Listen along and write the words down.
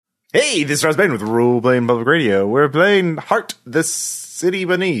Hey, this is Rasbane with Role Playing Public Radio. We're playing Heart, the City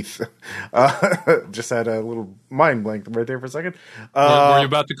Beneath. Just had a little mind blank right there for a second. Were you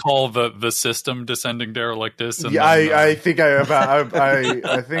about to call the system Descending Derelictus? Yeah, I think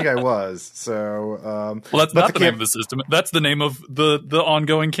I think I was. So, well, that's not the name of the system. That's the name of the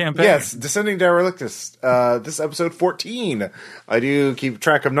ongoing campaign. Yes, Descending Derelictus. This is episode 14. I do keep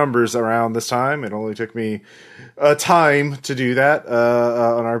track of numbers around this time. It only took me time to do that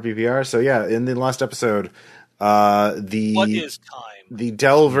on our BPR. So yeah, in the last episode, what is time? The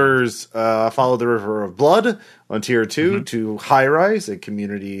Delvers followed the River of Blood on Tier 2 to High Rise, a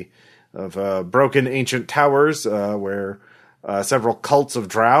community of broken ancient towers where several cults of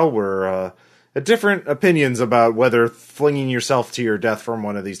drow were had different opinions about whether flinging yourself to your death from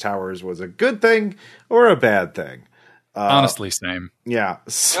one of these towers was a good thing or a bad thing. Honestly, same. Yeah.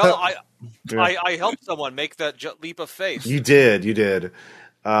 So, Well, I helped someone make that leap of faith. You did.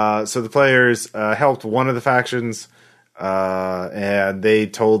 So the players helped one of the factions, and they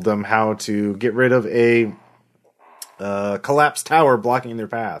told them how to get rid of a collapsed tower blocking their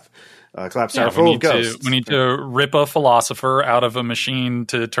path. Collapsed tower full of ghosts. We need to rip a philosopher out of a machine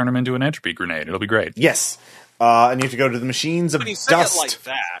to turn him into an entropy grenade. It'll be great. Yes. And you have to go to the Machines of When you say Dust. it like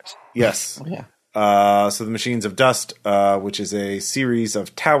that. Yes. Oh, yeah. So the Machines of Dust, which is a series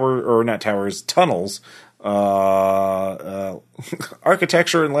of tunnels,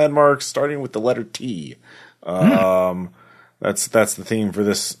 architecture and landmarks starting with the letter T. That's the theme for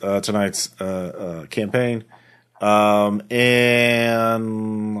this tonight's campaign. And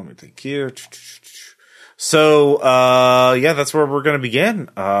let me think here. So yeah, that's where we're going to begin.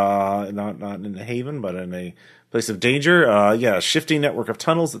 Not in a haven, but in a place of danger. Yeah, a shifting network of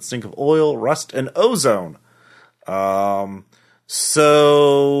tunnels that stink of oil, rust, and ozone.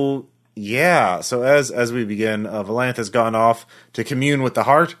 So yeah, so as we begin, Valanth has gone off to commune with the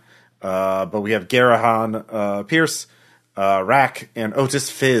heart. But we have Garahan Pierce, Rack, and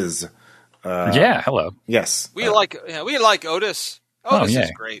Otis Fizz. Yeah, hello. Yes, We like Otis. Otis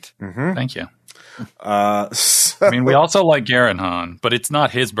is great. Thank you. So, I mean, we also like Garanhan, but it's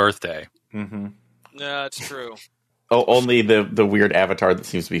not his birthday. No, it's true. Oh, only the weird avatar that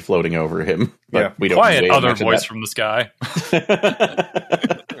seems to be floating over him. But Yeah. we don't Quiet, need to other mention voice that. from the sky.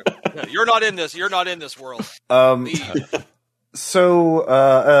 You're not in this. You're not in this world. So,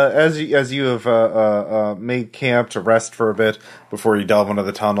 as you have made camp to rest for a bit before you delve into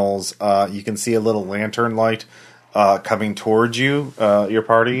the tunnels, you can see a little lantern light coming towards you, your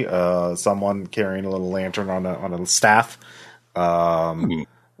party. Someone carrying a little lantern on a staff.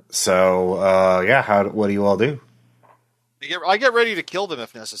 So, yeah, what do you all do? I get ready to kill them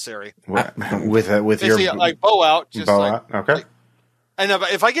if necessary. With They your see like bow out, just bow like, out? Okay. like- and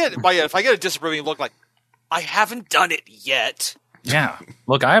if I get a disapproving look, like I haven't done it yet. Yeah.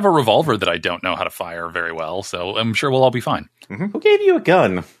 Look, I have a revolver that I don't know how to fire very well, so I'm sure we'll all be fine. Who gave you a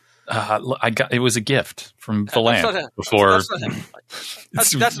gun? It was a gift from That's not Valanth him. before.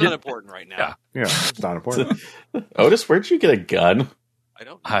 That's not important right now. Yeah. Yeah, it's not important. Otis, where'd you get a gun? I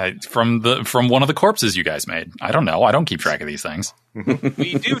don't. From one of the corpses you guys made. I don't know. I don't keep track of these things.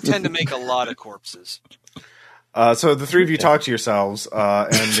 We do tend to make a lot of corpses. So the three of you talk to yourselves,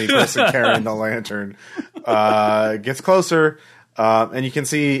 and the person carrying the lantern gets closer, and you can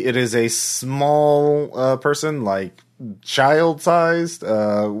see it is a small person, like child-sized,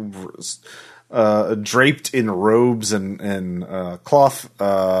 draped in robes and cloth.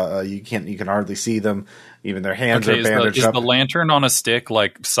 You can hardly see them. Even their hands are bandaged is up. the lantern on a stick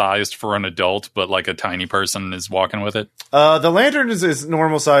like sized for an adult, but like a tiny person is walking with it? The lantern is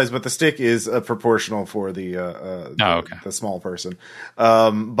normal size, but the stick is proportional for the small person.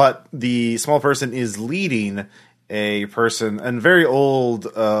 But the small person is leading a person, a very old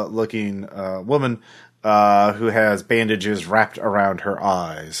looking woman who has bandages wrapped around her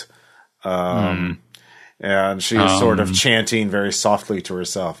eyes. And she is sort of chanting very softly to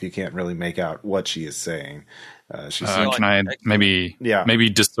herself. You can't really make out what she is saying. She's Can I maybe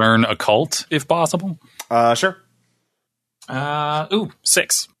discern occult if possible? sure.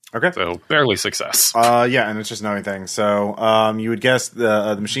 6. Okay. So barely success. Yeah, and it's just knowing things. So you would guess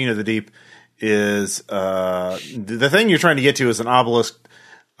the Machine of the Deep is the thing you're trying to get to is an obelisk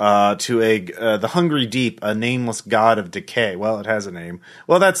to the Hungry Deep, a nameless god of decay. Well, it has a name.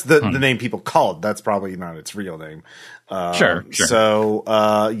 Well, that's the name people call it. That's probably not its real name. Sure.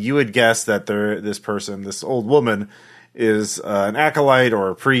 So you would guess that this old woman, is an acolyte or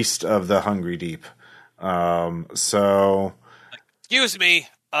a priest of the Hungry Deep. Excuse me.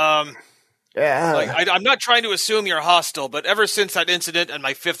 Yeah. I'm not trying to assume you're hostile, but ever since that incident at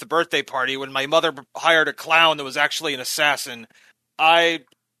my 5th birthday party when my mother hired a clown that was actually an assassin, I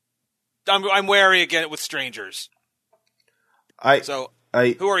I'm wary again with strangers. Who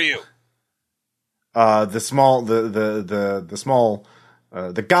are you? The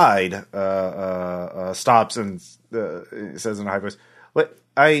guide stops and says in a high voice, "What?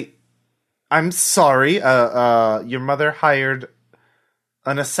 I'm sorry. Your mother hired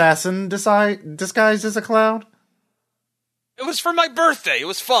an assassin disguised as a clown?" It was for my birthday. It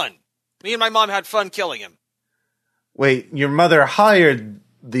was fun. Me and my mom had fun killing him. Wait, your mother hired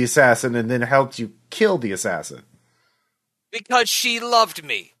the assassin and then helped you kill the assassin? Because she loved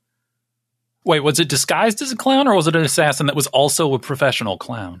me. Wait, was it disguised as a clown, or was it an assassin that was also a professional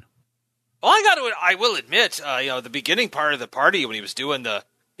clown? Well, I will admit, the beginning part of the party when he was doing the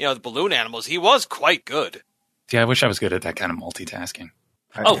balloon animals, he was quite good. Yeah, I wish I was good at that kind of multitasking.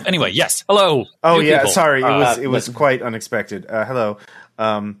 Anyway, yes. Hello. Oh, new yeah. people. Sorry, it was quite unexpected. Hello.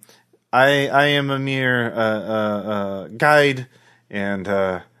 I am a mere guide and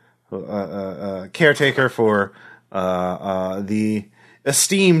caretaker for the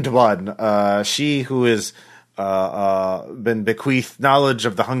esteemed one. She who has been bequeathed knowledge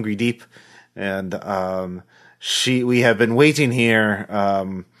of the Hungry Deep, and we have been waiting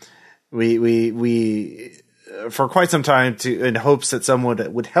here. We for quite some time in hopes that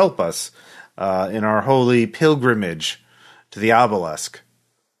someone would help us in our holy pilgrimage to the obelisk.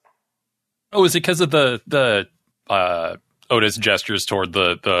 Oh, is it because of the Otis gestures toward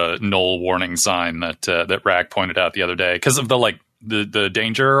the Knoll warning sign that Rack pointed out the other day? Because of the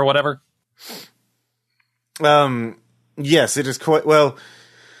danger or whatever? Yes, it is quite well.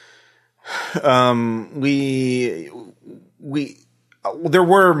 There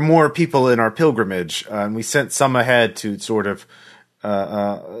were more people in our pilgrimage, and we sent some ahead to sort of.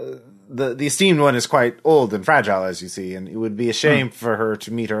 The esteemed one is quite old and fragile, as you see, and it would be a shame for her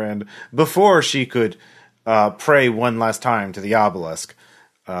to meet her end before she could pray one last time to the obelisk.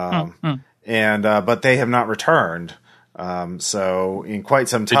 And but they have not returned. So in quite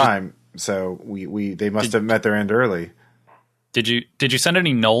some time. They must have met their end early. Did you send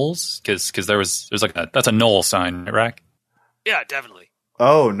any Knolls? Because there's like that's a Knoll sign, right, Rack? Yeah, definitely.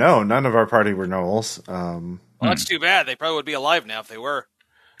 Oh no, none of our party were Knolls. Well, that's too bad. They probably would be alive now if they were.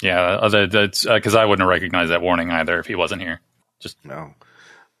 Yeah, that's because I wouldn't have recognized that warning either if he wasn't here. Just no.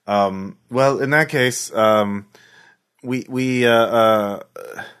 Well, in that case, we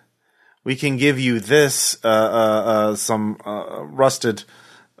can give you this some rusted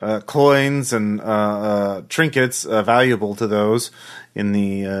coins and trinkets valuable to those in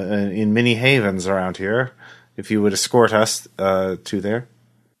the in many havens around here. If you would escort us to there.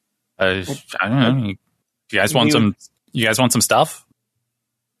 I don't know. You guys want some? You guys want some stuff?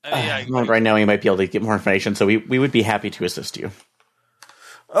 Right now, we might be able to get more information, so we would be happy to assist you.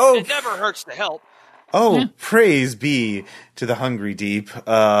 Oh, it never hurts to help. Oh, praise be to the Hungry Deep.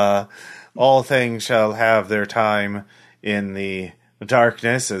 All things shall have their time in the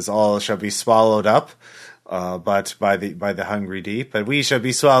darkness, as all shall be swallowed up. But by the Hungry Deep, but we shall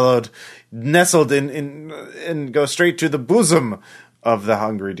be swallowed, nestled in and go straight to the bosom of the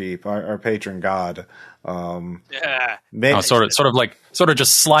Hungry Deep, our patron god. Sort of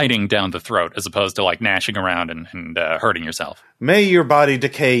just sliding down the throat, as opposed to like gnashing around and hurting yourself. May your body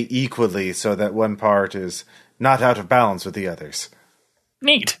decay equally, so that one part is not out of balance with the others.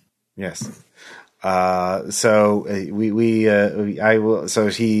 Neat. Yes. So the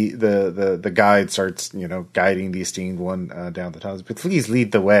guide starts, guiding the esteemed one down the tunnels. But please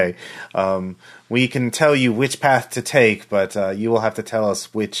lead the way. We can tell you which path to take, but you will have to tell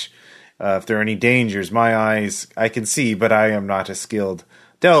us which, if there are any dangers. My eyes, I can see, but I am not a skilled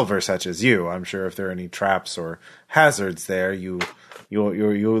delver such as you. I'm sure if there are any traps or hazards there, you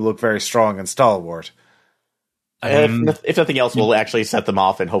look very strong and stalwart. If nothing else, we'll actually set them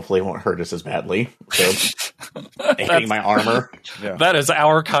off and hopefully it won't hurt us as badly. So, hitting my armor. Yeah. That is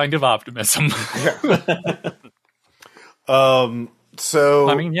our kind of optimism. So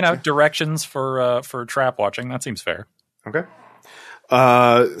I mean, directions for trap watching, that seems fair. Okay.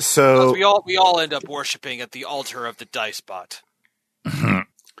 So we all end up worshiping at the altar of the dice bot.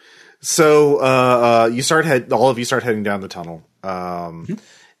 So all of you start heading down the tunnel.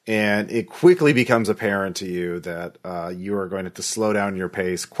 And it quickly becomes apparent to you that you are going to have to slow down your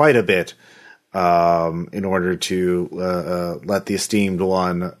pace quite a bit in order to let the esteemed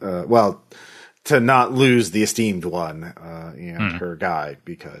one, to not lose the esteemed one and her guide,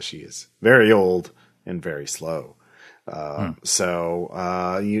 because she is very old and very slow.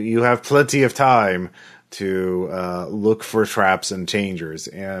 So you have plenty of time to look for traps and changers.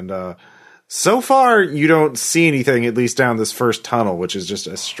 And so far, you don't see anything, at least down this first tunnel, which is just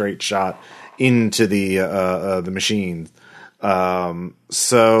a straight shot into the machine. You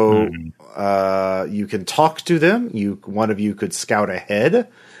can talk to them. One of you could scout ahead.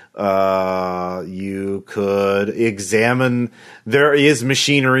 You could examine. There is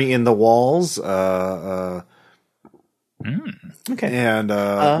machinery in the walls. Okay. And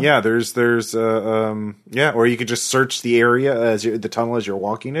or you could just search the area the tunnel as you're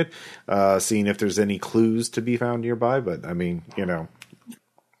walking it, seeing if there's any clues to be found nearby. But I mean, Yeah.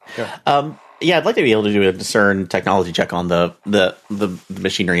 I'd like to be able to do a discern technology check on the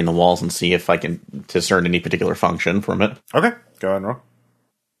machinery in the walls and see if I can discern any particular function from it. Okay, go ahead and roll.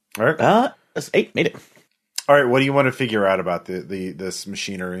 All right, that's 8, made it. All right, what do you want to figure out about this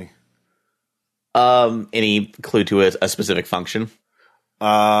machinery? Any clue to a specific function?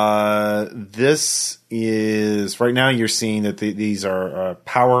 This is right now. You're seeing that these are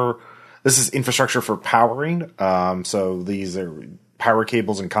power. This is infrastructure for powering. So these are power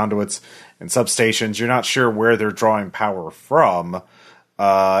cables and conduits and substations. You're not sure where they're drawing power from.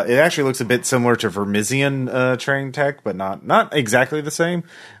 It actually looks a bit similar to Vermisian train tech, but not exactly the same.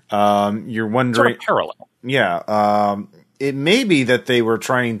 You're wondering, sort of parallel. Yeah. It may be that they were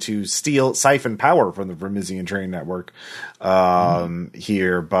trying to siphon power from the Vermisian train network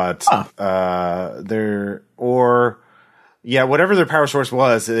here, but whatever their power source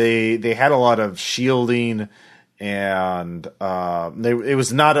was, they had a lot of shielding. And it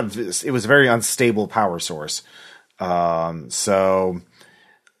was a very unstable power source. But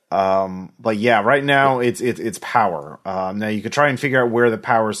yeah, right now it's power. Now you could try and figure out where the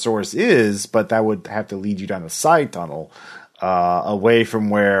power source is, but that would have to lead you down a side tunnel away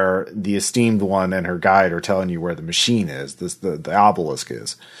from where the esteemed one and her guide are telling you where the machine is. The obelisk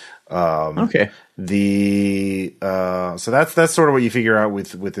is. Okay. So that's sort of what you figure out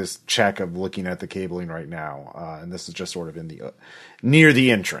with this check of looking at the cabling right now, and this is just sort of in the near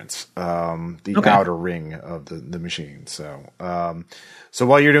the entrance, outer ring of the machine. So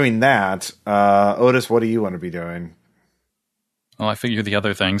while you're doing that, Otis, what do you want to be doing? Well, I figure the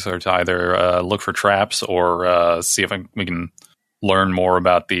other things are to either look for traps or see if we can learn more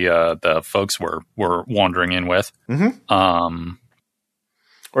about the folks we're wandering in with. Mm-hmm.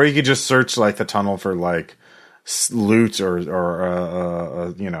 Or you could just search like the tunnel for like loot or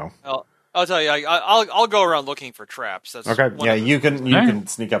I'll tell you, I'll go around looking for traps. That's okay. Yeah, you can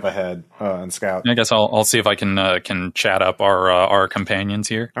sneak up ahead and scout. I guess I'll see if I can chat up our companions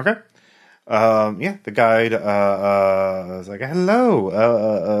here. Okay. The guide is like,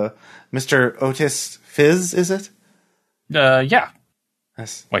 hello, Mr. Otis Fizz, is it? Yeah.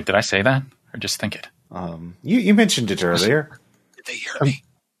 Yes. Wait, did I say that or just think it? You mentioned it earlier. Did they hear me?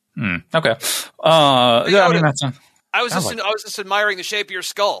 Okay. Yeah, I mean that's. I was just admiring the shape of your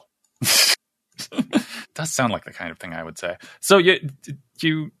skull. Does sound like the kind of thing I would say. So you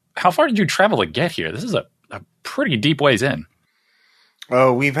how far did you travel to get here? This is a pretty deep ways in.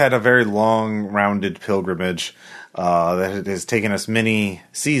 Oh, we've had a very long, rounded pilgrimage that has taken us many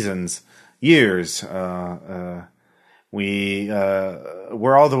seasons, years.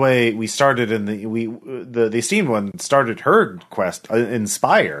 We're all the way. We started the esteemed one started her quest in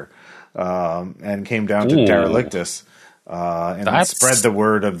Spire, and came down to Derelictus, and then spread the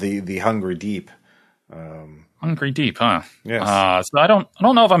word of the Hungry Deep. Hungry Deep, huh? Yes. So I don't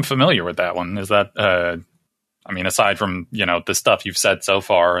know if I'm familiar with that one. Is that? I mean, aside from the stuff you've said so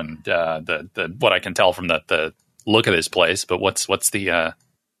far, and the what I can tell from the look of this place, but what's the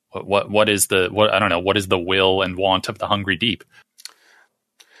what is I don't know, what is the will and want of the Hungry Deep?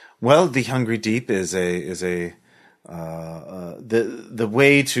 Well, the Hungry Deep is the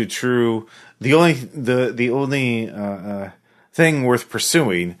way to true, the only thing worth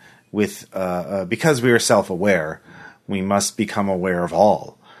pursuing with because we are self-aware, we must become aware of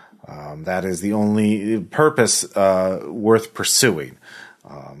all. That is the only purpose worth pursuing.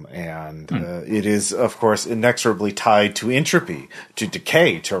 It is, of course, inexorably tied to entropy, to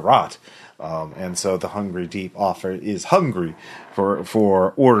decay, to rot. And so the Hungry Deep is hungry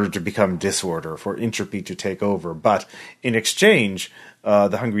for order to become disorder, for entropy to take over. But in exchange,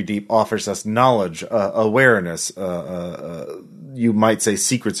 the Hungry Deep offers us knowledge, awareness, you might say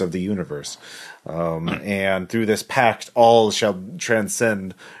secrets of the universe. And through this pact, all shall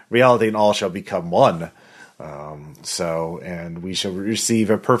transcend reality and all shall become one. And we shall receive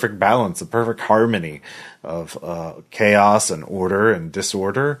a perfect balance, a perfect harmony of chaos and order and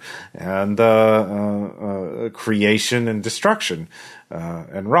disorder, and creation and destruction,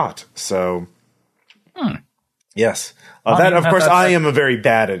 and rot. So, yes. That, of course, I am very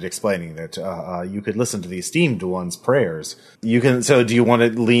bad at explaining that. You could listen to the esteemed one's prayers. You can. So, do you want to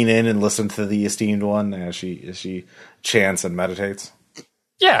lean in and listen to the esteemed one as she chants and meditates?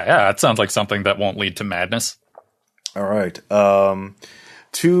 Yeah, it sounds like something that won't lead to madness. All right.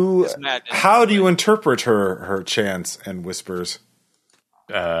 This madness How is do you like- interpret her chants and whispers?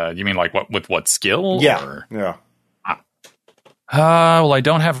 You mean like with what skill? Yeah. Or? Yeah. Well, I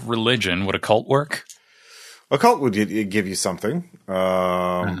don't have religion. Would occult work? Occult would give you something. So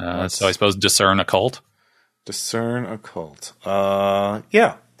I suppose discern occult. Discern occult.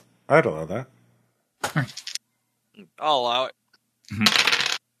 Yeah, I'd allow that. I'll allow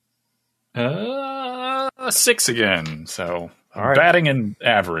it. 6 again. So All right. batting and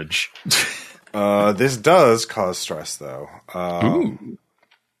average. This does cause stress, though. Ooh.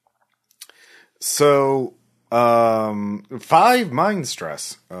 So, 5 mind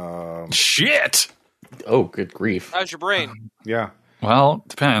stress. Shit. Oh, good grief. How's your brain? Yeah. Well,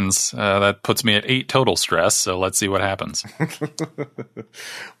 depends. That puts me at 8 total stress. So let's see what happens.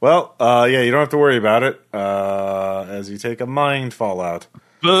 Well, yeah, you don't have to worry about it as you take a mind fallout.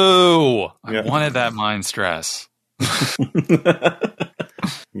 Boo! Yeah. I wanted that mind stress.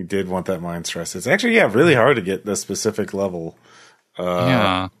 You did want that mind stress. It's actually, really hard to get the specific level.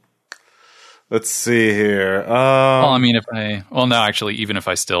 Yeah. Let's see here. Well, I mean, no, actually, even if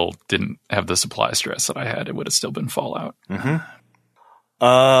I still didn't have the supply stress that I had, it would have still been Fallout.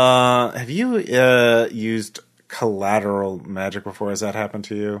 Have you used collateral magic before? Has that happened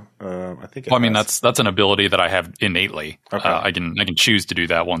to you? I think. Well, I mean, that's an ability that I have innately. Okay. I can choose to do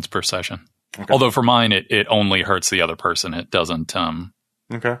that once per session. Okay. Although for mine, it only hurts the other person. It doesn't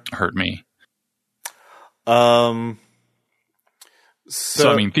hurt me.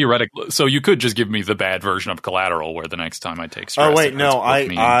 So I mean, theoretically, so you could just give me the bad version of collateral, where the next time I take stress. Oh wait, no, I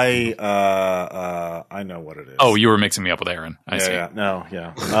know what it is. Oh, you were mixing me up with Aaron. I see. Yeah, no,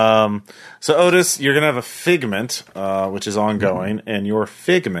 yeah. So Otis, you're gonna have a figment, which is ongoing, and your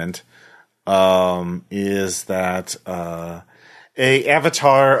figment is that a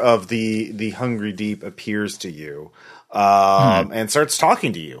avatar of the Hungry Deep appears to you, and starts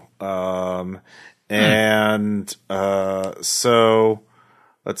talking to you. So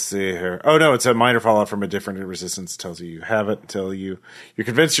let's see here. Oh no, it's a minor fallout from a different resistance. Tells you have it until you're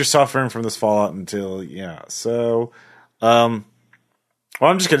convinced you're suffering from this fallout until, So, well,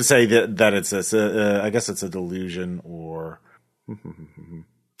 I'm just going to say that it's I guess it's a delusion or,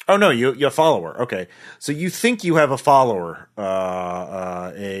 oh no, you're a follower. Okay. So you think you have a follower,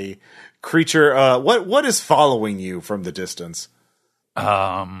 a creature. What is following you from the distance?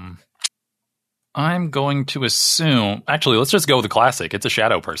 I'm going to assume. Actually, let's just go with the classic. It's a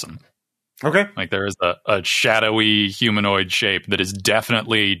shadow person. Okay. Like there is a shadowy humanoid shape that is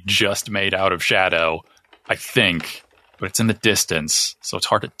definitely just made out of shadow, I think, but it's in the distance, so it's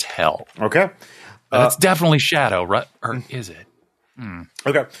hard to tell. Okay. But it's definitely shadow, right? Or is it?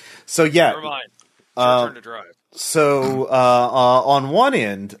 Okay. So yeah. Never mind. It's your turn to drive. So on one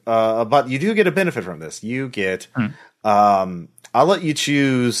end, but you do get a benefit from this. You get I'll let you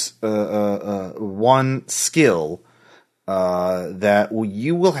choose one skill that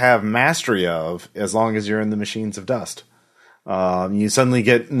you will have mastery of as long as you're in the Machines of Dust. You suddenly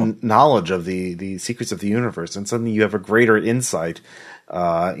get knowledge of the secrets of the universe, and suddenly you have a greater insight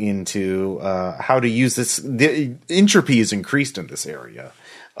into how to use this. The entropy is increased in this area.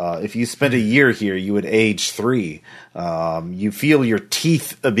 If you spent a year here, you would age 3. You feel your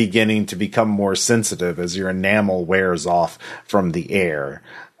teeth beginning to become more sensitive as your enamel wears off from the air.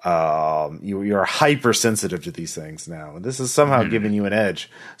 You're hypersensitive to these things now, and this is somehow giving you an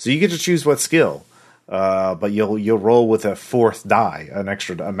edge. So you get to choose what skill, but you'll roll with a 4th die, a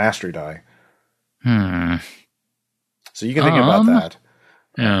mastery die. So you can think about that.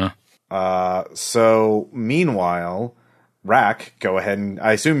 Yeah. So meanwhile, Rack, go ahead and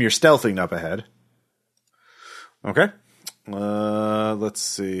I assume you're stealthing up ahead. Okay. Let's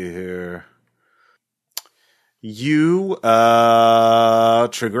see here. You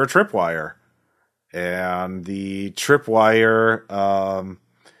trigger a tripwire, and the tripwire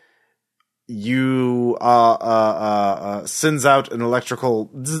sends out an electrical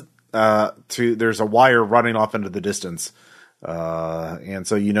there's a wire running off into the distance, and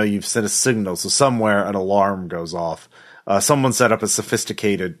so you've sent a signal. So somewhere an alarm goes off. Someone set up a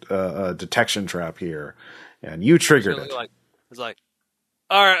sophisticated detection trap here, and you triggered it. It's like,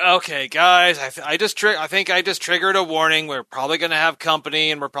 all right, okay, guys. I think I just triggered a warning. We're probably going to have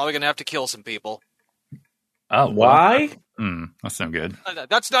company, and we're probably going to have to kill some people. Oh, why? That's no good.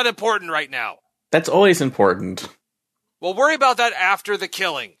 That's not important right now. That's always important. We'll worry about that after the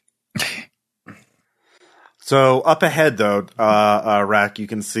killing. So up ahead, though, Rack, you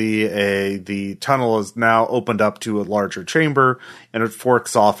can see the tunnel is now opened up to a larger chamber, and it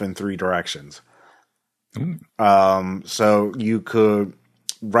forks off in 3 directions. So you could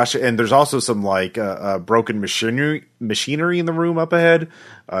rush it. And there's also some like broken machinery in the room up ahead.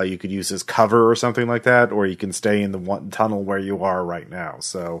 You could use as cover or something like that, or you can stay in the one tunnel where you are right now.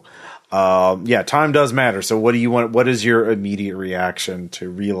 So, time does matter. So what do you want? What is your immediate reaction to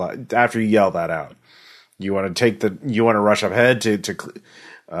realize after you yell that out? You want to you want to rush up ahead to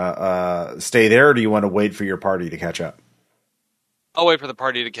stay there, or do you want to wait for your party to catch up? I'll wait for the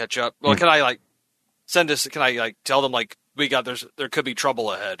party to catch up. Well, can I can I tell them there could be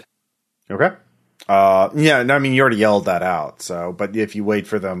trouble ahead? Okay. I mean, you already yelled that out. So, but if you wait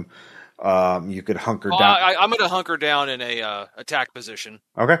for them, you could hunker down. I'm going to hunker down in a attack position.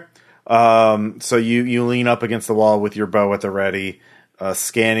 Okay. So you lean up against the wall with your bow at the ready,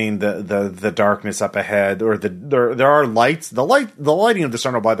 scanning the darkness up ahead, or there are lights. The lighting of the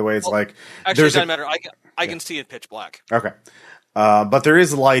tunnel, by the way, actually it doesn't matter. I can see in pitch black. Okay. But there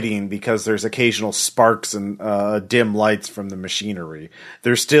is lighting because there's occasional sparks and dim lights from the machinery.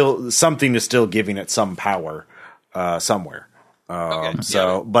 There's still something is still giving it some power somewhere.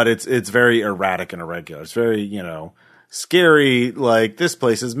 But it's very erratic and irregular. It's very scary. Like this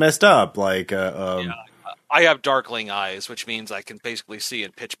place is messed up. Like I have darkling eyes, which means I can basically see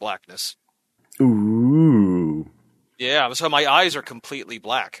in pitch blackness. Ooh. Yeah, so my eyes are completely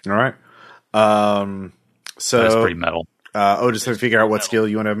black. All right. So that's pretty metal. Just to figure out what skill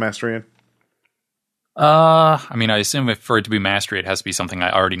you want to have mastery in. I mean, I assume for it to be mastery, it has to be something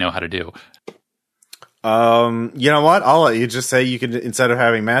I already know how to do. You know what? I'll let you just say you can, instead of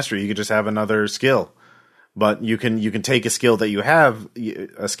having mastery, you could just have another skill. But you can take a skill that you have,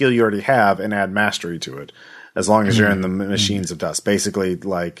 a skill you already have, and add mastery to it, as long as you're in the machines of dust. Basically,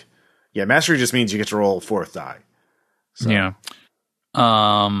 mastery just means you get to roll a fourth die. So. Yeah.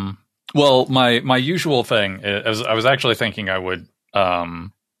 Well, my usual thing is I was actually thinking I would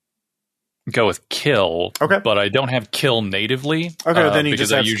go with kill. Okay. But I don't have kill natively. Okay, then you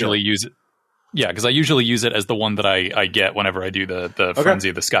just have use it. Yeah, because I usually use it as the one that I get whenever I do the Frenzy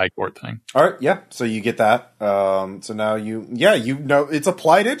of the Sky Court thing. All right, yeah. So you get that. So now you know it's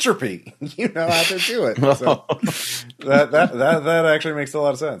applied entropy. You know how to do it. So that actually makes a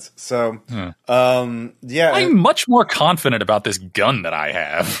lot of sense. So I'm much more confident about this gun that I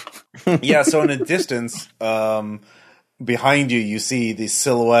have. Yeah. So in a distance, behind you see the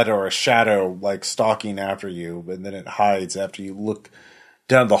silhouette or a shadow like stalking after you, and then it hides after you look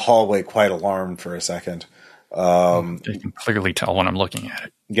down the hallway, quite alarmed for a second. You can clearly tell when I'm looking at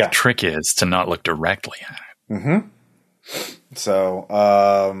it. Yeah. The trick is to not look directly at it. Mm-hmm. So,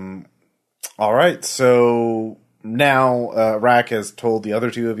 all right. So now Rack has told the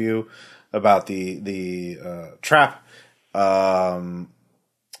other two of you about the trap. Garahan,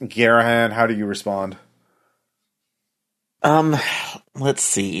 how do you respond? Let's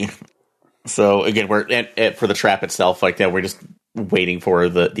see. So again, we're for the trap itself, like that. We're just waiting for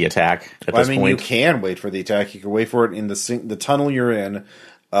the attack at this point. You can wait for the attack. You can wait for it in the tunnel you're in,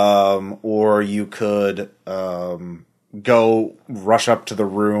 or you could go rush up to the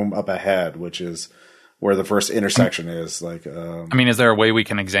room up ahead, which is where the first intersection is. I mean, is there a way we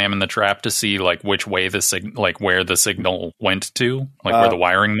can examine the trap to see which way where the signal went to, where the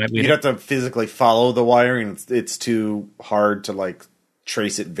wiring might lead? You'd have to physically follow the wiring. It's too hard to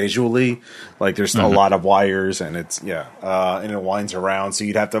trace it visually. There's a lot of wires, and and it winds around. So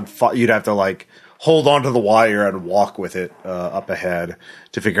you'd have to hold onto the wire and walk with it up ahead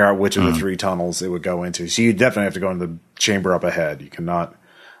to figure out which of the three tunnels it would go into. So you definitely have to go into the chamber up ahead. You cannot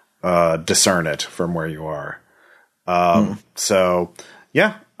discern it from where you are. So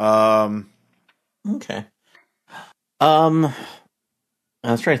yeah. Okay. I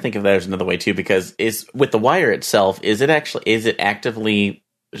was trying to think if there's another way too, because with the wire itself, is it actively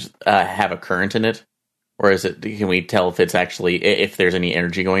have a current in it, or can we tell if if there's any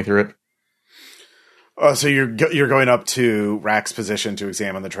energy going through it? So you're going up to Rack's position to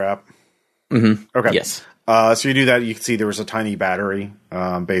examine the trap. Mm-hmm. Okay. Yes. So you do that. You can see there was a tiny battery.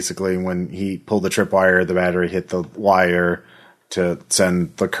 Basically, when he pulled the tripwire, the battery hit the wire to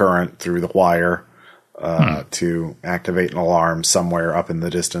send the current through the wire. To activate an alarm somewhere up in the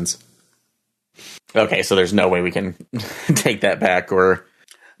distance. Okay, so there's no way we can take that back, or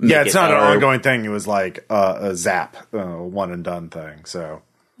it's not an ongoing thing. It was like a zap, one and done thing. So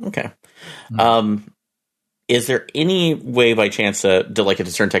okay, is there any way by chance to a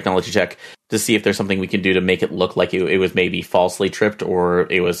discern technology check to see if there's something we can do to make it look like it was maybe falsely tripped,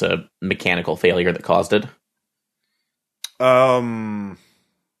 or it was a mechanical failure that caused it?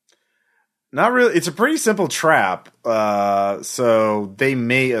 Not really. It's a pretty simple trap. So they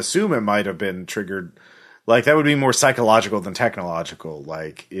may assume it might have been triggered. That would be more psychological than technological.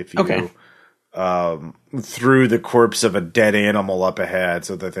 If you, threw the corpse of a dead animal up ahead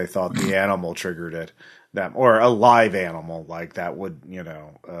so that they thought the animal triggered it. That, or a live animal, like that would,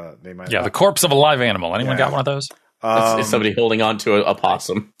 they might. Yeah, the corpse of a live animal. Anyone got one of those? Is somebody holding on to a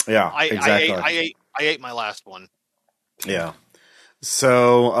possum? Yeah, exactly. I ate my last one. Yeah.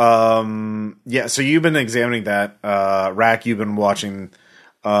 So, so you've been examining that. Rack, you've been watching.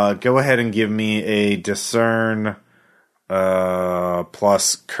 Go ahead and give me a discern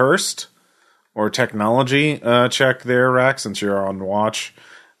plus cursed or technology check there, Rack, since you're on watch.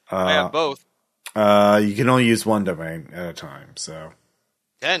 I have both. You can only use one domain at a time, so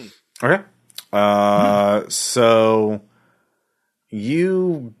 10. Okay. So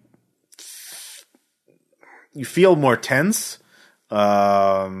you feel more tense.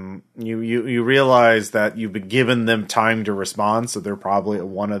 You realize that you've been given them time to respond, so they're probably at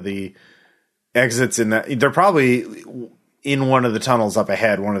one of the exits in that. They're probably in one of the tunnels up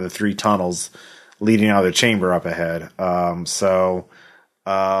ahead, one of the 3 tunnels leading out of the chamber up ahead.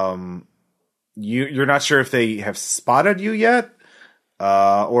 You're not sure if they have spotted you yet,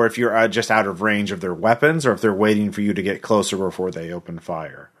 or if you're just out of range of their weapons, or if they're waiting for you to get closer before they open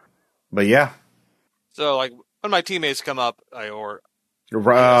fire. But yeah. So, like, when my teammates come up,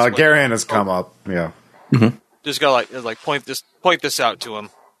 Garan has come up. Yeah. Mm-hmm. Just gotta like point this out to him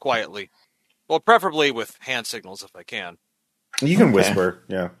quietly. Well, preferably with hand signals if I can. You can whisper.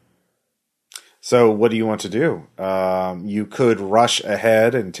 Yeah. So, what do you want to do? You could rush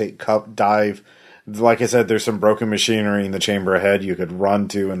ahead and dive. Like I said, there's some broken machinery in the chamber ahead. You could run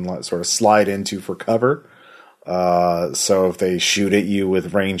to and sort of slide into for cover. So, if they shoot at you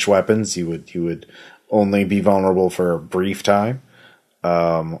with ranged weapons, you would only be vulnerable for a brief time.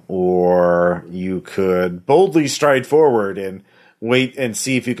 Or you could boldly stride forward and wait and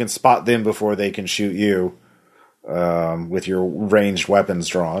see if you can spot them before they can shoot you with your ranged weapons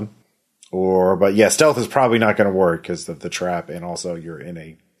drawn. But stealth is probably not going to work because of the trap, and also you're in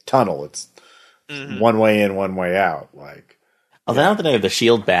a tunnel. It's one way in, one way out. Now that I have the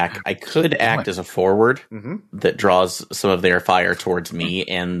shield back, I could act as a forward that draws some of their fire towards me,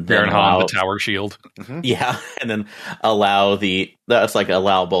 and then allow the tower shield. Yeah, and then allow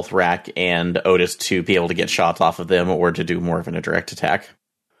both Rack and Otis to be able to get shots off of them, or to do more of a direct attack.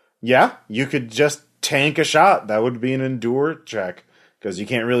 Yeah, you could just tank a shot. That would be an endure check. Because you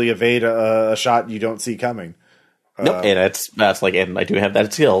can't really evade a shot you don't see coming. Nope, and and I do have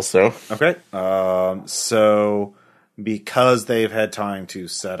that skill, so. Okay. So, because they've had time to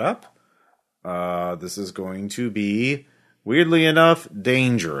set up, this is going to be, weirdly enough,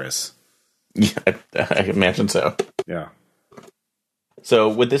 dangerous. Yeah, I imagine so. Yeah. So,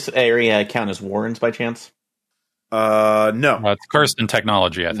 would this area count as Warrens by chance? No. It's cursed in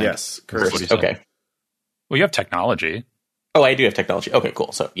technology, I think. Yes, cursed. Okay. Well, you have technology. Oh, I do have technology. Okay,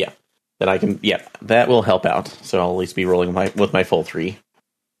 cool. So, yeah. Then I can, that will help out. So I'll at least be rolling with my full 3.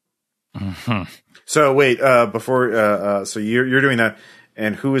 Mm-hmm. So, wait, before, so you're doing that,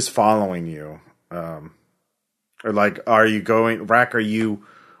 and who is following you? Are you going, Rack, are you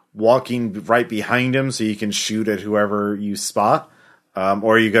walking right behind him so you can shoot at whoever you spot?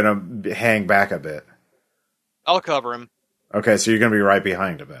 Or are you going to hang back a bit? I'll cover him. Okay, so you're going to be right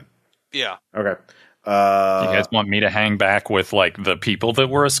behind him then. Yeah. Okay. Do you guys want me to hang back with the people that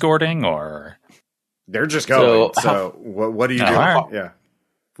we're escorting, or they're just going? So what are you doing? Right. Yeah,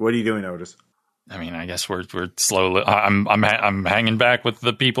 what are you doing, Otis? I mean, I guess we're slowly. I'm hanging back with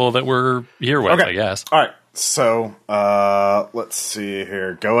the people that we're here with. Okay. I guess. All right. So let's see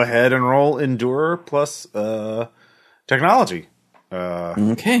here. Go ahead and roll endure plus technology.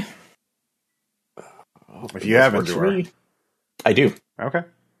 Okay. If you have endure, I do. Okay.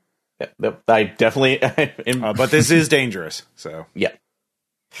 I definitely but this is dangerous, so yeah.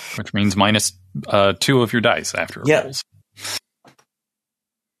 Which means minus 2 of your dice after it rolls.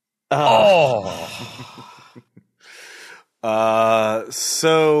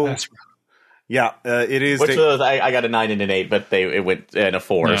 So yeah, it is. Which was, I got a 9 and an 8, but it went in a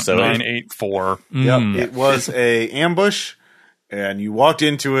 4. So 9, 8, 4. Yep, it was a ambush, and you walked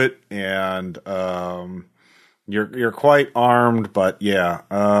into it, and you're quite armed, but yeah,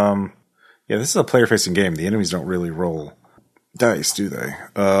 this is a player-facing game. The enemies don't really roll dice, do they?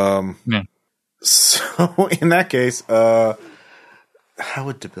 So in that case, how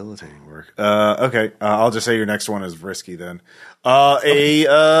would debilitating work? Okay, I'll just say your next one is risky then.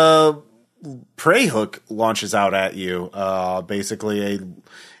 A prey hook launches out at you. Basically,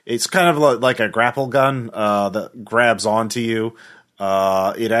 it's kind of like a grapple gun that grabs onto you.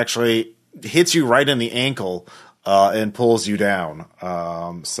 It actually hits you right in the ankle and pulls you down.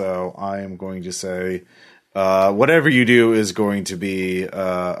 So I am going to say whatever you do is going to be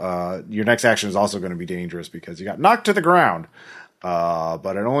your next action is also going to be dangerous because you got knocked to the ground.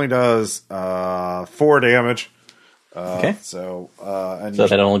 But it only does 4 damage. Okay. So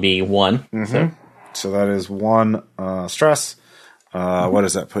that'd only be 1. Mm-hmm. So that is 1 stress. What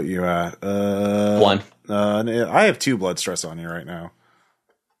does that put you at? 1. I have 2 blood stress on you right now.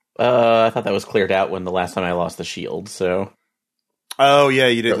 I thought that was cleared out when the last time I lost the shield. So. Oh yeah,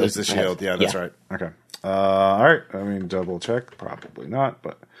 you did lose the shield. Yeah, that's right. Okay. All right. I mean, double check. Probably not,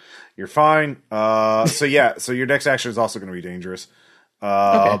 but you're fine. So your next action is also going to be dangerous.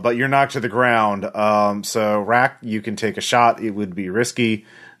 Okay. But you're knocked to the ground. So Rack, you can take a shot. It would be risky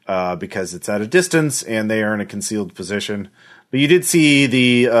because it's at a distance and they are in a concealed position. But you did see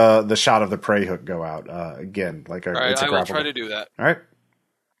the shot of the prey hook go out again. Like all right, it's a I will grapple. try to do that. All right.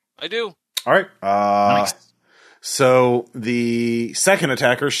 I do. All right. Nice. So the second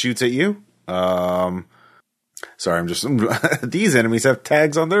attacker shoots at you. Sorry, I'm just these enemies have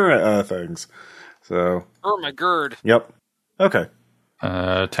tags on their things. So my gird. Yep. Okay.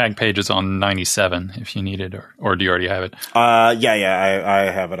 Tag page is on 97 if you need it, or do you already have it? I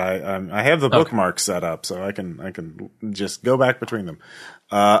have it. I have the bookmark set up, so I can just go back between them.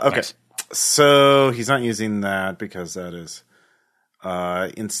 Okay. Nice. So he's not using that because that is.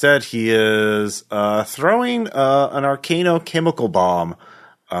 Instead, he is throwing an arcano-chemical bomb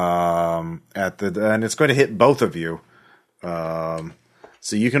and it's going to hit both of you.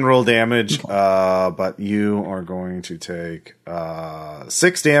 So you can roll damage, but you are going to take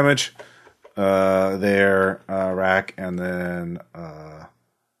 6 damage there, Rack, and then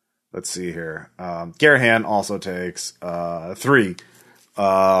let's see here. Garahan also takes 3.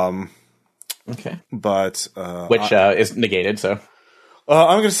 Okay, but which is negated. So.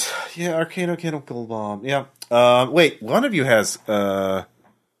 I'm gonna arcano-chemical bomb. Yeah. Wait, one of you has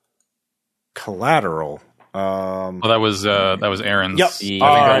collateral. Well, that was Aaron's. Yep.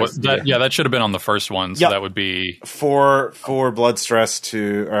 That should have been on the first one. So that would be 4 blood stress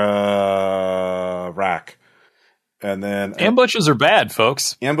to Rack, and then ambushes are bad,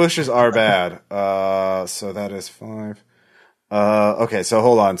 folks. Ambushes are bad. So that is 5. Okay, so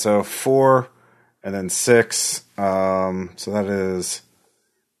hold on. So 4, and then 6. So that is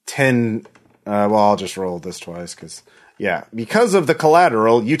 10. Well, I'll just roll this twice because of the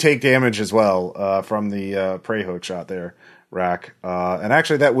collateral, you take damage as well from the prey hook shot there, Rack. And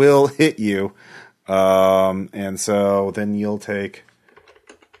actually, that will hit you. And so then you'll take.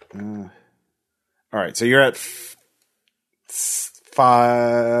 All right, so you're at 5.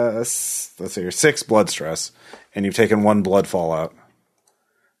 Let's say you're 6 blood stress, and you've taken 1 blood fallout.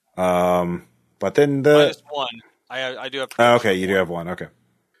 But then -1. I do have. Okay, you do have 1. Okay.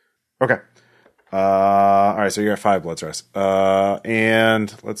 All right, so you're at 5 blood stress.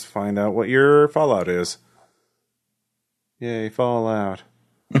 And let's find out what your fallout is. Yay, fallout.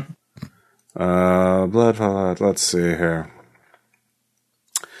 Blood fallout. Let's see here.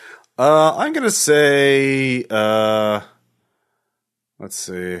 I'm gonna say. Let's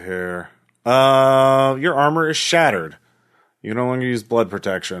see here. Your armor is shattered. You no longer use blood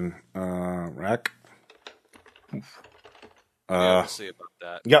protection. Rack. We'll see about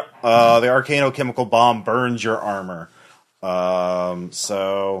that. Yep. The arcano-chemical bomb burns your armor.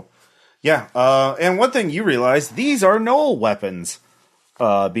 So, yeah. And one thing you realize, these are Gnoll weapons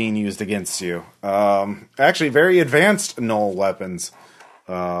being used against you. Actually, very advanced Gnoll weapons.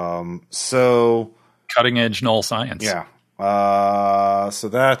 So cutting-edge Gnoll science. Yeah.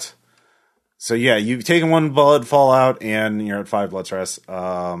 So yeah, you've taken 1 blood fallout, and you're at 5 blood stress.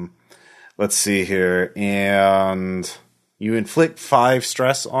 Let's see here. And you inflict 5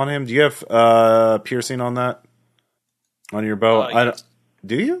 stress on him. Do you have piercing on that? On your bow? Yes.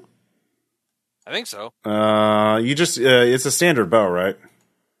 Do you? I think so. You just it's a standard bow, right?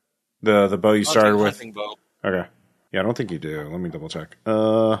 The bow you started with. Bow. Okay. Yeah, I don't think you do. Let me double check.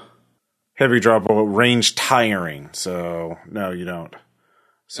 Heavy draw bow, range tiring. So no, you don't.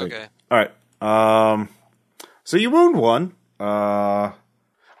 So, okay. All right. So you wound 1. All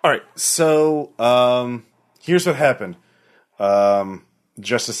right. So here's what happened.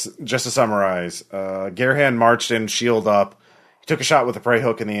 Just to summarize, Garahan marched in, shield up. He took a shot with a prey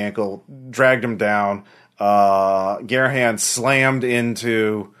hook in the ankle, dragged him down. Garahan slammed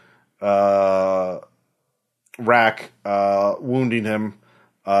into Rack, wounding him,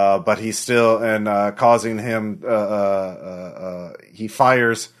 but he's still causing him. He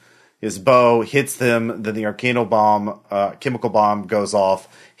fires his bow, hits them. Then the arcano bomb, chemical bomb, goes off,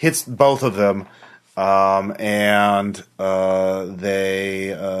 hits both of them. And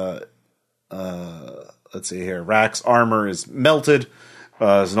they let's see here. Rack's armor is melted,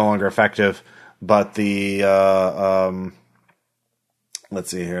 is no longer effective. but the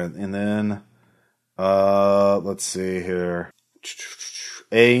let's see here, and then let's see here.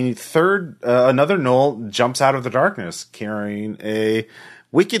 Another gnoll jumps out of the darkness carrying a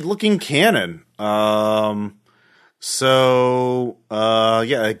wicked-looking cannon. A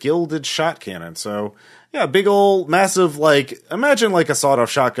gilded shot cannon. So, yeah, big old, massive, imagine like a sawed-off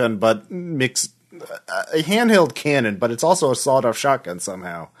shotgun, but mixed, a handheld cannon, but it's also a sawed-off shotgun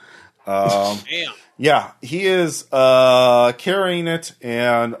somehow. Damn. Yeah, he is carrying it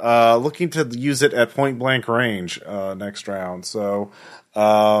and looking to use it at point-blank range next round. So,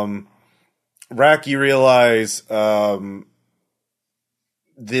 Rack, you realize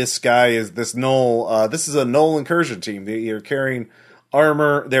this guy is this Gnoll. This is a Gnoll incursion team. They're carrying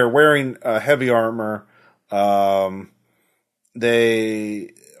armor. They're wearing heavy armor. Their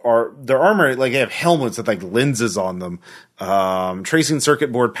armor, they have helmets with lenses on them, tracing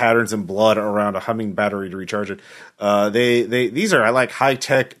circuit board patterns in blood around a humming battery to recharge it. These are high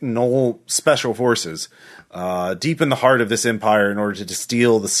tech Gnoll special forces, deep in the heart of this empire in order to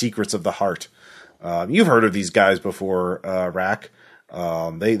distill the secrets of the heart. You've heard of these guys before, Rack.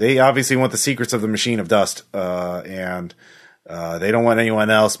 They obviously want the secrets of the machine of dust, and they don't want anyone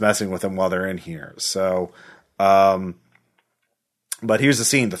else messing with them while they're in here. So, but here's the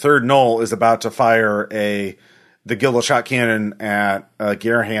scene. The third Gnoll is about to fire the gilded shot cannon at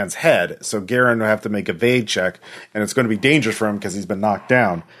Garahan's head. So Garan will have to make a evade check, and it's going to be dangerous for him because he's been knocked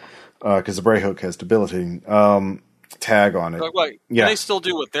down, because the Brayhook has debilitating tag on it. Can they still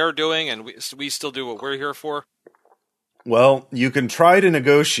do what they're doing, and we still do what we're here for? Well, you can try to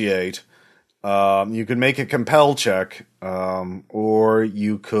negotiate. You can make a compel check, or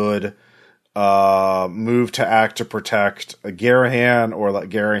you could move to act to protect Garahan, or let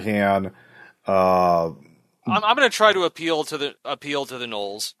Garahan. I'm going to try to appeal to the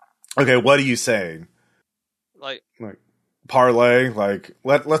Gnolls. Okay, what are you saying? Like parlay?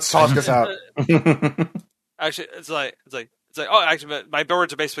 Let's talk this out. Actually, it's like. Oh, actually, my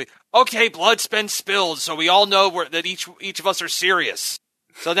words are basically, okay, blood's been spilled, so we all know that each of us are serious.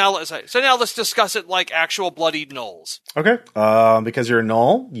 So now let's discuss it like actual bloodied Gnolls. Okay. Because you're a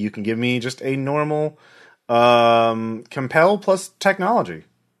Gnoll, you can give me just a normal compel plus technology.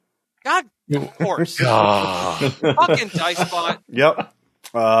 God, of course. Fucking dice bot. Yep.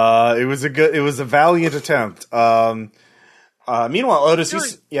 It was a valiant attempt. Meanwhile,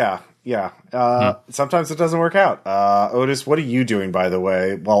 Otis, sometimes it doesn't work out. Otis, what are you doing, by the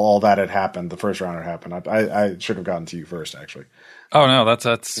way, while all that had happened, the first round had happened? I should have gotten to you first, actually. Oh, no,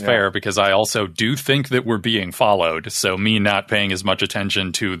 that's fair, because I also do think that we're being followed, so me not paying as much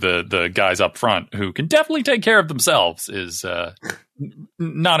attention to the guys up front, who can definitely take care of themselves, is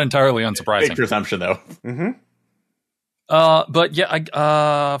not entirely unsurprising. Big presumption, though. Mm-hmm. But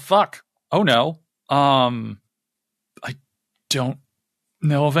yeah, fuck. Oh, no. I don't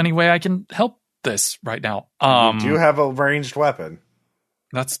know of any way I can help this right now. You do have a ranged weapon.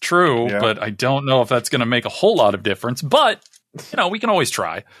 That's true, but I don't know if that's going to make a whole lot of difference, but we can always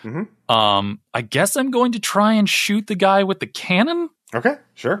try. Mm-hmm. I guess I'm going to try and shoot the guy with the cannon. Okay,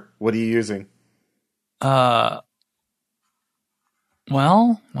 sure. What are you using? Well,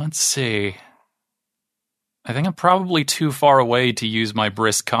 let's see. I think I'm probably too far away to use my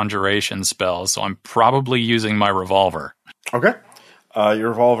brisk conjuration spell, so I'm probably using my revolver. Okay. Your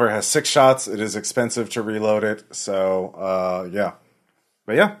revolver has 6 shots. It is expensive to reload it, so yeah.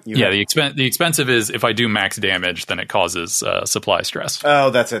 But yeah. The expensive is if I do max damage, then it causes supply stress.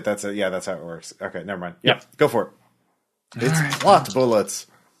 Oh, that's it. Yeah, that's how it works. Okay, never mind. Yeah, go for it. It's plot bullets.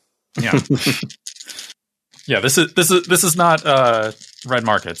 Yeah. Yeah, this is not red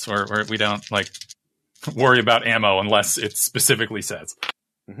markets where we don't worry about ammo unless it specifically says.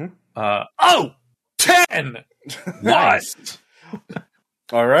 Mm-hmm. 10! Nice.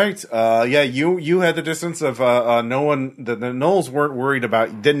 All right. You had the distance of no one. The Gnolls weren't worried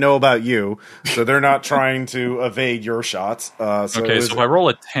about, didn't know about you, so they're not trying to evade your shots. So so if I roll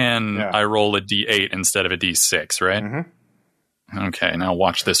a 10, I roll a D8 instead of a D6, right? Mm-hmm. Okay, now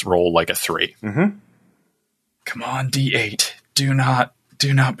watch this roll like a 3. Mm-hmm. Come on, D8. Do not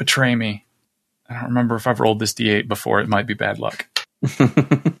betray me. I don't remember if I've rolled this D8 before. It might be bad luck.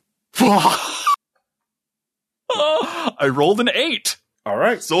 I rolled an 8. All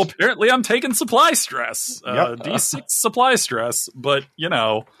right. So apparently I'm taking supply stress. D6 supply stress, but,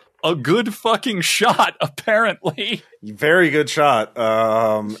 a good fucking shot, apparently. Very good shot,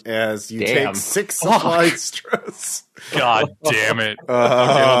 as you take 6 supply stress. God damn it. Okay,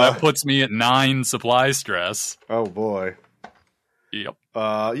 well, that puts me at 9 supply stress. Oh, boy. Yep.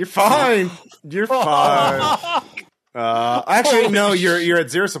 You're fine. You're fine. Actually, no, you're at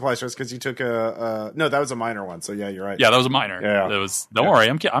 0 supply stress because you took no, that was a minor one. So yeah, you're right. Yeah, that was a minor. Yeah. That was. Don't worry,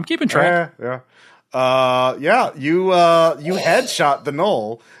 I'm keeping track. Yeah. You headshot the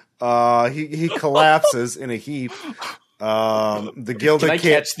Gnoll. He collapses in a heap. The gilded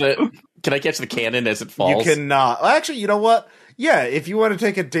Can I catch the cannon as it falls? You cannot. Actually, you know what? Yeah, if you want to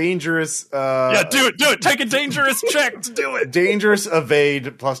take a dangerous, do it. Take a dangerous check to do it. Dangerous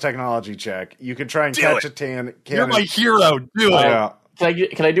evade plus technology check. You can try and catch a cannon. You're my hero. Do it. Yeah.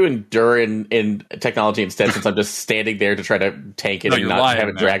 Can I do endure in technology instead, since I'm just standing there to try to tank it and not have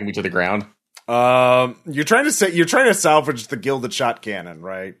it drag me to the ground? You're trying to salvage the gilded shot cannon,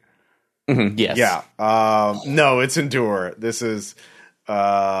 right? Mm-hmm, yes. Yeah. No, it's endure. This is. This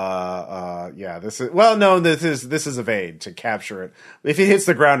is evade to capture it. If it hits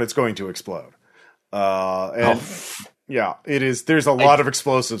the ground, it's going to explode. Yeah, it is. There's a lot of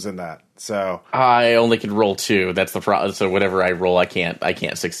explosives in that. So I only can roll 2. That's the problem. So whatever I roll, I can't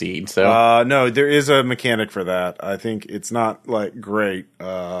succeed. So no, there is a mechanic for that. I think it's not like great.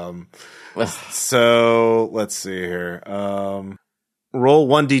 So let's see here. Roll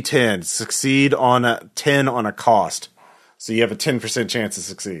 1d10. Succeed on a 10 on a cost. So you have a 10% chance to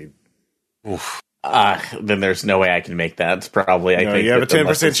succeed. Oof. Then there's no way I can make that. It's probably I think you have a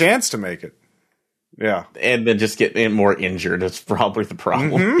 10% chance to make it. Yeah, and then just get more injured. That's probably the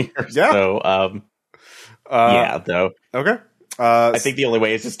problem here. Yeah. So, though. Okay. I think the only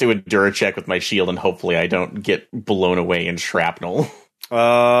way is just to endure a check with my shield, and hopefully I don't get blown away in shrapnel.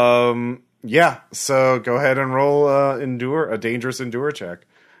 Yeah. So go ahead and roll a dangerous endure check.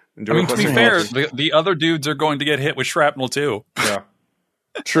 To be fair, the other dudes are going to get hit with shrapnel too. Yeah.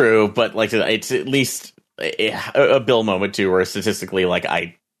 True, but like it's at least a Bill moment too, where statistically, like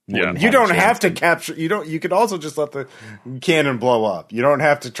you don't have to capture. You could also just let the cannon blow up. You don't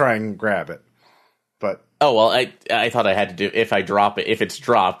have to try and grab it. But I thought I had to do if I drop it. If it's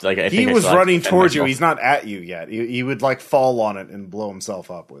dropped, like he was running towards you. He's not at you yet. He would like fall on it and blow himself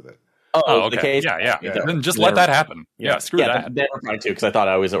up with it. Oh, okay. The case? Yeah. Then just let that happen. Yeah, screw that. Never mind too, because I thought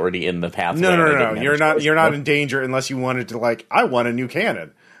I was already in the pathway. No. You're not in danger unless you wanted to. I want a new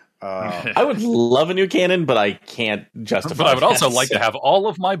cannon. I would love a new cannon, but I can't justify. But I would also like to have all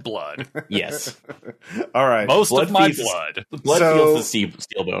of my blood. Yes. All right. Most of my blood. Blood feels the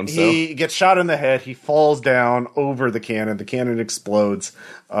steel bone. He gets shot in the head. He falls down over the cannon. The cannon explodes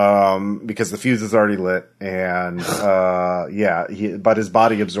because the fuse is already lit. And but his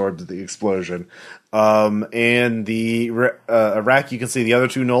body absorbed the explosion. And the Iraq, you can see the other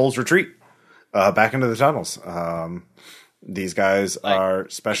 2 gnolls retreat back into the tunnels. These guys are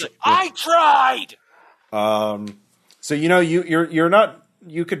special. I tried. So you're not.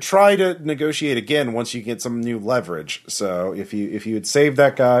 You could try to negotiate again once you get some new leverage. So if you had saved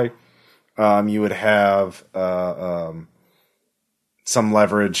that guy, you would have some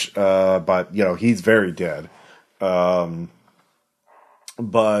leverage. But he's very dead. But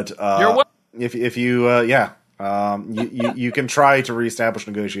if you can try to reestablish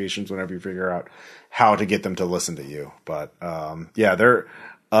negotiations whenever you figure out how to get them to listen to you. But they're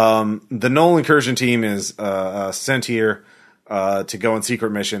the Gnoll incursion team is sent here to go on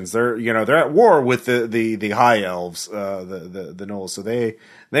secret missions. They're at war with the high elves, the Gnolls. So they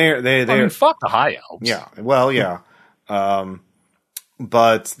fuck the high elves. Yeah. Well, yeah.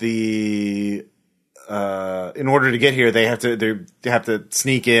 But in order to get here, they have to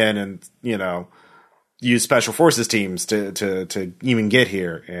sneak in and use special forces teams to even get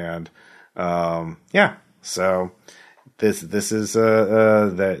here. And so this is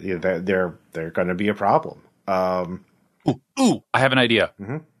that they're going to be a problem. I have an idea.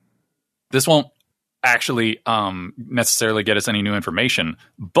 Mm-hmm. This won't actually necessarily get us any new information,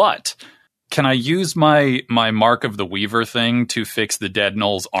 but can I use my Mark of the Weaver thing to fix the dead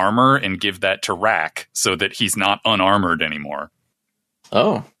Gnoll's armor and give that to Rack so that he's not unarmored anymore?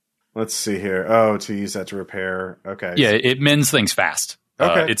 Oh. Let's see here. Oh, to use that to repair. Okay. Yeah, it mends things fast.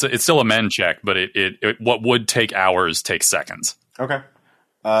 Okay. It's still a mend check, but it what would take hours takes seconds. Okay.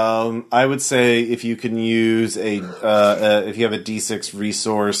 I would say if you can use if you have a D6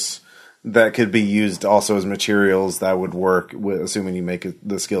 resource that could be used also as materials, that would work, assuming you make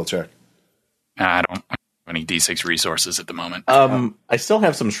the skill check. I don't have any D6 resources at the moment. I still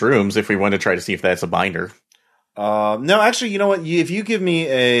have some shrooms if we want to try to see if that's a binder. No, actually, you know what? If you give me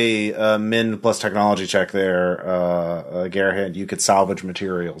a Mend plus technology check there, Garahand, you could salvage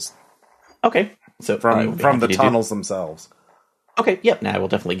materials. Okay. So from the tunnels themselves. Okay, yep. Now I will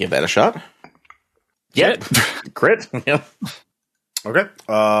definitely give that a shot. Yep. Crit. Yep. Okay.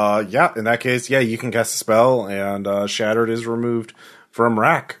 In that case, you can cast a spell, and Shattered is removed from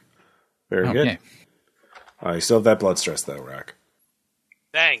Rack. Very good. You still have that blood stress, though, Rack.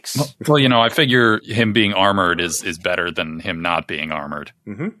 Thanks. Well, I figure him being armored is better than him not being armored.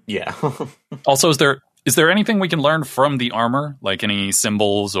 Mm-hmm. Yeah. Also, is there anything we can learn from the armor, like any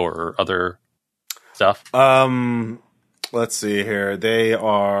symbols or other stuff? Let's see here. They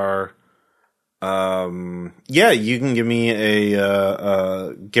are. Yeah, you can give me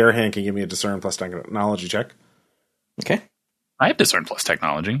Garahan can give me a discern plus technology check. Okay. I have discern plus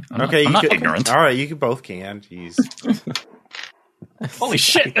technology. I'm Okay, not ignorant. All right, you both can. Jeez. Holy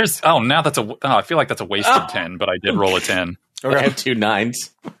shit! Now that's I feel like that's a wasted 10, but I did roll a 10. Okay. I have 2 9s.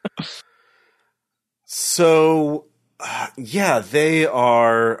 So, yeah, they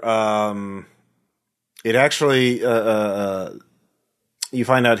are. It actually. You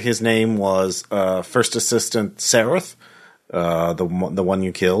find out his name was First Assistant Sereth, the one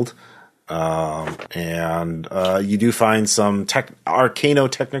you killed. And you do find some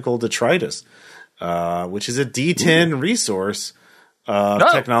arcano-technical detritus, which is a D10 resource,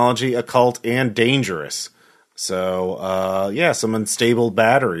 technology, occult, and dangerous. So, yeah, some unstable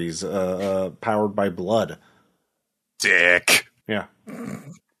batteries powered by blood. Dick. Yeah.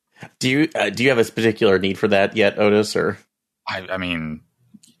 Do you have a particular need for that yet, Otis? Or I mean,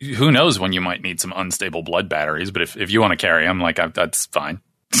 who knows when you might need some unstable blood batteries? But if you want to carry them, that's fine.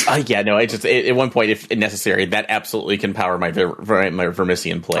 Yeah, no. I just at one point, if necessary, that absolutely can power my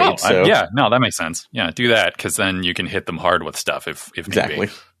Vermisian plate. Yeah, no, that makes sense. Yeah, do that because then you can hit them hard with stuff if exactly. Need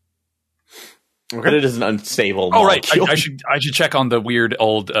be. Okay. But it is an unstable. Oh, right. molecule. I should check on the weird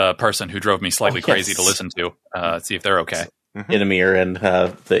old person who drove me slightly crazy to listen to. See if they're okay. Inamir and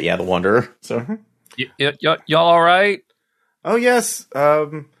the Wanderer. So, y'all all right? Oh yes.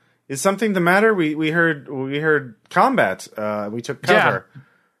 Is something the matter? We heard combat. We took cover.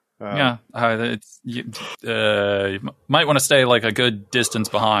 You might want to stay like a good distance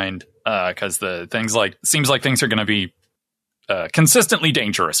behind because seems like things are going to be consistently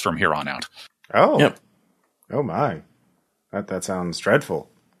dangerous from here on out. Oh, yep. Oh my, that sounds dreadful.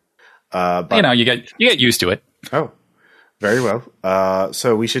 But you get used to it. Oh, very well.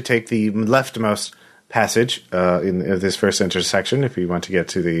 So we should take the leftmost passage in this first intersection if we want to get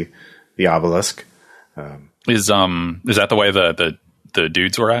to the obelisk. Is that the way the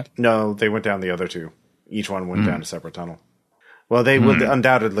dudes were at? No, they went down the other two. Each one went down a separate tunnel. Well, they would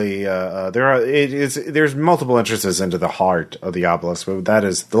undoubtedly. There's multiple entrances into the heart of the obelisk, but the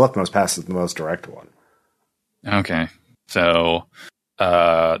leftmost pass is the most direct one. Okay, so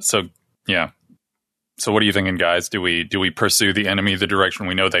yeah. So what are you thinking, guys? Do we pursue the enemy the direction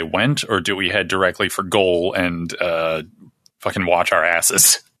we know they went, or do we head directly for goal and fucking watch our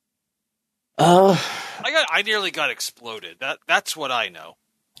asses? I nearly got exploded. That's what I know.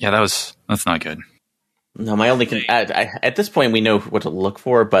 Yeah, that's not good. No, my only at this point we know what to look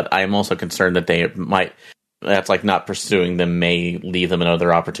for, but I'm also concerned that they might. That's like not pursuing them may leave them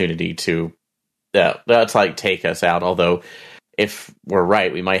another opportunity to. That's like take us out. Although, if we're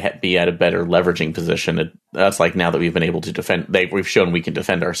right, we might be at a better leveraging position. That's like now that we've been able to defend. We've shown we can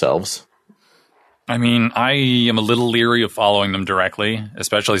defend ourselves. I mean, I am a little leery of following them directly,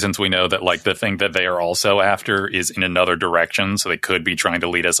 especially since we know that like the thing that they are also after is in another direction. So they could be trying to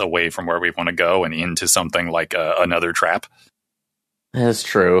lead us away from where we want to go and into something like another trap. That's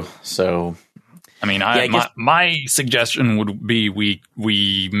true. So, I mean, my suggestion would be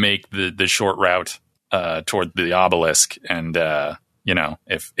we make the short route toward the obelisk, and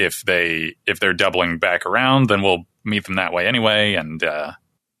if they're doubling back around, then we'll meet them that way anyway, and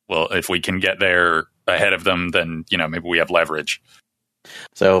well, if we can get there ahead of them, then maybe we have leverage.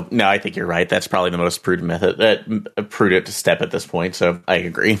 So no, I think you're right. That's probably the most prudent step at this point. So I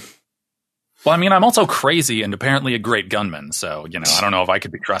agree. Well, I mean, I'm also crazy and apparently a great gunman, so I don't know if I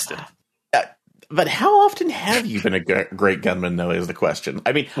could be trusted. But how often have you been a great gunman, though, is the question.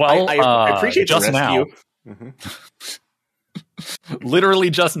 I mean, well, I appreciate just the rescue. now. Mm-hmm. Literally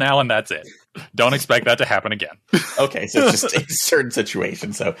just now, and that's it. Don't expect that to happen again. Okay, so it's just a certain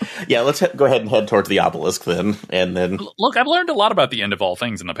situation. So, yeah, let's go ahead and head towards the obelisk then. And then, look, I've learned a lot about the end of all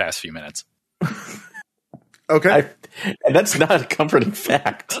things in the past few minutes. Okay, and that's not a comforting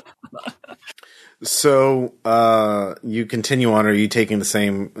fact. So, you continue on, or are you taking the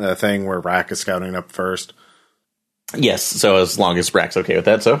same thing where Rack is scouting up first? Yes, so as long as Rack's okay with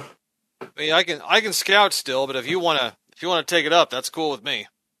that, so. I mean, I can scout still, but if you want to take it up, that's cool with me.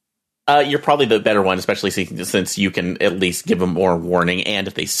 You're probably the better one, especially since you can at least give them more warning, and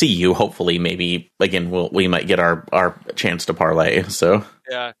if they see you, hopefully, maybe again we might get our chance to parlay. So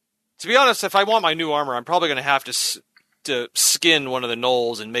yeah, to be honest, if I want my new armor, I'm probably going to have to skin one of the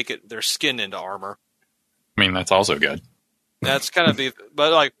gnolls and make their skin into armor. I mean, that's also good. That's kind of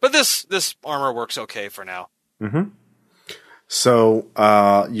but this armor works okay for now.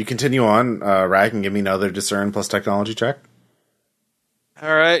 So you continue on. Rag, can give me another discern plus technology check.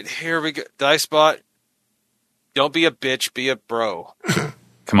 All right, here we go. Dice bot. Don't be a bitch, be a bro.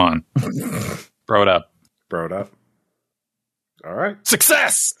 Come on. Bro it up. Bro it up. All right.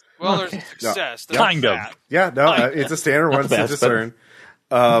 Success! Well, there's a success. There's Kind of. that. Yeah, no, it's a standard one to discern.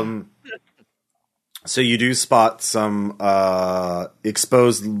 So you do spot some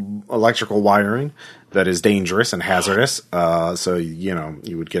exposed electrical wiring that is dangerous and hazardous. So,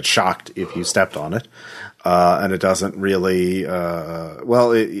 you would get shocked if you stepped on it. And it doesn't really,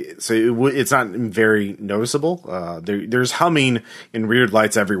 it's not very noticeable. There's humming and weird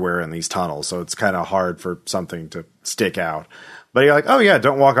lights everywhere in these tunnels. So it's kind of hard for something to stick out. But you're like, oh yeah,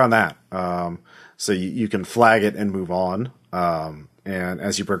 don't walk on that. So you can flag it and move on. And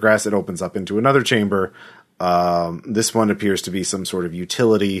as you progress, it opens up into another chamber. This one appears to be some sort of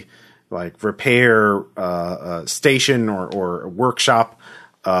utility, like repair station or workshop.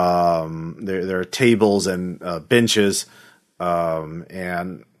 There are tables and benches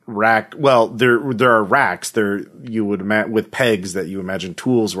and rack. Well, there are racks. There you would with pegs that you imagine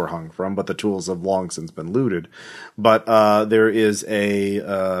tools were hung from, but the tools have long since been looted. But there is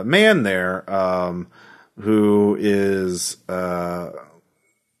a man there who is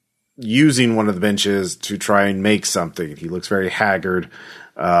using one of the benches to try and make something. He looks very haggard.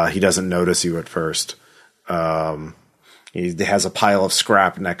 He doesn't notice you at first. He has a pile of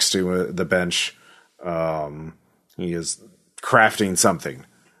scrap next to the bench. He is crafting something,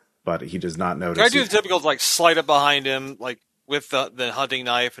 but he does not notice. Can I do the typical slide up behind him with the hunting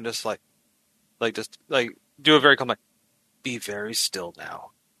knife and just do a very calm be very still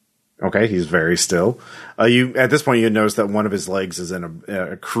now. Okay, he's very still. You at this point you notice that one of his legs is in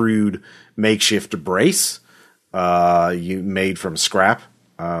a crude makeshift brace. You made from scrap.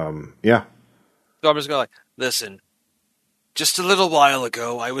 Yeah. So I'm just going listen. Just a little while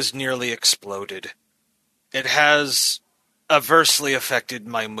ago, I was nearly exploded. It has adversely affected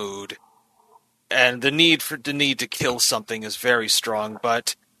my mood, and the need to kill something is very strong.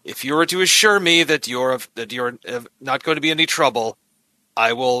 But if you were to assure me that you're not going to be any trouble,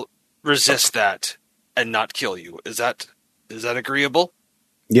 I will resist that and not kill you. Is that agreeable?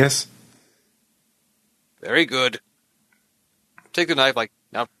 Yes. Very good. Take the knife.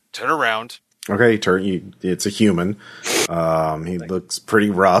 Now turn around. Okay, it's a human. He looks pretty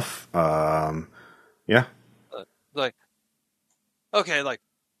rough. Yeah. Okay,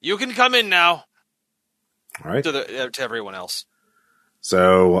 you can come in now. All right. To everyone else.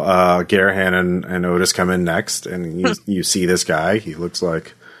 So Garahan and Otis come in next, and you see this guy. He looks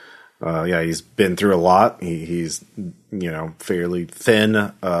like, he's been through a lot. He's fairly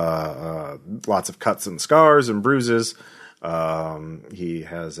thin, lots of cuts and scars and bruises. He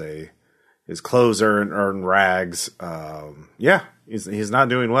has his clothes are in rags. He's not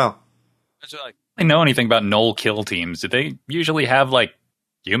doing well. I know anything about Knoll kill teams. Do they usually have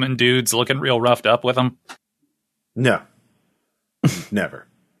human dudes looking real roughed up with them? No, never.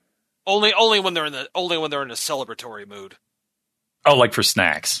 Only when they're in a celebratory mood. Oh, for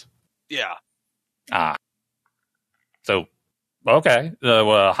snacks. Yeah. Ah. So, okay.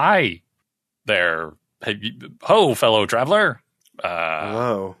 Hi there. Ho, fellow traveler.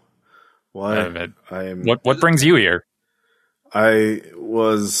 Hello. What brings you here? I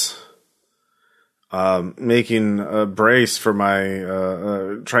was making a brace for my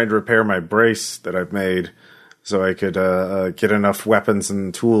trying to repair my brace that I've made, so I could get enough weapons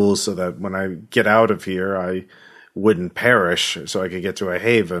and tools so that when I get out of here, I wouldn't perish, so I could get to a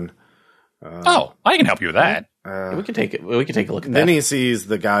haven. I can help you with that. We can take a look at that. Then he sees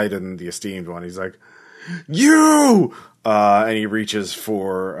the guide and the esteemed one. He's like, "You!" And he reaches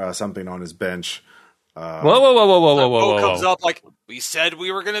for something on his bench. Whoa! Comes up we said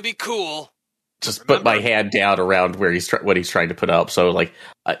we were going to be cool. Just put my hand down around where what he's trying to put up. So,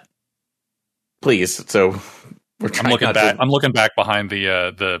 please. So we're trying. I'm looking back behind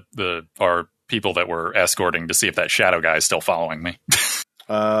the our people that were escorting to see if that shadow guy is still following me.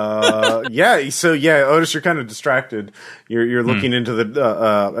 Otis, you're kind of distracted. You're looking into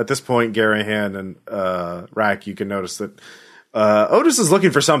the at this point, Garahan and Rack, you can notice that Otis is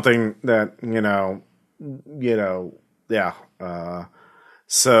looking for something that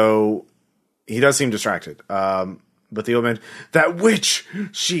so he does seem distracted. But the old man, that witch,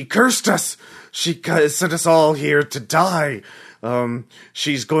 she cursed us. She sent us all here to die.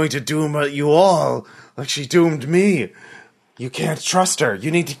 She's going to doom you all like she doomed me. You can't trust her.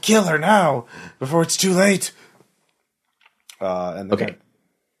 You need to kill her now before it's too late. And the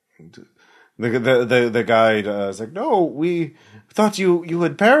The guide is like, no, we thought you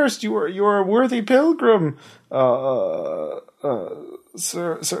had perished. You were a worthy pilgrim,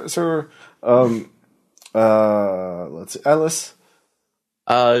 sir. Let's see, Ellis.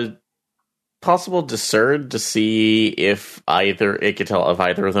 Possible discern to see if it could tell if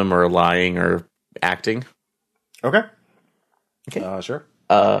either of them are lying or acting. Okay. Sure.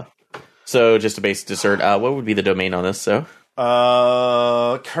 So just a basic discern. What would be the domain on this? So,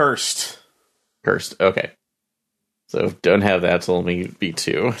 cursed. Cursed. Okay. So if don't have that, so let me be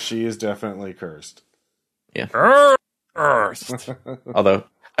 2. She is definitely cursed. Yeah. Cursed. Although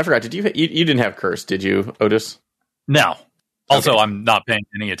I forgot, did you didn't have cursed, did you, Otis? No. Also, I'm not paying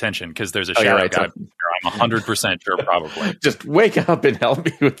any attention because there's a shadow right, guy. so- I'm 100% sure, probably. Just wake up and help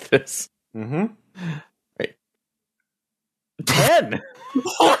me with this. Mm-hmm. Right. 10.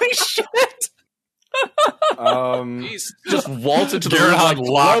 Holy shit! Jeez. Just waltz into the room Garahan like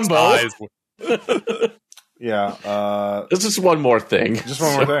locks Columbo. eyes. Yeah. There's just one more thing. Just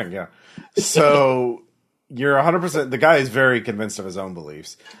one more thing. Yeah. So you're 100%. The guy is very convinced of his own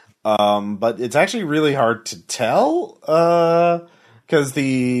beliefs. But it's actually really hard to tell, because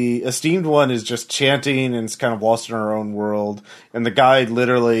the esteemed one is just chanting and is kind of lost in her own world, and the guide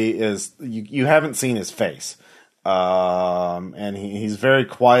literally is, you haven't seen his face. And he's very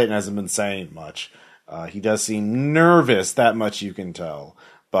quiet and hasn't been saying much. He does seem nervous, that much you can tell.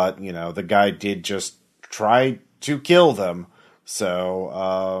 But, the guy did just try to kill them.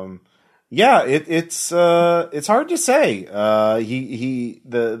 So, yeah, it's hard to say.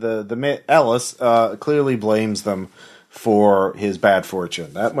 Ellis clearly blames them for his bad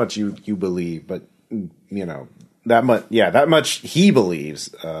fortune. That much you believe, but that much he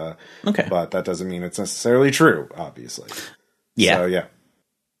believes. Okay, but that doesn't mean it's necessarily true. Obviously, yeah. So, yeah.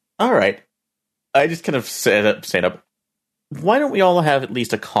 All right. I just kind of stand up. Why don't we all have at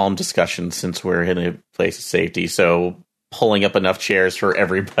least a calm discussion since we're in a place of safety? So pulling up enough chairs for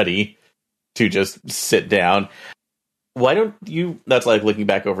everybody to just sit down. Why don't you? That's like looking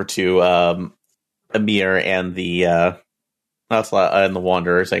back over to Amir and the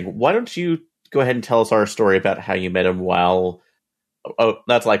Wanderer, saying, "Why don't you go ahead and tell us our story about how you met him?" While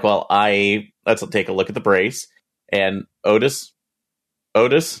let's take a look at the brace. And Otis,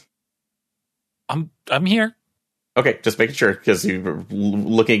 I'm here. Okay, just making sure because you were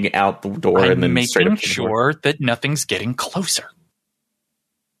looking out the door I'm and then straight up making sure that nothing's getting closer.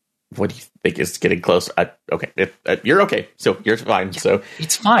 What do you think is getting close? Okay, you're okay, so you're fine. Yeah, so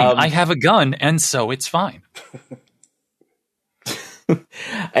it's fine. I have a gun, and so it's fine.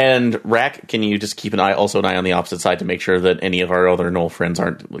 And Rack, can you just keep an eye on the opposite side to make sure that any of our other Knoll friends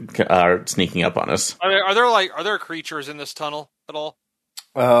aren't sneaking up on us? Are there creatures in this tunnel at all?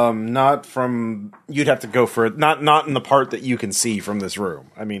 Not from. You'd have to go for it. Not in the part that you can see from this room.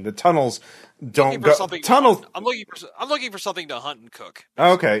 I mean, the tunnels don't go. Tunnels. I'm looking for something to hunt and cook.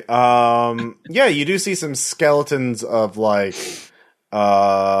 Okay. Yeah, you do see some skeletons of like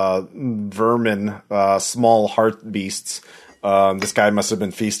vermin, small heart beasts. This guy must have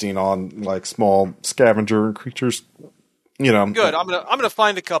been feasting on like small scavenger creatures. Good. I'm gonna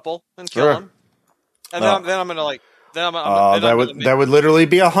find a couple and kill them, and then I'm gonna like. That would literally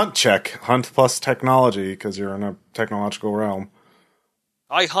be a hunt check. Hunt plus technology, because you're in a technological realm.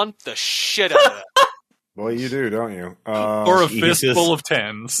 I hunt the shit out of that. Boy, you do, don't you? Or a fistful of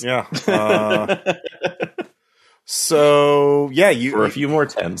 10s. Yeah. So, yeah, for a few more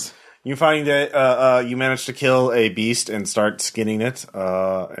 10s. You find that you managed to kill a beast and start skinning it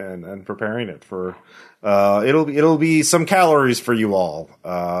and preparing it for. It'll be some calories for you all.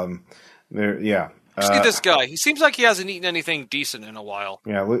 Yeah. See this guy. He seems like he hasn't eaten anything decent in a while.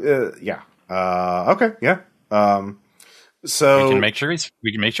 Yeah. Okay. Yeah. So we can make sure he's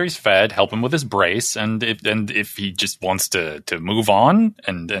fed. Help him with his brace, and if he just wants to move on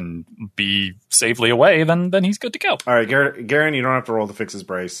and be safely away, then he's good to go. All right, Garen, you don't have to roll to fix his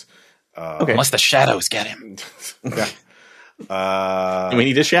brace. Okay. Unless the shadows get him. Yeah. We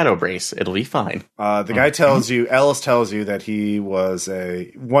need a shadow brace. It'll be fine. The guy Ellis tells you that he was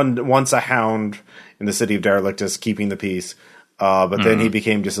once a hound in the city of Derelictus, keeping the peace, but then he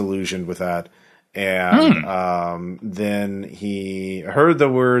became disillusioned with that. And then he heard the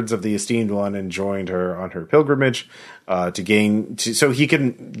words of the esteemed one and joined her on her pilgrimage so he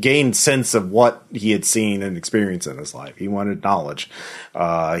can gain sense of what he had seen and experienced in his life. He wanted knowledge.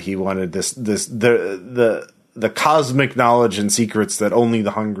 He wanted the cosmic knowledge and secrets that only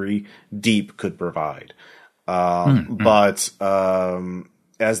the hungry deep could provide. But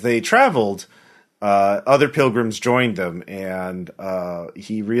as they traveled, other pilgrims joined them, and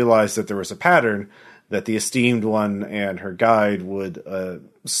he realized that there was a pattern that the Esteemed One and her guide would.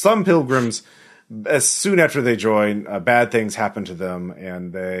 Some pilgrims, as soon after they join, bad things happen to them,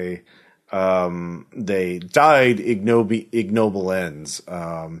 and they died ignoble ends.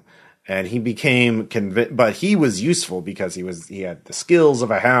 And he became convinced, but he was useful because he had the skills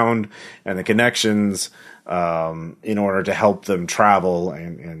of a hound and the connections in order to help them travel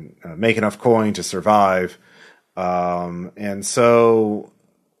and make enough coin to survive. And so,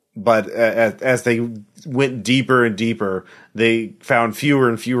 but as they went deeper and deeper, they found fewer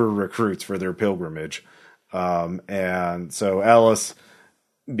and fewer recruits for their pilgrimage. And so Ellis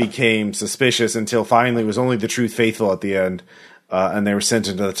became suspicious until finally it was only the Truth Faithful at the end. And they were sent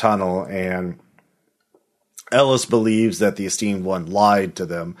into the tunnel, and Ellis believes that the Esteemed One lied to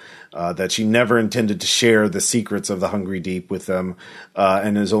them, that she never intended to share the secrets of the Hungry Deep with them,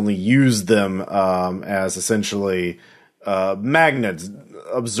 and has only used them as essentially magnets,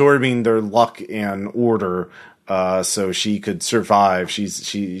 absorbing their luck and order, so she could survive.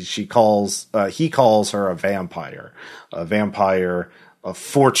 He calls her a vampire of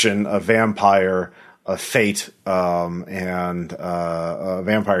fortune, a vampire of fate, and a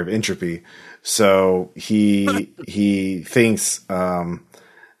vampire of entropy. So he thinks,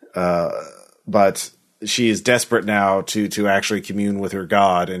 but she is desperate now to actually commune with her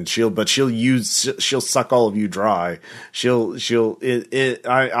god, and she'll suck all of you dry. After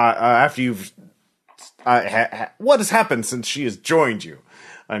you've, what has happened since she has joined you?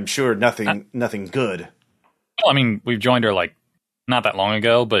 I'm sure nothing good. Well, I mean, we've joined her like not that long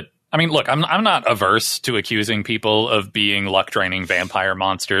ago, but I mean, look, I'm not averse to accusing people of being luck-draining vampire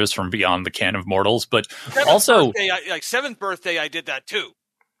monsters from beyond the ken of mortals, but also... seventh birthday, I did that too.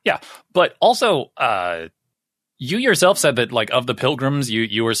 Yeah, but also, you yourself said that, like, of the pilgrims,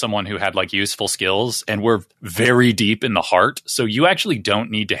 you were someone who had, like, useful skills, and were very deep in the heart, so you actually don't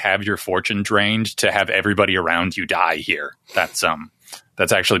need to have your fortune drained to have everybody around you die here. That's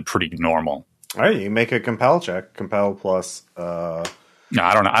actually pretty normal. All right, you make a compel check. Compel plus... No,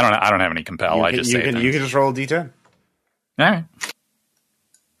 I don't have any compel. You can just roll a D10. All right.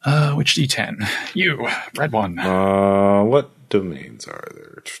 Which D10? You, red one. What domains are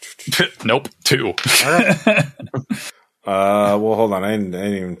there? Nope, 2. All right. Well, hold on. I didn't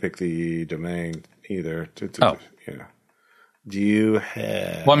even pick the domain either. Oh. Yeah. Do you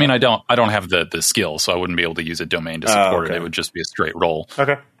have? Well, I mean, I don't have the skill, so I wouldn't be able to use a domain to support it. It would just be a straight roll.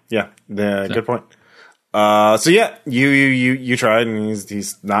 Okay. Yeah. Good point. So yeah, you tried, and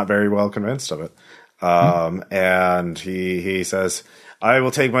he's not very well convinced of it. And he says, "I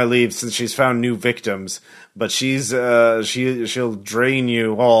will take my leave since she's found new victims, but she'll drain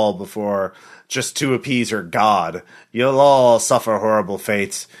you all before just to appease her god. You'll all suffer horrible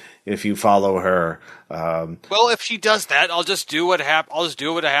fates if you follow her." Well, if she does that, I'll just do what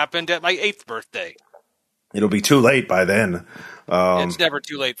happened at my 8th birthday. It'll be too late by then. It's never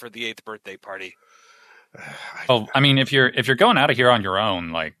too late for the 8th birthday party. Well, I mean, if you're going out of here on your own,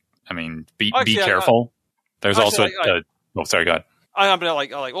 like, I mean, be careful. There's also sorry, go ahead. I'm gonna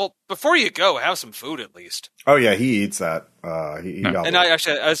like, well, before you go, have some food at least. Oh yeah, he eats that. He got and I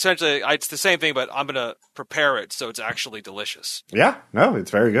actually, essentially, it's the same thing, but I'm gonna prepare it so it's actually delicious. Yeah, no,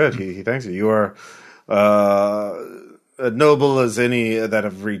 it's very good. He thanks you. You are noble as any that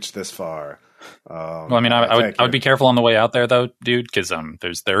have reached this far. Well, I mean, I would be careful on the way out there, though, dude, because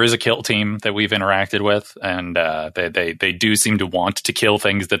there is a kill team that we've interacted with, and they do seem to want to kill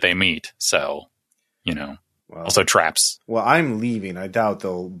things that they meet. So, also traps. Well, I'm leaving. I doubt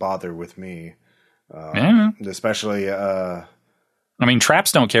they'll bother with me, especially. I mean,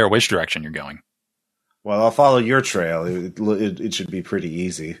 traps don't care which direction you're going. Well, I'll follow your trail. It should be pretty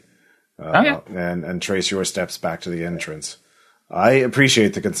easy, and trace your steps back to the entrance. I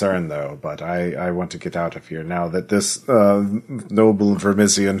appreciate the concern, though, but I want to get out of here now that this noble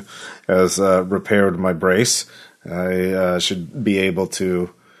Vermisian has repaired my brace. I should be able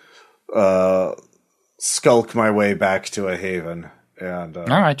to skulk my way back to a haven. And all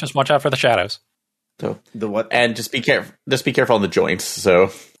right, just watch out for the shadows. So the what? And just be careful. Just be careful on the joints.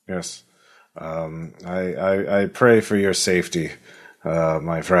 So yes, I pray for your safety,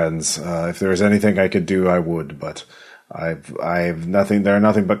 my friends. If there was anything I could do, I would, but. I've nothing. There are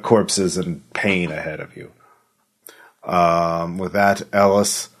nothing but corpses and pain ahead of you. With that,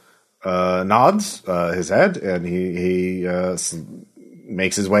 Ellis nods his head, and he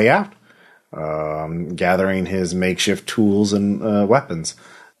makes his way out, gathering his makeshift tools and weapons.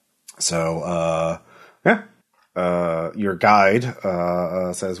 So, your guide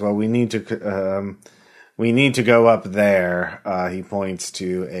says, "Well, we need to we need to go up there. He points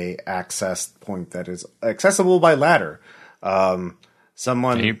to a access point that is accessible by ladder.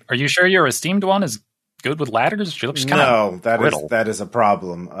 Someone... Are you sure your esteemed one is good with ladders? She looks kind of brittle. that is a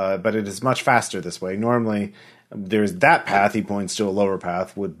problem. But it is much faster this way. Normally, there's that path. He points to a lower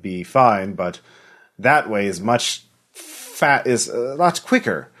path would be fine, but that way is much a lot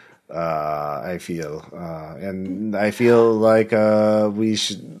quicker. I feel, and I feel like we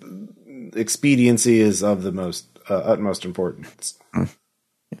should. Expediency is of the most utmost importance.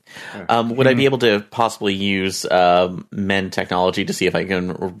 Would I be able to possibly use men technology to see if I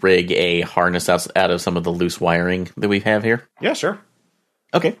can rig a harness out of some of the loose wiring that we have here? Yeah, sure.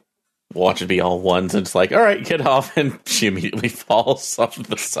 Okay. Watch it be all ones, and it's like, all right, get off, and she immediately falls off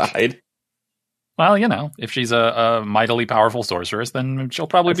the side. Well, if she's a mightily powerful sorceress, then she'll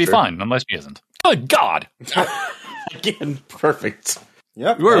probably be fine, unless she isn't. Good God! Again, perfect.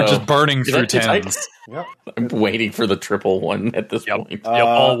 Yep. We're just burning through tens. Yep. I'm waiting for the triple one at this point. Yep,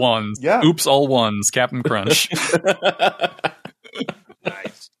 all ones. Yeah. Oops, all ones. Captain Crunch.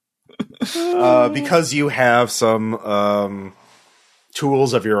 Nice. Because you have some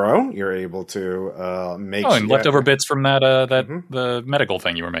tools of your own, you're able to make. And leftover bits from that the medical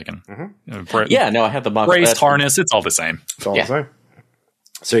thing you were making. Yeah, no, I have the box. Braced harness. It's all the same. It's all the same.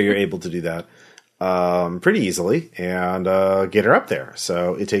 So you're able to do that pretty easily and get her up there.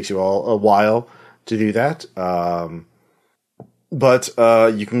 So it takes you all a while to do that, but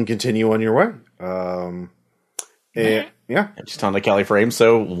you can continue on your way. Yeah, just on the Kelly frame.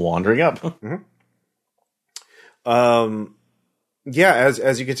 So wandering up. Yeah,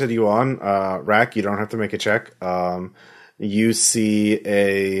 as you continue on, Rack, you don't have to make a check. You see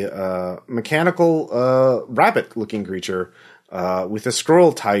a mechanical rabbit-looking creature with a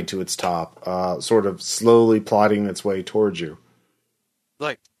scroll tied to its top, sort of slowly plodding its way towards you.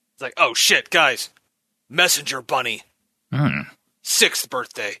 It's like, oh shit, guys! Messenger bunny, 6th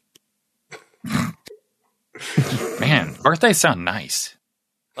birthday. Man, birthdays sound nice.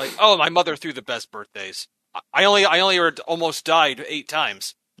 Like, oh, my mother threw the best birthdays. I only almost died 8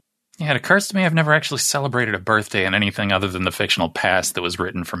 times. Yeah, it occurs to me I've never actually celebrated a birthday in anything other than the fictional past that was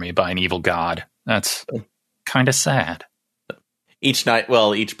written for me by an evil god. That's kind of sad. Each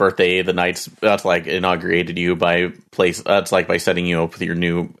birthday, the knights that's like inaugurated you by It's like by setting you up with your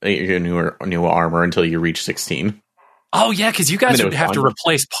new armor until you reach 16. Oh yeah, because you guys would have to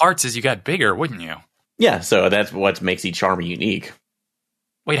replace parts as you got bigger, wouldn't you? Yeah, so that's what makes each armor unique.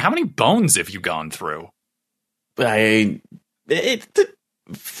 Wait, how many bones have you gone through?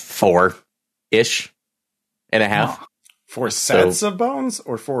 4-ish and a half. 4 sets of bones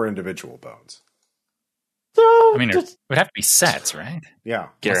or 4 individual bones? So, I mean, it would have to be sets, right? Yeah.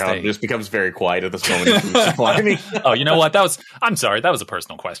 Geralt just becomes very quiet at this moment. Oh, you know what? I'm sorry. That was a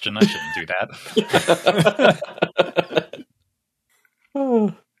personal question. I shouldn't do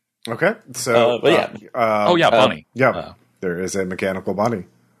that. Okay. So, bunny. There is a mechanical bunny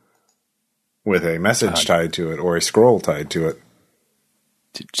with a message tied to it or a scroll tied to it.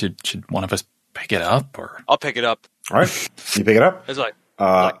 Should one of us pick it up, or I'll pick it up. All right, you pick it up. It's like,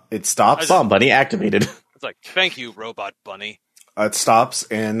 it stops. Bomb bunny activated. It's like, thank you, robot bunny. It stops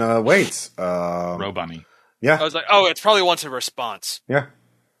and waits. Ro Bunny. Yeah. I was like, oh, it's probably wants a response. Yeah.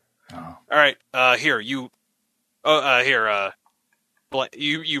 Oh. All right, here you. You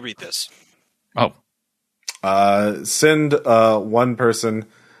read this. Oh. Send one person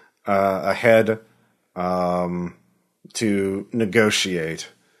ahead to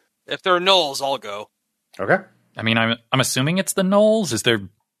negotiate. If there are gnolls, I'll go. Okay. I mean, I'm assuming it's the gnolls. Is there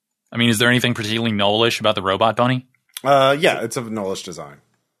anything particularly gnollish about the robot bunny? Yeah, it's of gnollish design.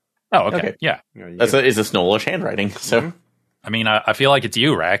 Oh, okay. Yeah. Is this gnollish handwriting? So, I mean, I feel like it's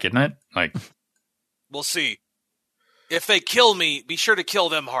you, Rack, isn't it? Like, we'll see. If they kill me, be sure to kill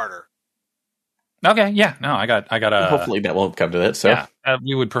them harder. Okay, yeah, no, I got. Hopefully that won't come to that. So, yeah,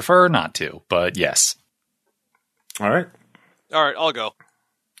 we would prefer not to, but yes. All right, I'll go.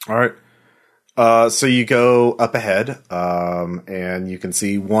 All right. So you go up ahead, and you can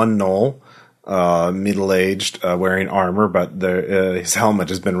see one gnoll, middle-aged, wearing armor, but his helmet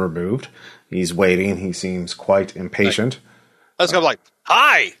has been removed. He's waiting. He seems quite impatient. I was like,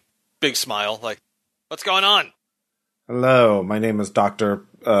 "Hi!" Big smile. Like, what's going on? Hello, my name is Dr.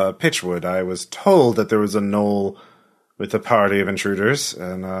 Pitchwood. I was told that there was a gnoll with a party of intruders,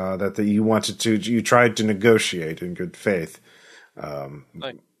 and that you tried to negotiate in good faith.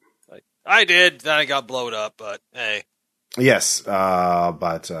 I did. Then I got blowed up, but hey. Yes,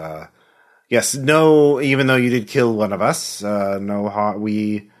 yes, no. Even though you did kill one of us, no harm.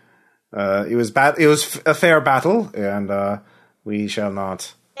 It was It was a fair battle, and we shall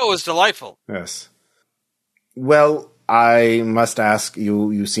not. It was delightful. Yes. Well, I must ask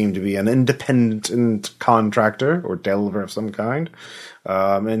you. You seem to be an independent contractor or delver of some kind,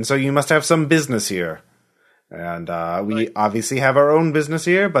 and so you must have some business here. And we obviously have our own business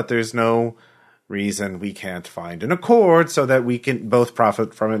here, but there's no reason we can't find an accord so that we can both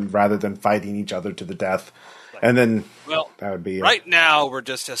profit from it rather than fighting each other to the death. And then, that would be right now we're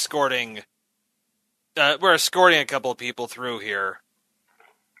just escorting. We're escorting a couple of people through here.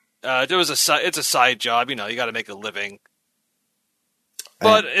 It's a side job, you got to make a living.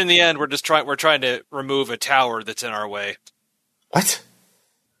 But in the end, we're trying to remove a tower that's in our way. What?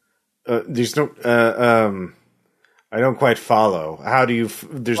 There's no. I don't quite follow. How do you?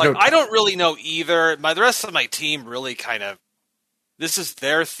 There's no. I don't really know either. The rest of my team really kind of. This is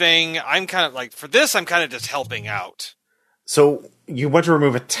their thing. I'm kind of for this. I'm kind of just helping out. So you want to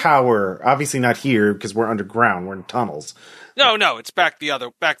remove a tower? Obviously not here because we're underground. We're in tunnels. No, it's back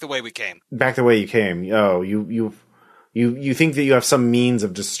the way we came. Back the way you came. Oh, you think that you have some means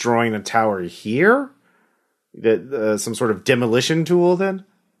of destroying a tower here? That some sort of demolition tool? Then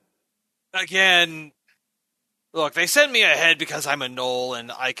again, look, they sent me ahead because I'm a gnoll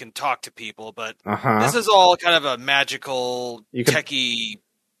and I can talk to people, but this is all kind of a magical, techie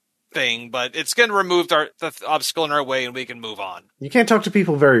thing. But it's going to remove the obstacle in our way, and we can move on. You can't talk to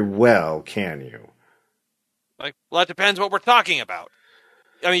people very well, can you? Well, that depends what we're talking about.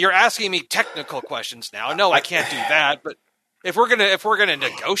 I mean, you're asking me technical questions now. No, I can't do that. But if we're gonna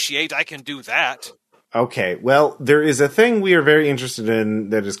negotiate, I can do that. Okay. Well, there is a thing we are very interested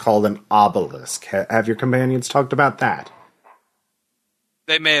in that is called an obelisk. Have your companions talked about that?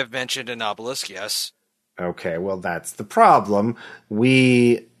 They may have mentioned an obelisk. Yes. Okay. Well, that's the problem.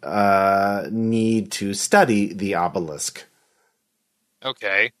 We need to study the obelisk.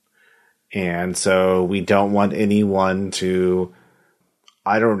 Okay. And so we don't want anyone to,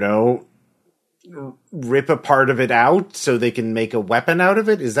 I don't know, rip a part of it out so they can make a weapon out of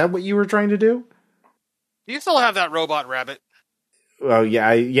it? Is that what you were trying to do? Do you still have that robot rabbit? Well,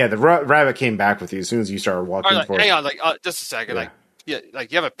 yeah, the rabbit came back with you as soon as you started walking forward. Hang on, just a second. You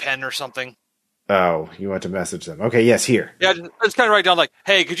have a pen or something? Oh, you want to message them. Okay, yes, here. Yeah, just kind of write down,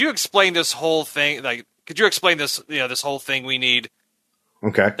 hey, could you explain this whole thing? Could you explain this, this whole thing we need?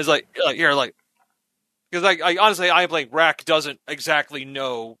 Okay. It's because I honestly, Rack doesn't exactly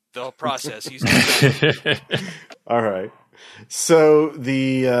know the process. He's all right. So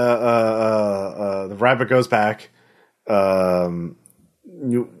the rabbit goes back. Let's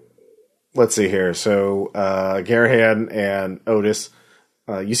see here. So Garahan and Otis,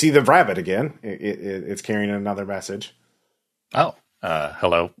 you see the rabbit again. It's carrying another message. Oh,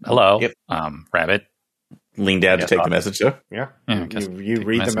 hello. Yep. Rabbit. Lean down to take the message, though. Yeah. You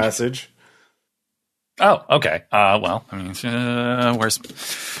read the message. Oh, okay. Well, I mean, where's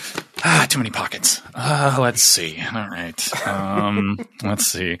too many pockets? Let's see. All right. Let's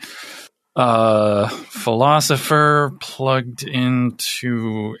see. Philosopher plugged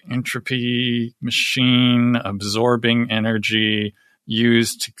into entropy machine, absorbing energy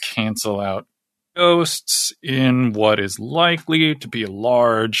used to cancel out ghosts in what is likely to be a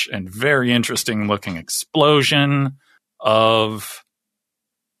large and very interesting looking explosion of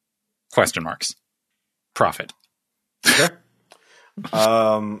question marks. Profit. Okay.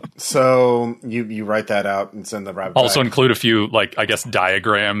 So you write that out and send the rabbit also back. Include a few,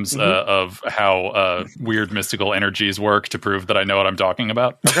 diagrams of how weird mystical energies work to prove that I know what I'm talking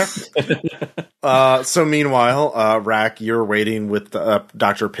about. Okay. So meanwhile, Rack, you're waiting with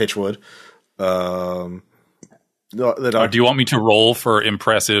Dr. Pitchwood. The doctor. Do you want me to roll for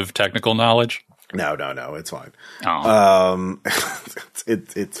impressive technical knowledge? No, it's fine. Oh.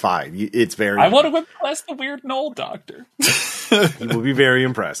 It's fine. It's very. I want to impress the weird Knoll doctor. He will be very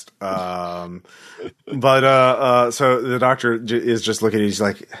impressed. So the doctor is just looking at you. He's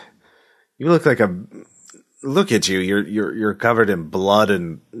like, "You look like a. Look at you. You're covered in blood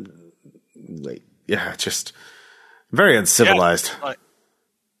and just very uncivilized."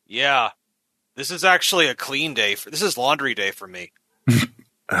 Yeah. This is actually a clean day. This is laundry day for me.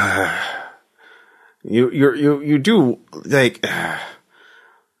 You do like. I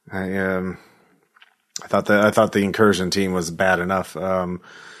thought the incursion team was bad enough.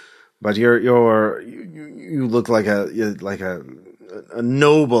 But you look like a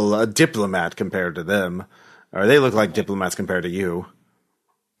noble diplomat compared to them, or they look like diplomats compared to you.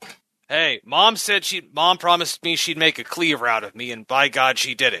 Hey, Mom promised me she'd make a cleaver out of me, and by God,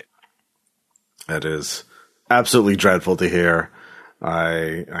 she did it. That is absolutely dreadful to hear.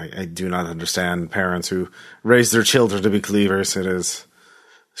 I do not understand parents who raise their children to be cleavers. It is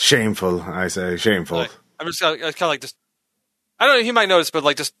shameful. I say shameful. I'm just kind of like just. I don't know. He might notice, but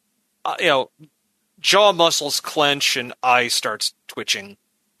jaw muscles clench and eye starts twitching.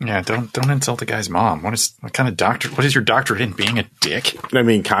 Yeah, don't insult the guy's mom. What kind of doctor? What is your doctorate in being a dick? I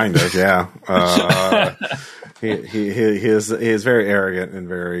mean, kind of, yeah. He is very arrogant and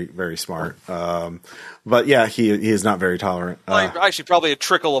very, very smart. But yeah, he is not very tolerant. Actually, probably a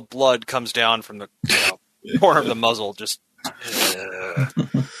trickle of blood comes down from the corner of the muzzle. Just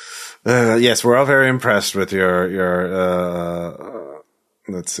yes, we're all very impressed with your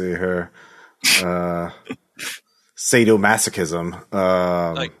let's see here, sadomasochism.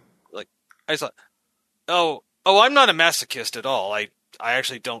 like I thought, oh, I'm not a masochist at all. I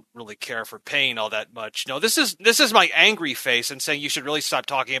actually don't really care for pain all that much. No, this is my angry face and saying you should really stop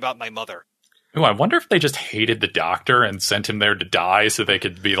talking about my mother. Ooh, I wonder if they just hated the doctor and sent him there to die so they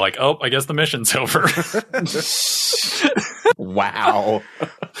could be like, oh, I guess the mission's over. Wow.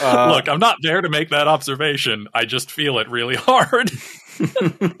 Look, I'm not there to make that observation. I just feel it really hard.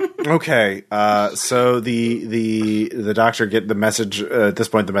 Okay, so the doctor get the message at this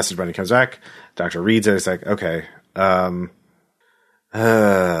point. The message when he comes back, doctor reads it. It's like, okay,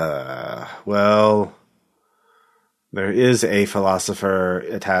 well, there is a philosopher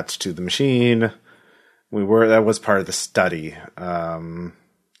attached to the machine. That was part of the study.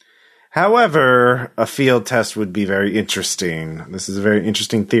 However, a field test would be very interesting. This is a very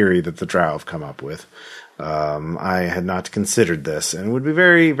interesting theory that the Drow have come up with. I had not considered this, and it would be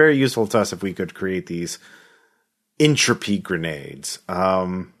very, very useful to us if we could create these entropy grenades.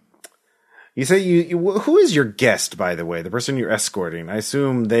 You say who is your guest, by the way? The person you're escorting. I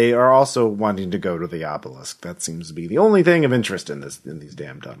assume they are also wanting to go to the obelisk. That seems to be the only thing of interest in these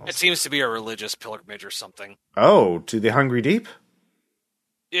damn tunnels. It seems to be a religious pilgrimage or something. Oh, to the Hungry Deep?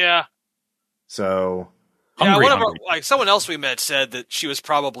 Yeah. So like someone else we met said that she was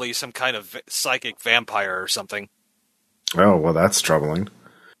probably some kind of psychic vampire or something. Oh, well, that's troubling.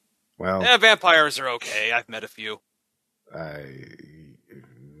 Well, yeah, vampires are okay. I've met a few.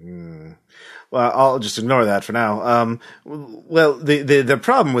 Well, I'll just ignore that for now. Well, the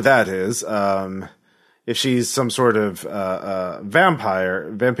problem with that is, if she's some sort of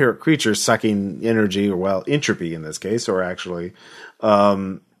vampiric creature sucking energy, or well, entropy in this case, or actually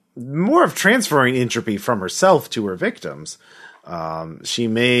more of transferring entropy from herself to her victims, she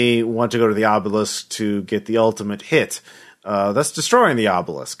may want to go to the obelisk to get the ultimate hit, thus destroying the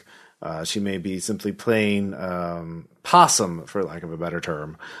obelisk. She may be simply playing possum, for lack of a better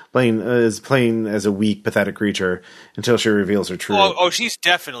term, playing as a weak, pathetic creature until she reveals her true. Oh, she's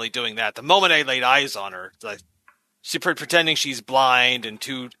definitely doing that. The moment I laid eyes on her, like, she's pretending she's blind and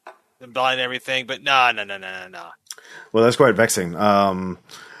blind and everything, but no. Well, that's quite vexing.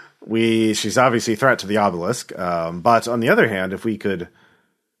 She's obviously a threat to the obelisk, but on the other hand, if we could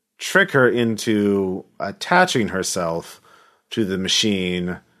trick her into attaching herself to the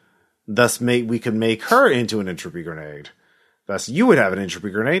machine, thus we could make her into an entropy grenade. Thus you would have an entropy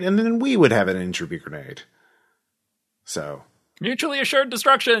grenade, and then we would have an entropy grenade. So mutually assured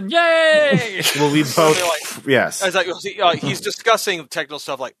destruction! Yay! Well, we both yes. As he's discussing technical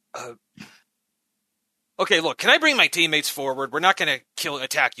stuff like, okay, look, can I bring my teammates forward? We're not going to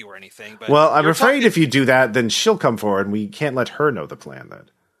attack you or anything. But well, I'm afraid if you do that, then she'll come forward, and we can't let her know the plan then.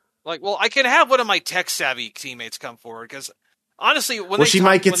 Like, well, I can have one of my tech-savvy teammates come forward, because honestly, she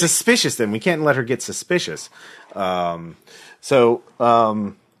might get suspicious then. We can't let her get suspicious. I'll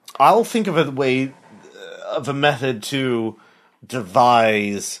think of a method to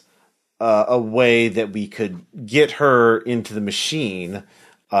devise a way that we could get her into the machine,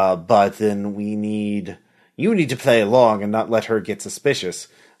 but then you need to play along and not let her get suspicious.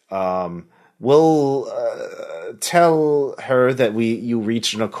 We'll tell her that you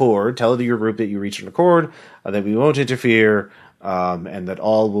reached an accord. Tell your group that you reached an accord, that we won't interfere, and that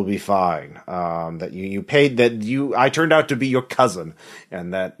all will be fine. That you paid, I turned out to be your cousin,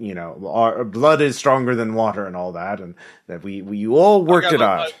 and that our blood is stronger than water, and all that, and that you all worked it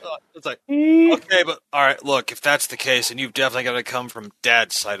out. It's like, okay, but all right, look, if that's the case, and you've definitely got to come from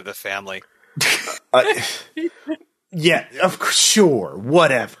Dad's side of the family. Yeah, of course, sure,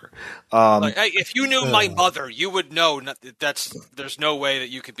 whatever. If you knew my mother, you would know there's no way that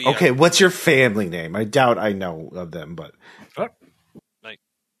you could be. Okay, what's your family name? I doubt I know of them, but we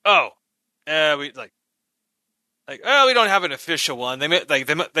don't have an official one.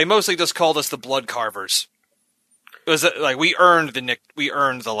 They mostly just called us the Blood Carvers. It was we earned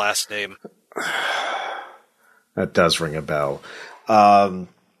the last name. That does ring a bell.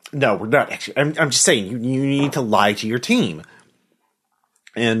 No, we're not actually. I'm just saying you need to lie to your team.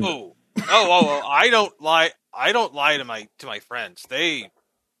 And I don't lie. I don't lie to my friends. They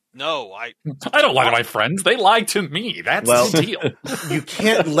No, I don't lie to my friends. They lie to me. That's Well- the deal. You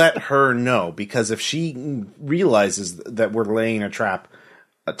can't let her know, because if she realizes that we're laying a trap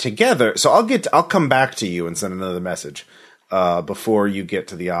together, so I'll come back to you and send another message before you get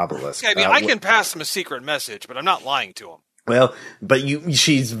to the obelisk. I mean, I can pass him a secret message, but I'm not lying to him. Well, but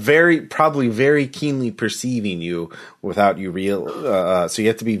she's probably very keenly perceiving you without you so you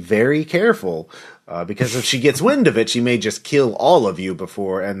have to be very careful, because if she gets wind of it, she may just kill all of you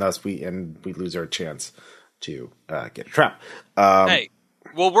before, and thus we lose our chance to get a trap. Hey,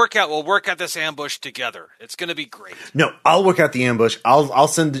 we'll work out this ambush together. It's going to be great. No, I'll work out the ambush. I'll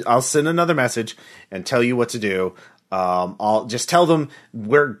send another message and tell you what to do. I'll just tell them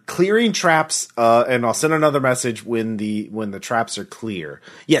we're clearing traps, and I'll send another message when the traps are clear.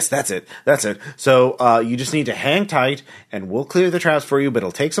 Yes, that's it. So, you just need to hang tight, and we'll clear the traps for you, but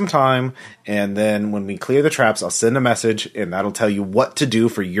it'll take some time. And then when we clear the traps, I'll send a message, and that'll tell you what to do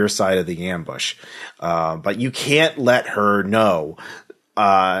for your side of the ambush. But you can't let her know,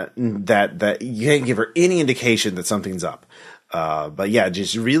 that you can't give her any indication that something's up. But yeah,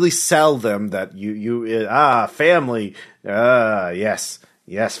 just really sell them that family. Yes,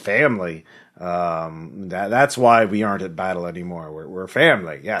 family. That's why we aren't at battle anymore. We're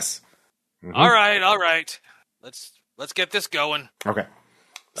family. Yes. Mm-hmm. All right. Let's get this going. Okay.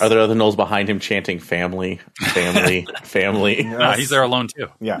 Are there other gnolls behind him chanting "family, family, family"? Nah, he's there alone too.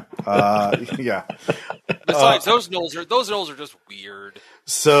 Yeah. Yeah. Besides, those gnolls are just weird.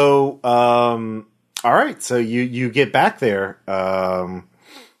 So, all right, so you get back there,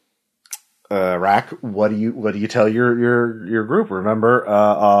 Rack. What do you tell your group? Remember,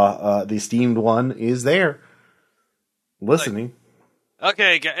 the esteemed one is there, listening.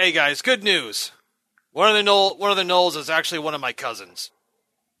 Okay, hey guys, good news. One of the gnolls is actually one of my cousins.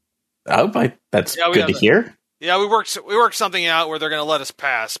 Oh, that's good to hear. Yeah, we worked something out where they're going to let us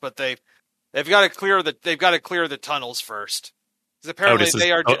pass, but they've got to clear the tunnels first. Because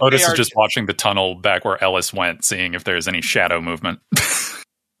apparently Otis is just watching the tunnel back where Ellis went, seeing if there's any shadow movement.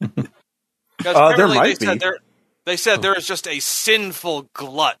 There might be. They said there is just a sinful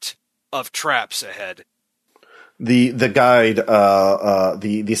glut of traps ahead. The guide,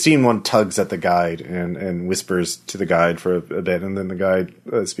 the esteemed one tugs at the guide and whispers to the guide for a bit, and then the guide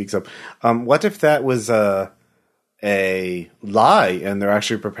speaks up. What if that was a lie, and they're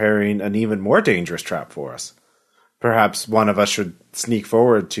actually preparing an even more dangerous trap for us? Perhaps one of us should sneak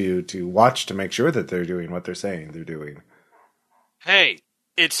forward to watch to make sure that they're doing what they're saying they're doing. Hey,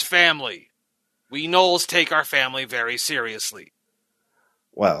 it's family. We gnolls take our family very seriously.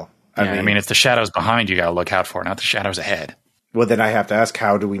 Well, I mean, it's the shadows behind you got to look out for, not the shadows ahead. Well, then I have to ask,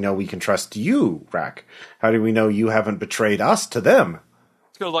 how do we know we can trust you, Rack? How do we know you haven't betrayed us to them?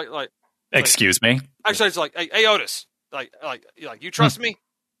 It's kind of like Excuse me? Actually, it's like, hey Otis, like you trust me?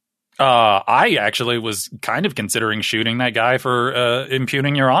 I actually was kind of considering shooting that guy for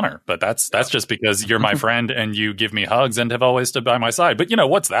impugning your honor, but that's just because you're my friend and you give me hugs and have always stood by my side. But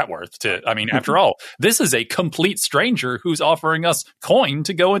what's that worth? After all, this is a complete stranger who's offering us coin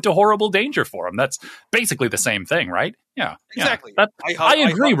to go into horrible danger for him. That's basically the same thing, right? Yeah, exactly. Yeah. I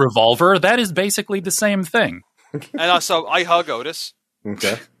agree, Revolver. That is basically the same thing. And so I hug Otis.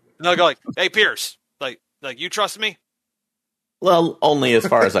 Okay. And I'll go like, hey Pierce, like you trust me? Well, only as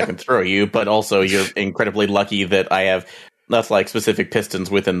far as I can throw you, but also you're incredibly lucky that I have specific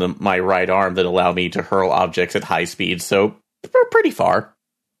pistons within my right arm that allow me to hurl objects at high speed, so pretty far.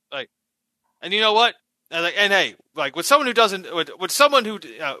 And you know what? And hey, would someone who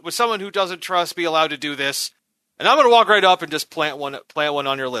doesn't trust be allowed to do this? And I'm going to walk right up and just plant one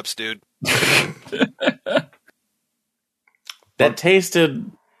on your lips, dude. That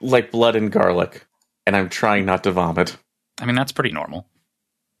tasted like blood and garlic, and I'm trying not to vomit. I mean, that's pretty normal.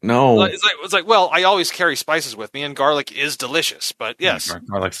 No. It's like, well, I always carry spices with me, and garlic is delicious, but yes.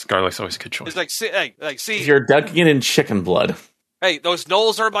 Garlic's always a good choice. It's like, see. You're dunking it in chicken blood. Hey, those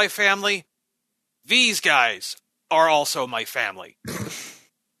gnolls are my family. These guys are also my family.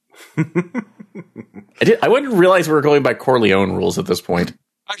 I wouldn't realize we were going by Corleone rules at this point.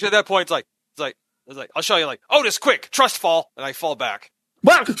 Actually, at that point, it's like, I'll show you, Otis, quick, trust fall, and I fall back.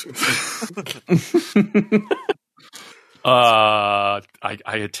 I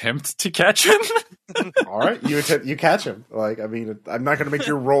attempt to catch him. All right, you catch him. I'm not going to make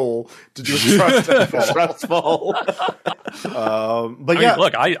your roll to do a trust fall. But yeah,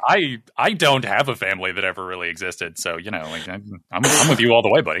 look, I don't have a family that ever really existed, so I'm with you all the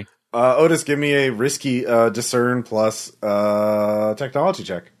way, buddy. Otis, give me a risky discern plus technology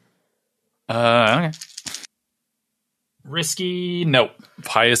check. Okay. Risky, nope.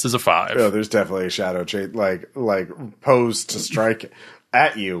 Highest is a 5. Oh, there's definitely a shadow chain, like posed to strike.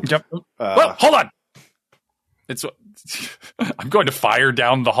 at you. Yep. Well, hold on. I'm going to fire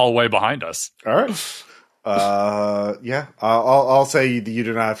down the hallway behind us. All right. Yeah. I'll say you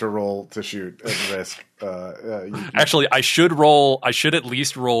do not have to roll to shoot and risk. Actually, I should at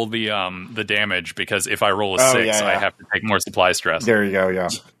least roll the damage, because if I roll a 6, I have to take more supply stress. There you go. Yeah.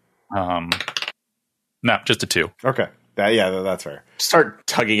 No, just a 2. Okay. That's fair. Start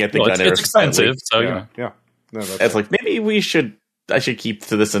tugging at the gun. It's expensive, so yeah. No, it's like, maybe I should keep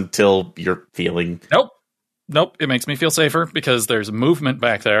to this until you're feeling. Nope, it makes me feel safer because there's movement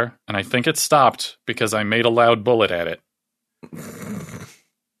back there, and I think it stopped because I made a loud bullet at it.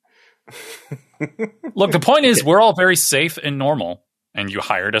 Look, the point is, we're all very safe and normal, and you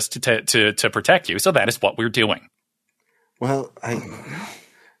hired us to protect you, so that is what we're doing. Well, I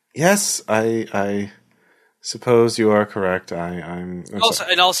suppose you are correct. I'm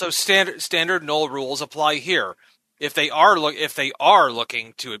also standard null rules apply here. If they are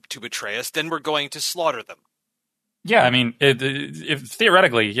looking to betray us, then we're going to slaughter them. Yeah, I mean, if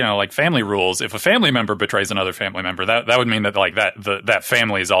theoretically, like family rules, if a family member betrays another family member, that would mean that like that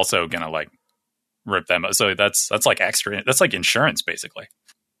family is also gonna like rip them. So that's like extra. That's like insurance, basically.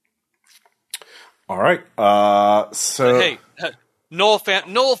 All right. So hey, null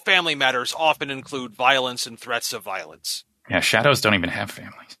family matters often include violence and threats of violence. Yeah, shadows don't even have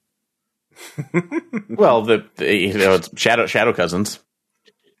families. Well, it's shadow cousins.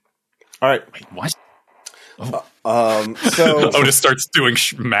 All right. Wait, what? So Otis starts doing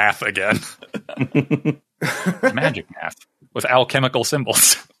math again. Magic math with alchemical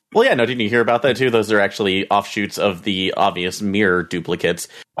symbols. Well, yeah, no, didn't you hear about that too? Those are actually offshoots of the obvious mirror duplicates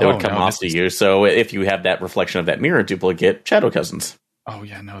that would come off to you. So if you have that reflection of that mirror duplicate, shadow cousins. Oh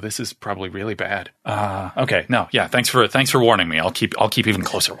yeah, no, this is probably really bad. Okay, no, yeah, thanks for warning me. I'll keep even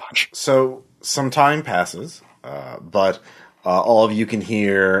closer watch. So some time passes, but all of you can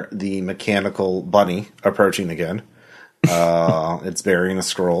hear the mechanical bunny approaching again. It's bearing a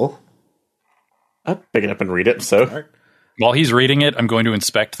scroll. I'll pick it up and read it. So right. While he's reading it, I'm going to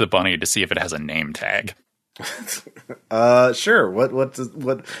inspect the bunny to see if it has a name tag. Sure.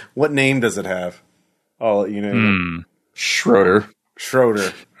 What name does it have? I'll let you know. Schroeder. All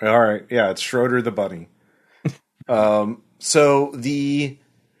right. Yeah, it's Schroeder the bunny. So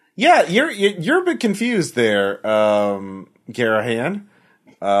you're a bit confused there, Garahan,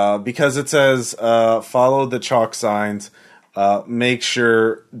 because it says follow the chalk signs. Make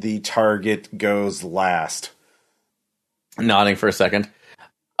sure the target goes last. Nodding for a second.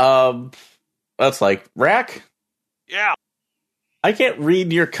 That's like, Rack? Yeah. I can't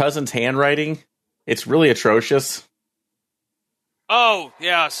read your cousin's handwriting. It's really atrocious. Oh,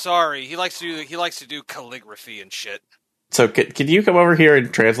 yeah, sorry. He likes to do calligraphy and shit. So can you come over here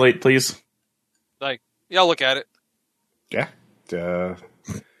and translate, please? Like, yeah, I'll look at it. Yeah.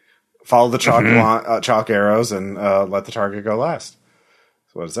 Follow the chalk arrows and let the target go last.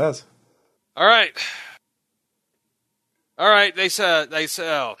 That's what it says. All right. They said,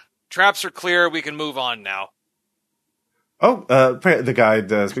 traps are clear. We can move on now. Oh, the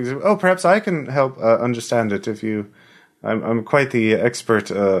guide speaks. Oh, perhaps I can help understand it if you. I'm quite the expert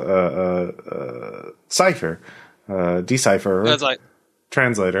decipherer, It's like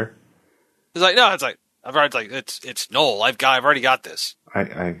translator. It's like no, it's like I've already it's Noel. I've already got this.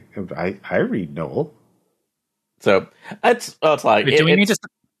 I read Noel. So it's like do we need to?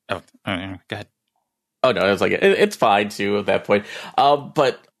 Oh, go ahead. Oh no, it's like it's fine too at that point.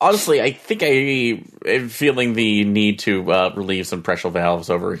 But honestly, I think I am feeling the need to relieve some pressure valves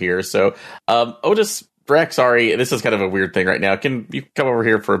over here. So, Otis, Brack, sorry, this is kind of a weird thing right now. Can you come over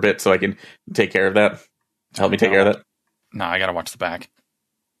here for a bit so I can take care of that? Help me take care of that. No, I gotta watch the back.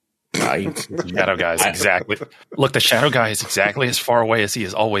 Shadow guy is exactly. Look, the shadow guy is exactly as far away as he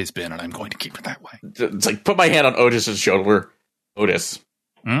has always been, and I'm going to keep it that way. It's like put my hand on Otis's shoulder. Otis.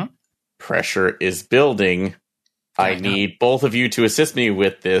 Pressure is building. I need both of you to assist me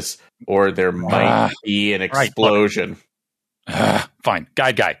with this, or there might be an explosion. Fine.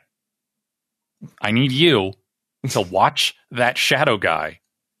 Guy. I need you to watch that shadow guy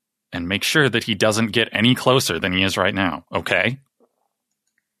and make sure that he doesn't get any closer than he is right now, okay?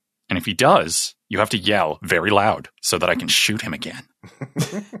 And if he does, you have to yell very loud so that I can shoot him again.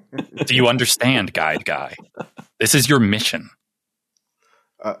 Do you understand, guide guy? This is your mission.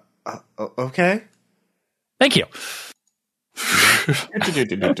 Okay. Thank you.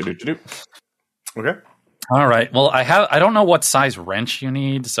 Okay. All right. Well, I don't know what size wrench you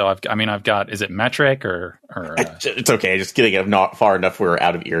need, so I've got. Is it metric or? It's okay. Just getting it not far enough we're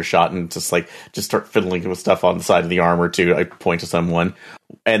out of earshot and just start fiddling with stuff on the side of the armor too. I point to someone,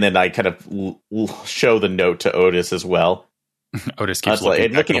 and then I kind of show the note to Otis as well. Otis keeps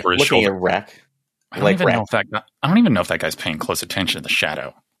Looking looking back over his at shoulder. Rack. I don't even know if that guy's paying close attention to the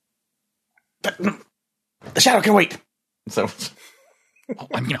shadow. The shadow can wait. So,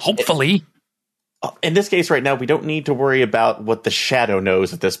 I mean, hopefully. in this case, right now, we don't need to worry about what the shadow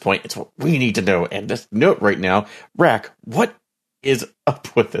knows at this point. It's what we need to know. And just note right now, Rack, what is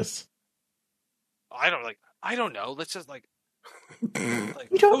up with this? I don't know. Let's just We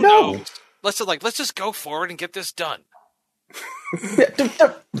don't know. knows? Let's just go forward and get this done. Let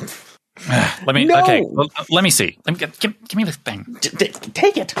me. No. Okay. Let me see. Give me this thing.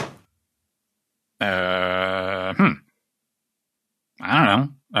 Take it. I don't know.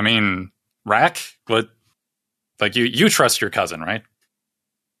 I mean, Rack. What? Like you trust your cousin, right?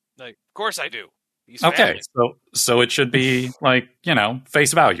 Like, of course I do. He's Okay. family. So it should be like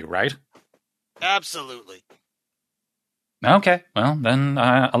face value, right? Absolutely. Okay. Well, then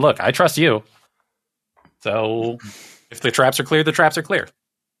look, I trust you. So if the traps are clear, the traps are clear.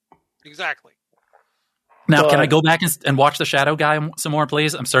 Exactly. Now, can I go back and watch the shadow guy some more,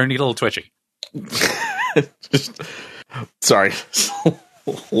 please? I'm starting to get a little twitchy. Sorry.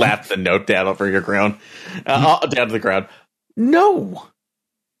 Lap the note down over your ground. Down to the ground. No.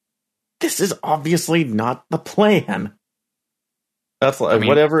 This is obviously not the plan. That's like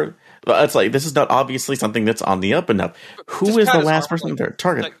whatever. That's like this is not obviously something that's on the up and up. Who Just is pat the his last armor, person to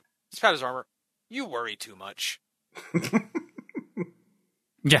target? Like, just pat his armor. You worry too much.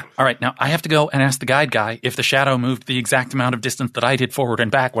 Yeah. All right. Now I have to go and ask the guide guy if the shadow moved the exact amount of distance that I did forward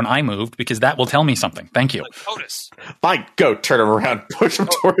and back when I moved, because that will tell me something. Thank you. Like, Otis. Fine, go turn him around, push him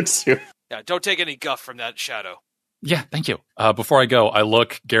towards you. Yeah, don't take any guff from that shadow. Yeah. Thank you. Before I go, I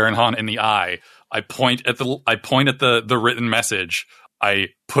look Garen Han in the eye. I point at the written message. I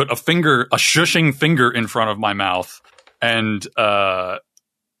put a shushing finger in front of my mouth and tug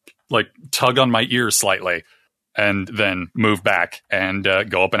on my ear slightly. And then move back and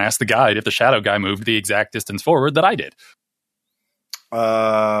go up and ask the guide if the shadow guy moved the exact distance forward that I did.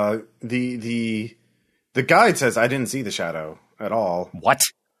 The guide says I didn't see the shadow at all. What?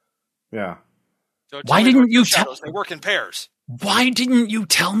 Yeah. So Why didn't you tell? shadows? They work in pairs. Why didn't you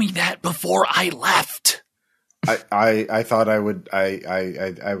tell me that before I left? I thought I would.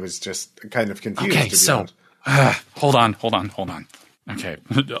 I was just kind of confused. Okay, so hold on. Okay,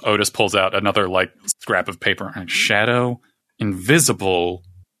 Otis pulls out another scrap of paper. Shadow invisible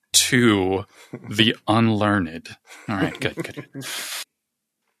to the unlearned. All right, good.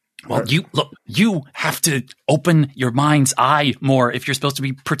 Well, you have to open your mind's eye more if you're supposed to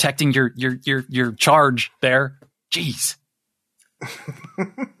be protecting your charge there. Jeez.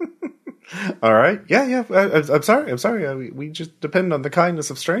 All right. Yeah. I'm sorry. We just depend on the kindness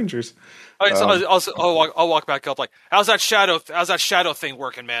of strangers. All right, so I'll walk back up. Like, how's that shadow thing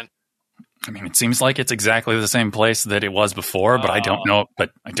working, man? I mean, it seems like it's exactly the same place that it was before, but I don't know. But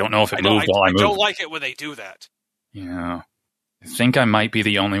I don't know if it moved while I moved. I don't like it when they do that. Yeah, I think I might be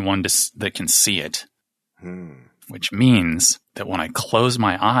the only one that can see it, which means that when I close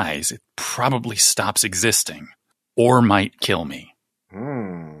my eyes, it probably stops existing or might kill me.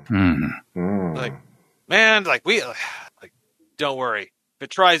 Like, man, don't worry.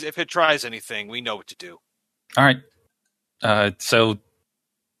 If it tries anything, we know what to do. All right. So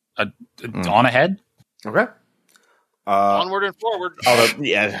on ahead. Okay. Onward and forward. Look,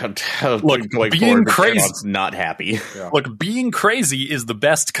 going being forward, crazy, Camelot's not happy. Yeah. Look, being crazy is the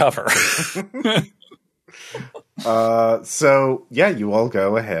best cover. So yeah, you all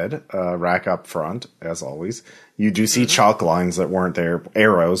go ahead. Rack up front, as always. You do see chalk lines that weren't there,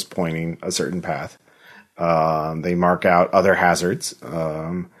 arrows pointing a certain path. They mark out other hazards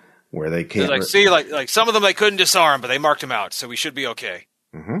where they can't. Like some of them they couldn't disarm, but they marked them out, so we should be okay.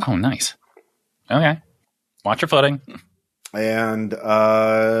 Mm-hmm. Oh, nice. Okay, watch your footing. And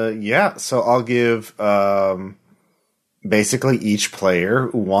so I'll give basically each player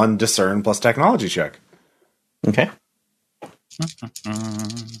one discern plus technology check. Okay.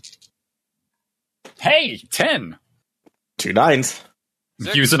 Hey, 10. 2 9s.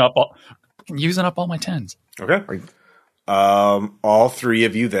 Using up all my 10s. Okay. All three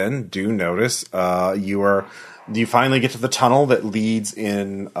of you then do notice you finally get to the tunnel that leads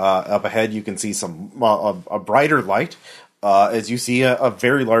in up ahead. You can see some a brighter light as you see a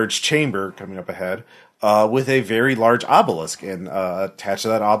very large chamber coming up ahead with a very large obelisk, and attached to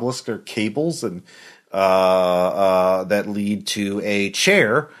that obelisk are cables and that lead to a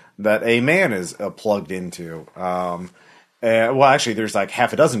chair that a man is plugged into. Well, actually, there's like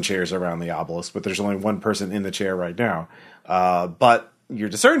half a dozen chairs around the obelisk, but there's only one person in the chair right now. But your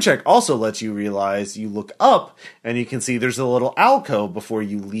discern check also lets you realize you look up and you can see there's a little alcove before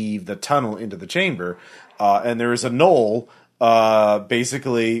you leave the tunnel into the chamber. And there is a knoll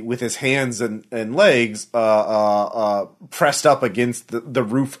basically with his hands and legs pressed up against the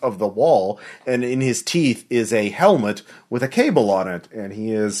roof of the wall, and in his teeth is a helmet with a cable on it, and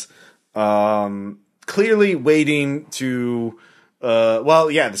he is clearly waiting to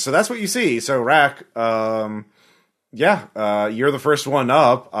so that's what you see. So Rack, you're the first one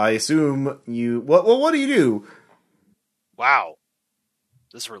up. I assume you what do you do? Wow.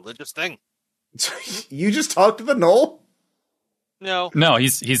 This religious thing. You just talked to the Knoll? No,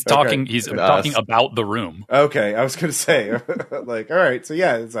 he's talking. Okay. He's talking about the room. Okay, I was gonna say, like, all right, so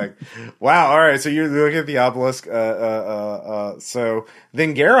yeah, it's like, wow, all right, so you're looking at the obelisk. So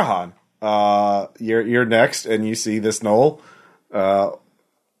then Garahan, you're next, and you see this Knoll,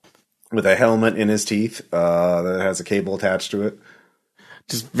 with a helmet in his teeth, that has a cable attached to it.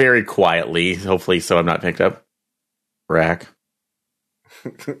 Just very quietly, hopefully, so I'm not picked up. Rack,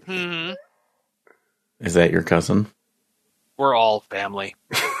 Hmm. is that your cousin? We're all family.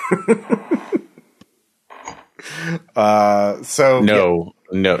 So No,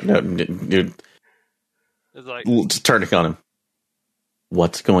 dude. It's like, Just turning on him.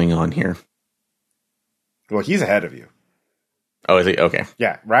 What's going on here? well, he's ahead of you. Oh, is he? Okay.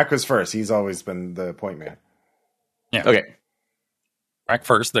 Yeah, Rack was first. He's always been the point man. Yeah. Okay. Rack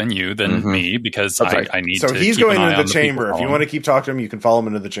first, then you, then Mhm. me, because That's right. I need So to he's keep going an eye into on the people chamber. If you following. want to keep talking to him, you can follow him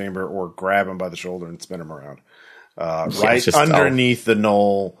into the chamber or grab him by the shoulder and spin him around. Right just underneath the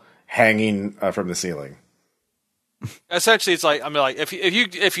Knoll, hanging from the ceiling. essentially, it's like, I mean, like, if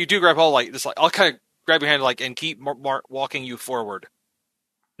you do grab hold, like this, like, I'll kind of grab your hand, like, and keep walking you forward.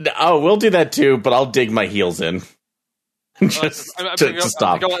 Oh, we'll do that too, but I'll dig my heels in. Just I'm to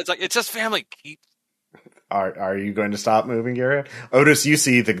stop. It's like, it's just family. Keep. Are you going to stop moving, Garrett? Otis, you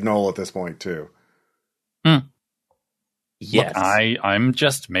see the Knoll at this point too. Yes. Look, I'm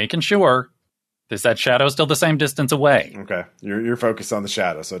just making sure. Is that shadow still the same distance away? Okay, you're focused on the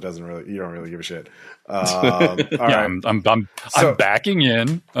shadow, so you don't really give a shit. All Yeah, right. I'm backing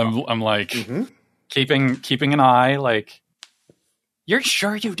in. I'm like Mhm. keeping an eye. Like, you're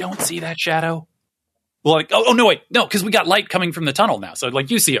sure you don't see that shadow? Well, like, oh no, wait, no, because we got light coming from the tunnel now. So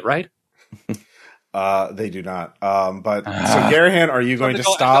like, you see it, right? They do not. But so Garahan, are you going to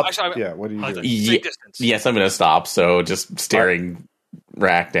stop? Actually, Yeah. What are you like, doing? same distance. Yes, I'm going to stop. So just staring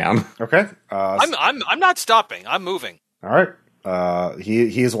Rack down. Okay. I'm not stopping. I'm moving. All right.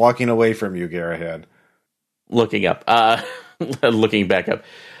 He is walking away from you, Garahan. Looking up. Looking back up.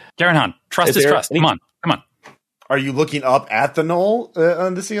 Garahan, trust Is is there trust. any- Come on. Are you looking up at the Knoll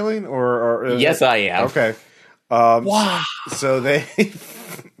on the ceiling, or Yes, I am. Okay. Wow. So they.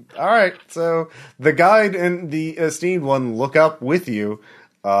 All right. So the guide and the esteemed one look up with you,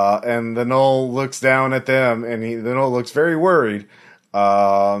 and the Knoll looks down at them, and the Knoll looks very worried.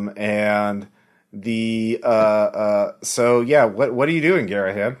 And the so yeah, what are you doing,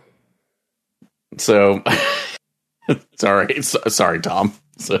 Garahan? So sorry, Tom.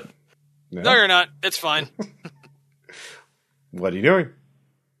 So No, you're not. It's fine. What are you doing?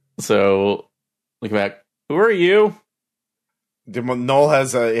 So looking back, who are you? The Knoll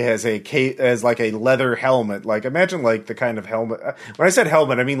has like a leather helmet. Like, imagine like the kind of helmet. When I said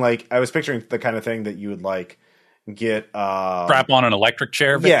helmet, I mean like I was picturing the kind of thing that you would like get Strap on an electric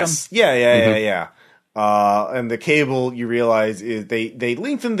chair victim. Yes, yeah. And the cable, you realize, is they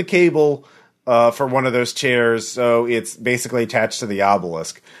lengthened the cable for one of those chairs, so it's basically attached to the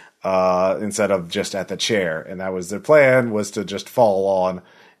obelisk instead of just at the chair. And that was their plan, was to just fall on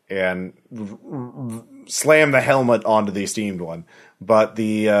and slam the helmet onto the esteemed one. But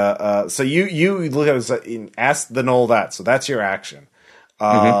the so you look at it and ask the Knoll that. So that's your action.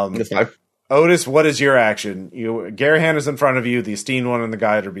 That's fine. Otis, what is your action? Garahan is in front of you. The esteemed one and the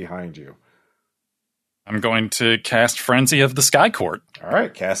guide are behind you. I'm going to cast Frenzy of the Sky Court. All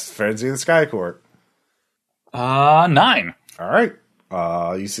right, cast Frenzy of the Sky Court. 9. All right,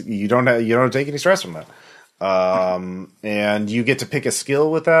 you don't take any stress from that. And you get to pick a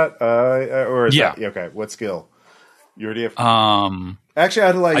skill with that, or is Yeah. that, okay? What skill? You already have. Actually,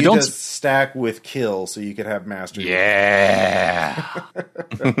 I'd like I you don't to stack with kill, so you could have mastery. Yeah.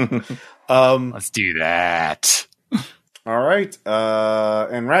 Let's do that. All right.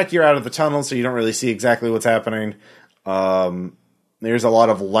 And Rack, you're out of the tunnel, so you don't really see exactly what's happening. There's a lot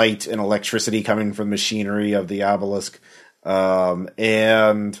of light and electricity coming from the machinery of the obelisk. I'm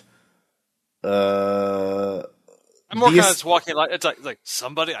more kind of just walking like it's like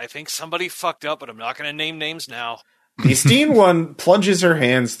somebody. I think somebody fucked up, but I'm not going to name names now. The esteemed one plunges her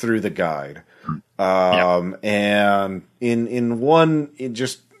hands through the guide. And in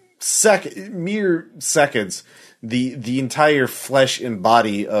just mere seconds, the entire flesh and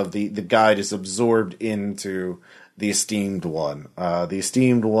body of the guide is absorbed into the Esteemed One. The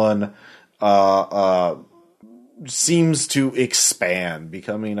Esteemed One seems to expand,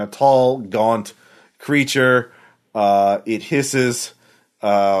 becoming a tall, gaunt creature. It hisses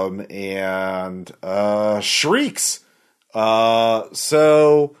and shrieks.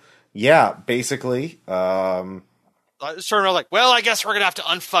 So yeah, basically, Just turn around like, well, I guess we're gonna have to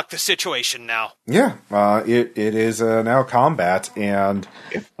unfuck the situation now. yeah, it is now combat, and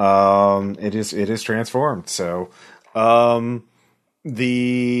it is transformed. So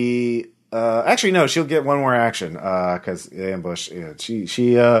the actually no, she'll get one more action because ambush. Yeah,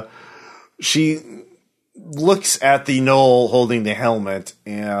 she looks at the gnoll holding the helmet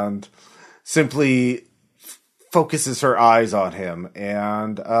and simply focuses her eyes on him,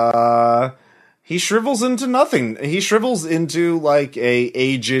 and he shrivels into nothing. He shrivels into like a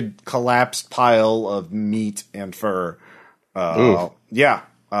aged, collapsed pile of meat and fur. Yeah.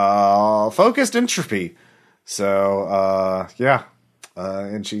 Focused entropy. So, yeah.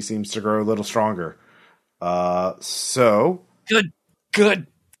 And she seems to grow a little stronger. So. Good.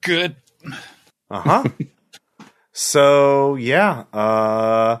 Uh-huh. So, yeah.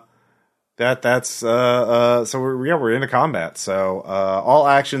 So we're into combat. So all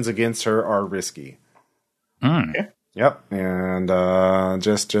actions against her are risky. Okay. Yep, and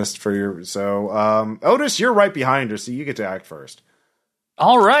just for your Otis, you're right behind her, so you get to act first.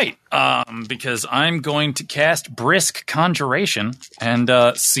 All right, because I'm going to cast Brisk Conjuration and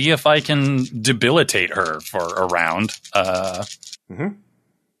see if I can debilitate her for a round.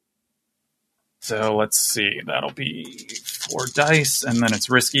 So let's see. That'll be 4 dice, and then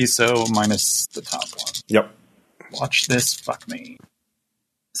it's risky, so minus the top one. Yep. Watch this. Fuck me.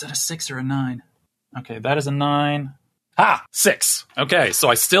 Is that a 6 or a 9? Okay, that is a 9. 6. Okay, so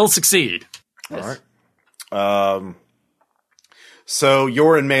I still succeed. All right. So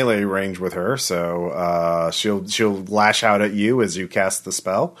you're in melee range with her, so she'll lash out at you as you cast the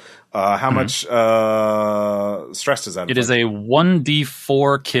spell. How much stress does that? It is a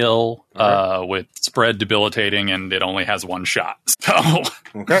 1d4 kill with spread debilitating, and it only has 1 shot. So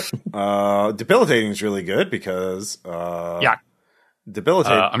okay, debilitating is really good because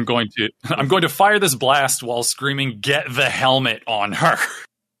debilitating. I'm going to fire this blast while screaming, "Get the helmet on her!"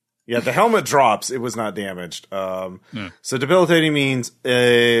 Yeah, the helmet drops. It was not damaged. So debilitating means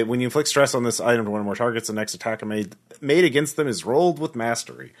when you inflict stress on this item to one or more targets, the next attack made against them is rolled with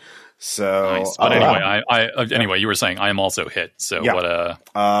mastery. So, nice. But anyway, you were saying I am also hit. So yeah. What?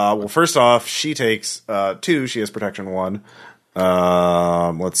 Well, first off, she takes 2. She has protection 1.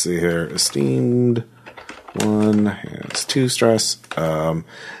 Let's see here. Esteemed 1 has 2 stress. And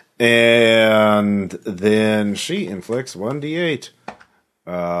then she inflicts 1d8.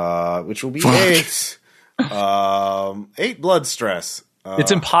 Which will be 8. 8 blood stress.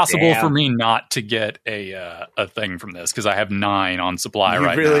 It's impossible for me not to get a thing from this because I have 9 on supply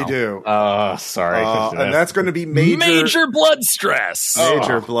right now. You really do. Sorry. And that's going to be major blood stress.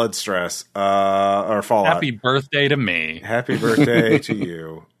 Major blood stress. Or fallout. Happy birthday to me. Happy birthday to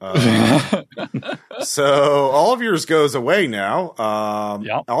you. So all of yours goes away now.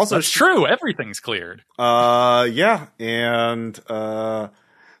 Yeah, also, that's true. Everything's cleared. Yeah, and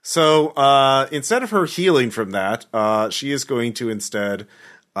so instead of her healing from that, she is going to instead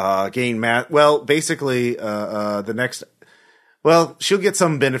gain basically the next. Well, she'll get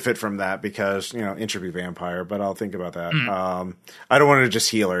some benefit from that because entropy vampire. But I'll think about that. I don't want to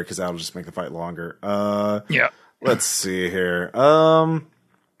just heal her because that'll just make the fight longer. Yeah. Let's see here.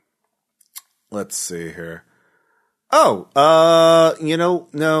 Let's see here. Oh, no.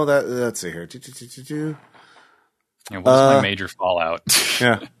 Let's see here. Yeah, what was my major fallout?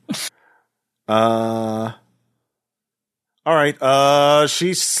 Yeah. All right.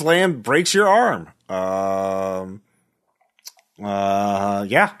 She breaks your arm.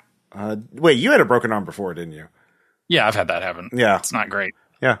 Yeah. Wait, you had a broken arm before, didn't you? Yeah, I've had that happen. Yeah. It's not great.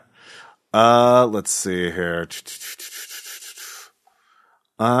 Yeah. Let's see here.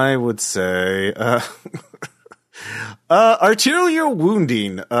 I would say, arterial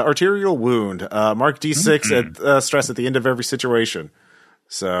wound, mark D6 at stress at the end of every situation.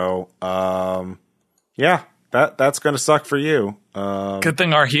 So, yeah, that's going to suck for you. Good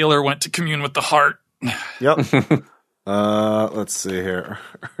thing our healer went to commune with the heart. Yep. Let's see here.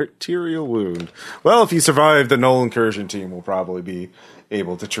 Arterial wound. Well, if you survive, the Null Incursion team will probably be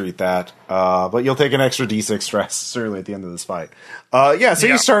able to treat that. But you'll take an extra D6 stress certainly at the end of this fight.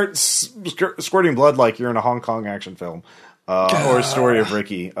 You start squirting blood like you're in a Hong Kong action film. Or a Story of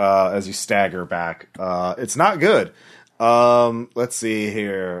Ricky, as you stagger back. It's not good. Let's see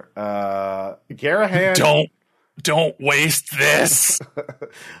here. Garahan. Don't waste this.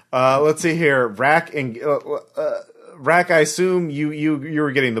 Let's see here. Rack, I assume you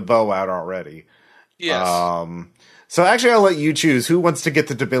were getting the bow out already. Yes. So actually, I'll let you choose who wants to get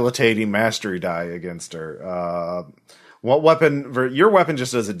the debilitating mastery die against her. What weapon? Your weapon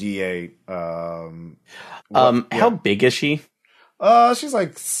just does a D8. How big is she? She's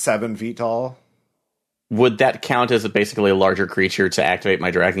like 7 feet tall. Would that count as basically a larger creature to activate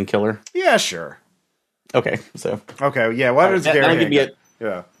my dragon killer? Yeah, sure. Okay, so Okay, yeah. What does that'll give me a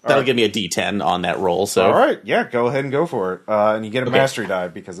yeah? that'll give me a D10 on that roll. So All right, yeah. Go ahead and go for it. And you get a Okay. mastery die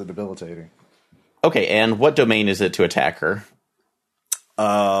because of debilitating. okay, and what domain is it to attack her?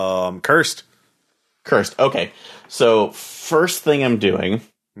 Cursed. Cursed. Okay, so first thing I'm doing,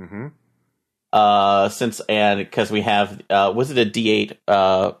 Mm-hmm. because we have was it a D8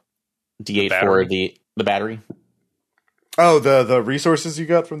 D8 for the battery? Oh, the resources you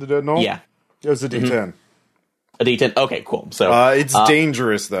got from the dead knoll? Yeah, It was a D10. a D10. Okay, cool. So It's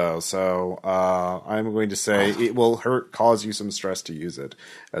dangerous though, so I'm going to say it will cause you some stress to use it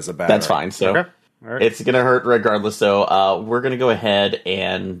as a battery. that's fine. So Okay. All right. it's gonna hurt regardless. So we're gonna go ahead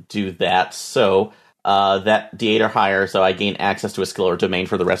and do that. So that D8 or higher, so I gain access to a skill or domain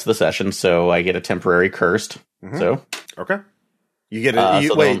for the rest of the session. So I get a temporary cursed. Mhm. So Okay. You get a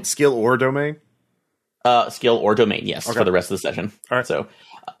so wait, then- skill or domain? skill or domain, yes, Okay. for the rest of the session. All right. So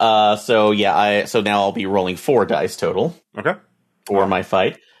so now I'll be rolling 4 dice total Okay. for my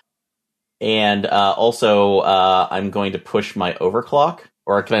fight, and also I'm going to push my overclock.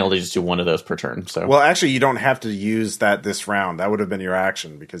 Or can I only just do one of those per turn? So Well, actually, you don't have to use that this round. That would have been your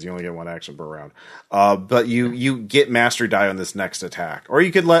action because you only get one action per round. But you get mastery die on this next attack, or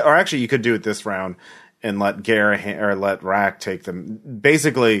you could you could do it this round and let let Rack take them.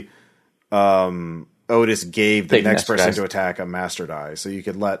 Basically, Otis gave the Take next master person dice. to attack a master die, so you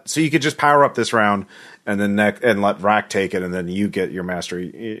could just power up this round and then and let Rack take it, and then you get your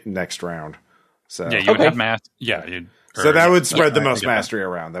mastery next round. So Yeah, you would Okay. have math. Yeah, you'd. so that would spread the yeah, most I get that. mastery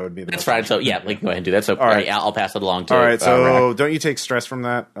around. That would be the that's most fine. So yeah, we can go ahead and do that. So All right. yeah, I'll pass it along to. All right, so Rack. don't you take stress from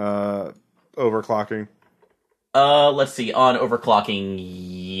that overclocking? Let's see. On overclocking,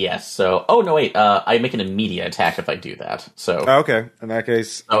 yes. So oh no, wait. I make an immediate attack if I do that. So Oh, okay, in that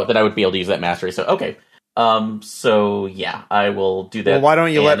case, then I would be able to use that mastery. So okay. So yeah, I will do that. well, why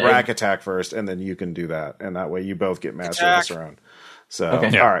don't you let And, Rack attack first, and then you can do that, and that way you both get mastery this Attack. round. So Okay.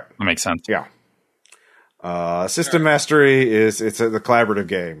 Yeah, all right, that makes sense. yeah. System mastery the collaborative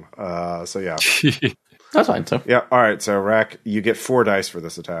game. So yeah, That's fine. So yeah. All right, so Rack, you get 4 dice for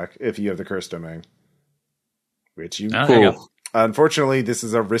this attack if you have the cursed domain, which you Oh, there you go. Unfortunately, this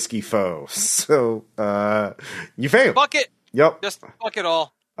is a risky foe, so you fail. Fuck it. Yep. Just fuck it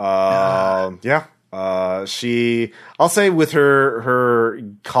all. Yeah. I'll say with her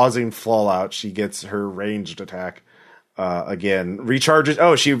causing fallout, she gets her ranged attack again. She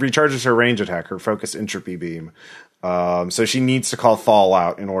recharges her range attack, her focus entropy beam. So she needs to call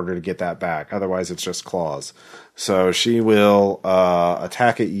fallout in order to get that back. Otherwise, it's just claws. So she will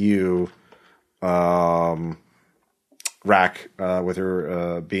attack at you, Rack, with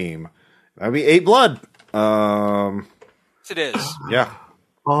her beam. That'd be 8 blood. Yes, it is. Yeah.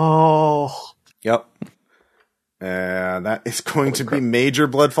 oh, Yep. And that is going to be major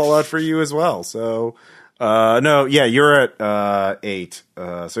blood fallout for you as well. So, no, yeah, you're at 8.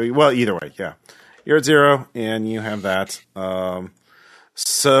 Well, either way, yeah. You're at 0, and you have that.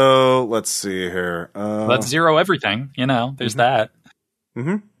 So, let's see here. Let's zero everything. There's that.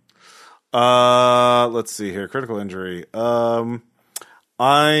 Let's see here. Critical injury.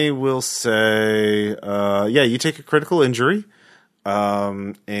 I will say, yeah, you take a critical injury.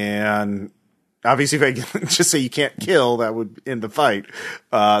 And obviously if I just say you can't kill, that would end the fight.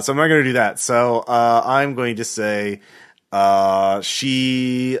 So I'm not going to do that. So, I'm going to say, your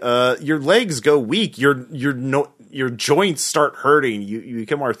legs go weak. Your joints start hurting. You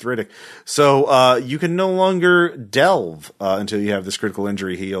become arthritic. So, you can no longer delve, until you have this critical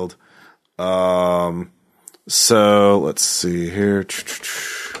injury healed. So let's see here.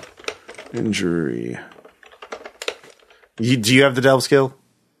 Injury. Do you have the delve skill?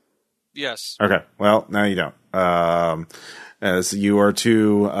 Yes. Okay. Well, now you don't. As you are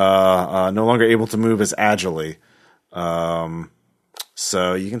no longer able to move as agilely.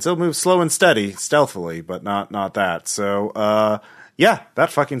 So you can still move slow and steady, stealthily, but not that. So, yeah,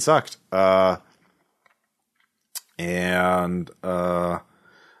 that fucking sucked.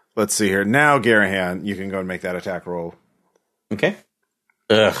 Let's see here. Now, Garahan, you can go and make that attack roll. okay.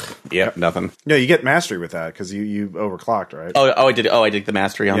 Ugh. Yep. Nothing. No, you get mastery with that because you overclocked, right? Oh, I did. Oh, I did the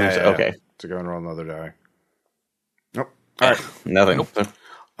mastery on this. Okay. So go and roll another die. Nope. All right. Nothing.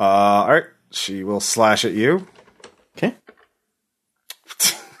 All right. She will slash at you. Okay.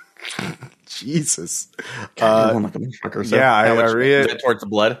 Jesus. God, I'm like a motherfucker, so yeah, how I much read is it. that towards the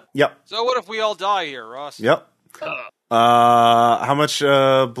blood? Yep. So what if we all die here, Ross? Yep. How much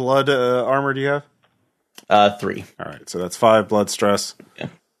blood armor do you have? 3. All right, so that's 5 blood stress. Yeah.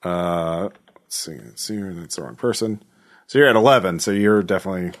 Let's see, that's the wrong person. So you're at 11, so you're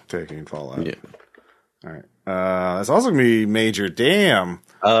definitely taking fallout. Yeah. All right. That's also going to be major. Damn.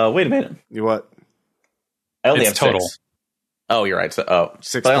 Wait a minute. You what? I only It's have total. 6. Oh, you're right. So,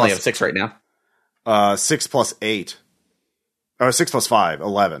 6 but I only plus- have 6 right now. 6 plus 8. Oh, 6 plus 5,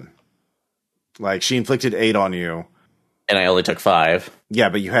 11. Like, she inflicted 8 on you. And I only took 5. Yeah,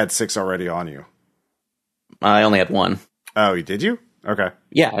 but you had 6 already on you. I only had 1. Oh, did you? Okay.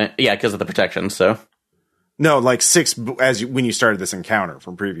 Yeah, because of the protection, so. No, like 6 when you started this encounter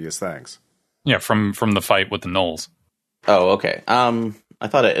from previous things. Yeah, from the fight with the gnolls. Oh, okay. I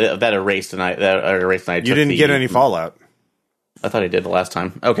thought that erased and I You took didn't get any fallout. I thought I did the last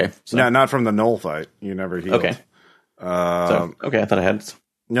time. Okay. So, No, not from the Knoll fight. You never healed. Okay. Okay, I thought I had.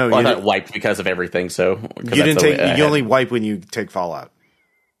 No, Well, I you, thought it wiped because of everything, so. you didn't take. You only wipe when you take fallout.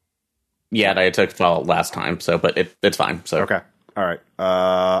 Yeah, and I took fallout last time, so, but it's fine, so. Okay. All right.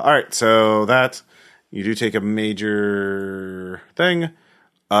 All right. So that you do take a major thing.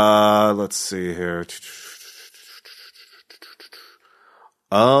 Let's see here.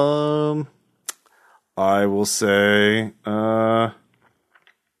 I will say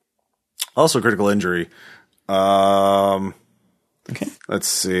also critical injury. Okay. Let's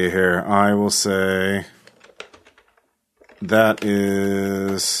see here. I will say that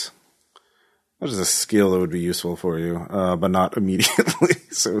is what is a skill that would be useful for you, but not immediately,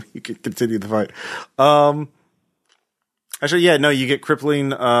 so you can continue the fight. Actually, yeah, no, you get crippling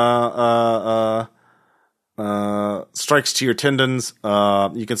strikes to your tendons.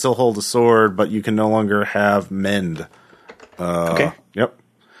 You can still hold a sword, but you can no longer have mend. Okay. Yep.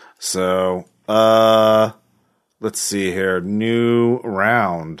 So, let's see here. New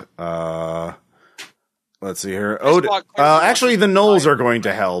round. Let's see here. Actually, the Knolls are going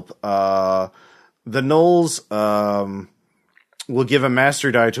to help. The Knolls will give a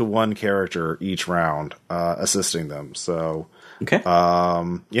mastery die to one character each round, assisting them. So, Okay.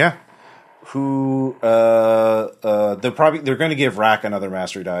 yeah. Who they're going to give Rack another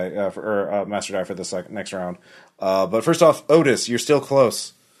mastery die for this next round. But first off, Otis, you're still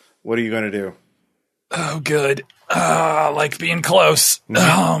close. What are you going to do? Oh, good. I like being close.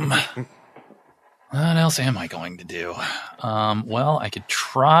 What else am I going to do? Well, I could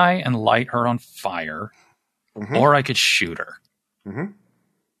try and light her on fire, or I could shoot her.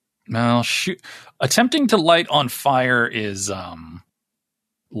 Well, attempting to light on fire is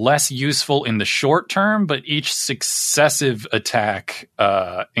less useful in the short term, but each successive attack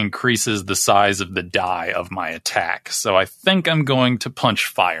increases the size of the die of my attack. So I think I'm going to punch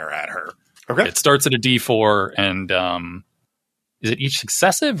fire at her. Okay. It starts at a D4, and is it each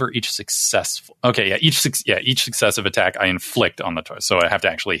successive or each successful? Okay, yeah, each successive attack I inflict on the so I have to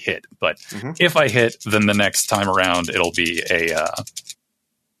actually hit. But if I hit, then the next time around it'll be a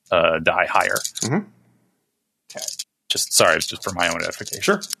die higher. Okay. It's just for my own edification.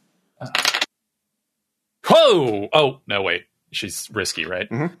 Sure. Whoa! Oh no, wait. She's risky, right?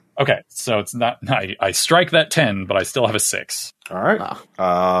 Okay, so it's not. I strike that 10, but I still have a 6. All right.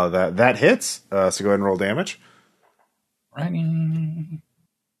 That hits. So go ahead and roll damage. And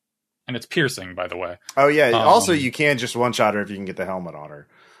it's piercing, by the way. Oh yeah. Also, you can just one shot her if you can get the helmet on her.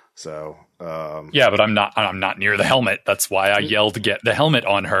 So yeah, but I'm not near the helmet. That's why I yelled to get the helmet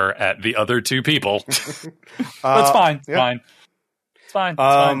on her at the other two people. But it's fine. Yeah. It's fine. It's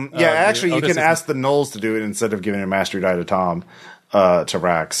fine. Actually, you Otis can ask the Knolls to do it instead of giving a mastery die to Tom, to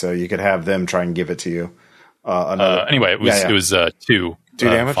Rack. So you could have them try and give it to you. Anyway, it was 2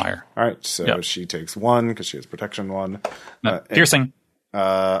 damage. Fire. All right, so she takes 1 because she has protection 1. Piercing.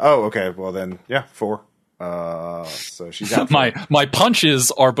 Okay. Well then, 4. So she's out. My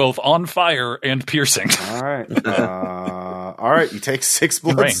punches are both on fire and piercing. All right. All right. You take 6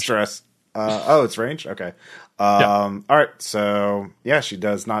 blood stress. It's ranged. Okay. All right. So she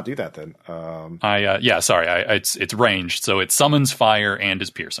does not do that then. It's ranged, so it summons fire and is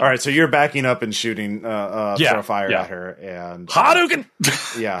piercing. All right. So you're backing up and shooting, throw fire at her, and Hadouken.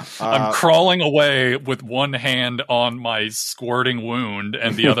 I'm crawling away with one hand on my squirting wound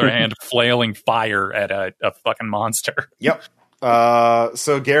and the other hand flailing fire at a fucking monster. Yep.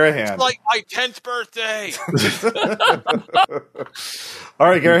 So Garahan. It's like my 10th birthday. All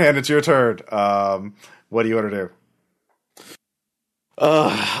right, Garahan, it's your turn. What do you want to do?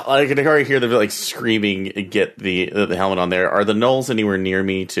 I can already hear them like screaming, get the helmet on there. Are the gnolls anywhere near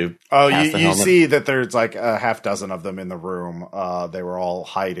me to pass the you helmet? see that there's like a half dozen of them in the room. They were all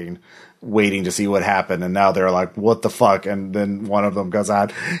hiding, waiting to see what happened, and now they're like, what the fuck? And then one of them goes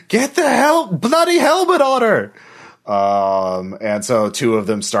out, get the bloody helmet on her! And so two of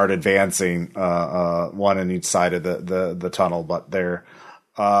them start advancing, one on each side of the tunnel, but they're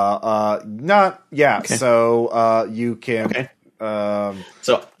not, yeah, Okay. So you can... Okay.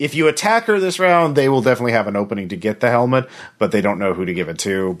 So if you attack her this round, they will definitely have an opening to get the helmet, but they don't know who to give it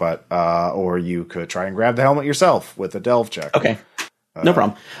to. But or you could try and grab the helmet yourself with a delve check. Okay, no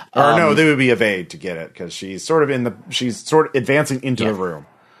problem. Or no, they would be evade to get it because she's sort of advancing into the room.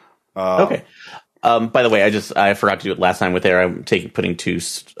 Okay. By the way, I forgot to do it last time with there. I'm putting 2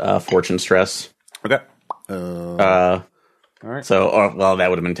 fortune stress. Okay. All right. So, well,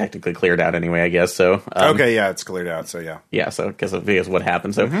 that would have been technically cleared out anyway, I guess. So, okay, yeah, it's cleared out. So, yeah. Yeah, so because what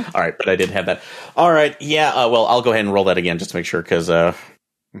happened. So, all right, but I did have that. All right, yeah. Well, I'll go ahead and roll that again just to make sure because I'm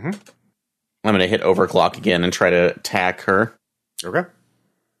going to hit overclock again and try to attack her. Okay.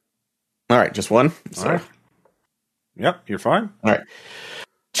 All right, just one. So, All right. Yep, you're fine. All right.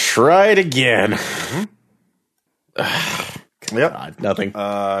 Try it again. Yep. God, nothing.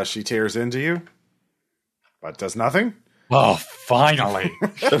 She tears into you, but does nothing. Oh, finally.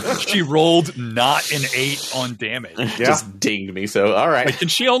 She rolled not an 8 on damage. Yeah. Just dinged me. So, all right. Wait, can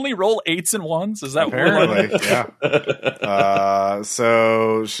she only roll 8s and 1s? Is that Apparently, what? yeah.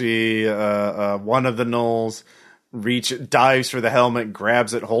 So she, one of the gnolls dives for the helmet,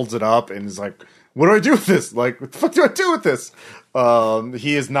 grabs it, holds it up, and is like, what do I do with this? Like, what the fuck do I do with this?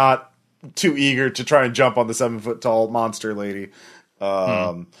 He is not too eager to try and jump on the 7-foot tall monster lady.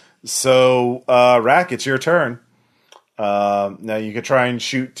 So, Rack, it's your turn. Now you could try and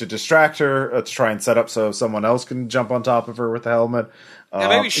shoot to distract her, to try and set up so someone else can jump on top of her with the helmet. Yeah,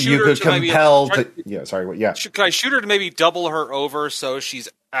 maybe shoot you her could to maybe- compel to. Yeah, sorry. What? Yeah, Can I shoot her to maybe double her over so she's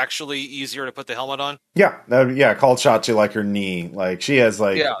actually easier to put the helmet on? yeah. Called shot to like her knee, like she has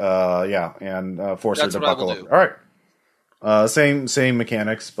like Yeah. and force her That's to what I buckle will over. do. All right. Same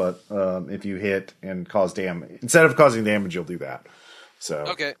mechanics, but if you hit and cause damage, instead of causing damage, you'll do that. So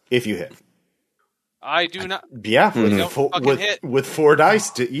Okay. if you hit. I do not. Yeah, Don't fucking hit. with 4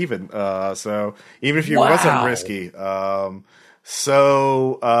 dice to even. So even if you wasn't risky, I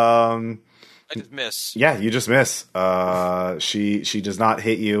just miss. yeah, you just miss. She does not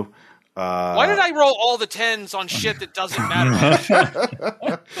hit you. Why did I roll all the 10s on shit that doesn't matter?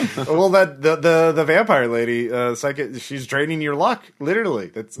 Well, that the vampire lady, she's draining your luck. Literally,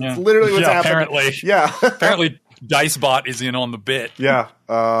 that's literally what's happening. Apparently. Yeah, Apparently, Dicebot is in on the bit. yeah.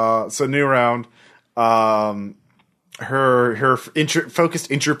 So new round. Her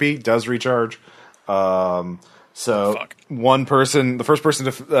focused entropy does recharge. So Fuck. the first person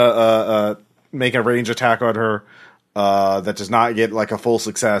to make a range attack on her that does not get like a full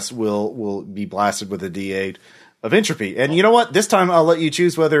success will be blasted with a D8 of entropy. And you know what? This time I'll let you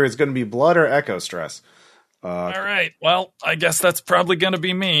choose whether it's going to be blood or echo stress. All right. Well, I guess that's probably going to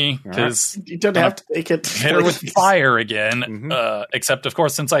be me because You don't have to make it. hit her with fire again. Except, of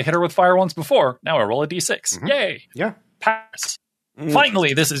course, since I hit her with fire once before, now I roll a d6. Yay! Yeah. Pass.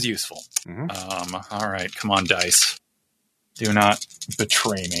 Finally, this is useful. All right, come on, dice. Do not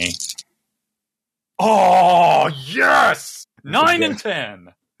betray me. Oh yes! 9 and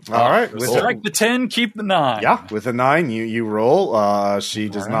 10. All right. Strike the 10, keep the 9. Yeah, with a 9, you roll. She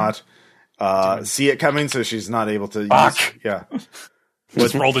does not see it coming, so she's not able to. Yeah.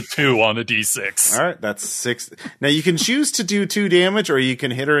 Just rolled a 2 on a d6. All right, that's 6. Now you can choose to do 2 damage, or you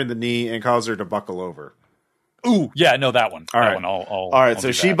can hit her in the knee and cause her to buckle over. Ooh, yeah, no, that one. All that right. one. All right,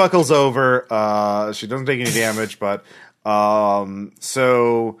 so she buckles over. She doesn't take any damage, but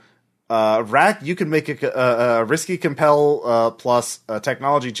Rack, you can make a risky compel plus a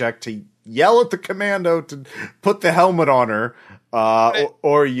technology check to yell at the commando to put the helmet on her,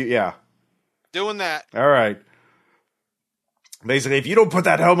 or you, yeah. Doing that. All right. Basically, if you don't put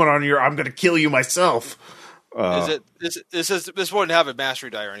that helmet on you, I'm going to kill you myself. This wouldn't have a mastery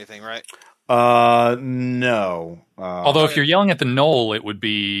die or anything, right? No. Although if you're yelling at the knoll, it would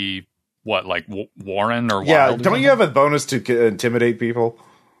be what, like Warren or yeah. Wild or Don't you have a bonus to intimidate people,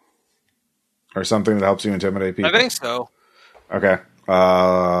 or something that helps you intimidate people? I think so. Okay.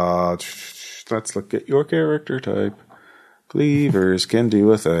 Let's look at your character type. Cleavers can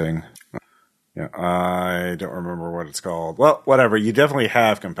do a thing. Yeah, I don't remember what it's called. Well, whatever. You definitely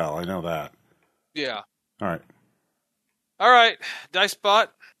have compel. I know that. Yeah. All right. Dicebot.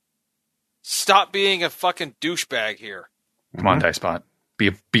 Stop being a fucking douchebag here. Come on, Dicebot.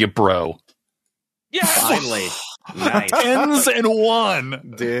 Be a bro. Yes! Finally. Nice. 10s and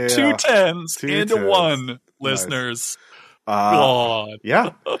 1. Yeah. 2 10s Two and 10s. 1, listeners. Uh, God.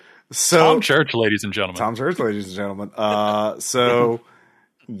 yeah. So Tom Church, ladies and gentlemen. Tom's Earth, ladies and gentlemen. So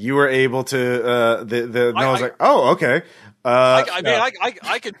you were able to. The Null's like, oh, okay.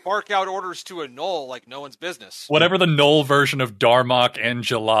 I could bark out orders to a Null like no one's business. Whatever the Null version of Darmok and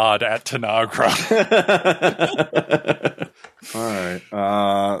Jalad at Tanagra. All right.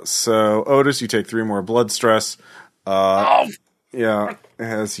 So Otis, you take 3 more blood stress. Yeah,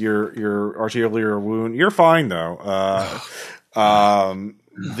 as your arterial wound. You're fine though.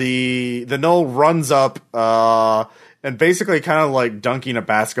 The Null runs up and basically kind of like dunking a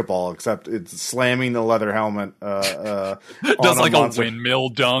basketball, except it's slamming the leather helmet. Does like a windmill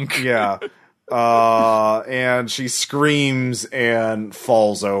dunk. Yeah. And she screams and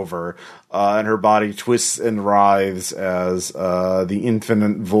falls over, and her body twists and writhes as the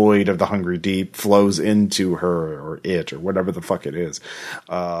infinite void of the hungry deep flows into her, or it, or whatever the fuck it is.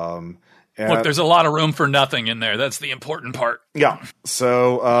 Look, there's a lot of room for nothing in there. That's the important part. Yeah.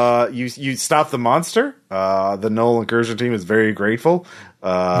 So you stop the monster. The Null incursion team is very grateful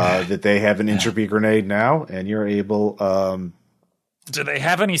that they have an entropy grenade now, and you're able. Do they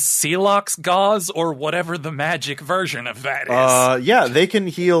have any Celox gauze or whatever the magic version of that is? Yeah, they can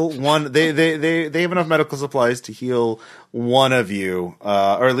heal one. They have enough medical supplies to heal one of you,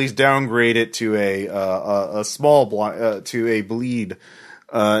 or at least downgrade it to a small to a bleed.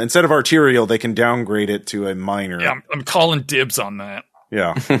 Instead of arterial, they can downgrade it to a minor. Yeah, I'm calling dibs on that.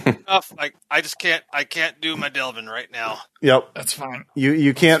 Yeah. I just can't. I can't do my Delvin right now. Yep. That's fine.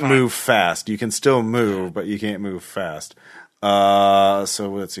 You can't move fast. You can still move, but you can't move fast.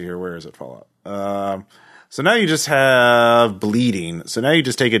 So let's see here. Where is it? Fallout. So now you just have bleeding. So now you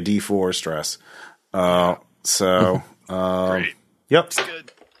just take a D4 stress. Great. Yep. It's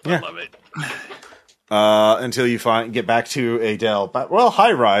good. Yeah. I love it. Until you get back to a Dell. But, well,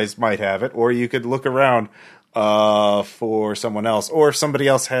 High Rise might have it, or you could look around for someone else, or if somebody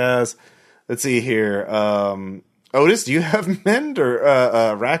else has. Let's see here. Otis, do you have mend,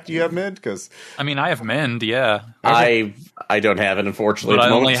 or Rack? Do you have mend? Because I mean, I have mend, yeah. I don't have it, unfortunately. But at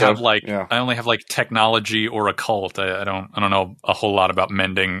the I only moment, have I only have like technology or occult. I don't know a whole lot about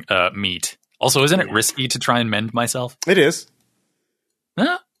mending meat. Also, isn't it risky to try and mend myself? it is.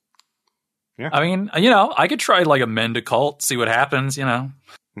 Huh? Yeah. I mean, I could try like a mend occult, see what happens.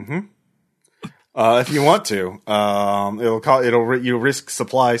 Mm-hmm. If you want to, you risk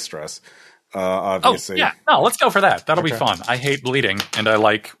supply stress. Obviously. Oh, yeah. No, let's go for that. That'll be fun. I hate bleeding, and I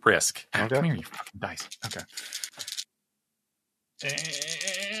like risk. Okay. Come here, you fucking dice. Okay.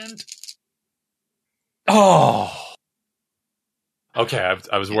 And... Oh! Okay,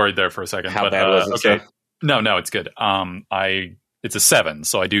 I was worried there for a second. How bad was it? Okay. No, it's good. It's a 7,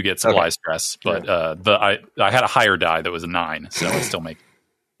 so I do get supply stress, but I had a higher die that was a 9, so I still make...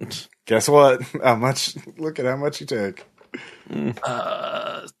 Guess what? How much? Look at how much you take.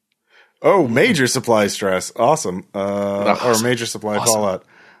 Major supply stress. Awesome. Or major supply fallout.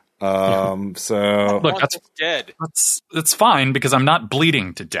 So look, that's dead. That's fine because I'm not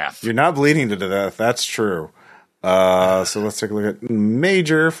bleeding to death. You're not bleeding to death. That's true. So let's take a look at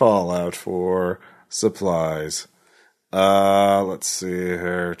major fallout for supplies. Let's see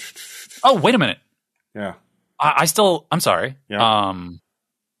here. Oh, wait a minute. Yeah. I'm sorry. Yeah.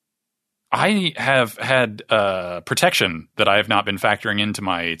 I have had protection that I have not been factoring into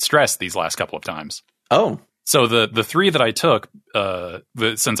my stress these last couple of times. Oh. So the 3 that I took,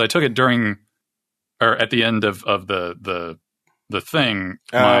 since I took it during or at the end of the thing,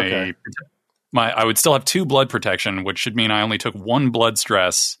 I would still have 2 blood protection, which should mean I only took 1 blood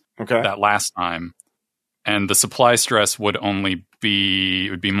stress that last time, and the supply stress would be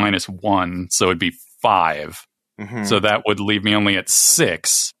 -1, so it'd be 5. Mm-hmm. So that would leave me only at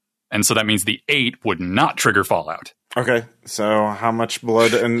 6. And so that means the 8 would not trigger fallout. Okay. So how much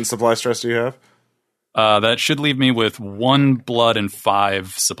blood and supply stress do you have? That should leave me with 1 blood and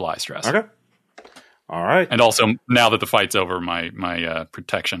 5 supply stress. Okay. All right. And also, now that the fight's over, my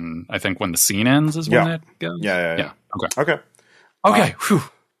protection, I think when the scene ends is when that goes? Yeah. Okay. Okay. Whew.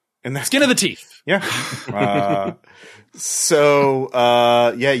 And that's Skin of the teeth. Yeah.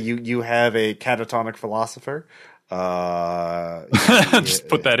 You have a catatonic philosopher. Just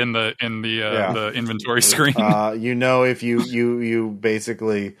put that in the inventory screen. If you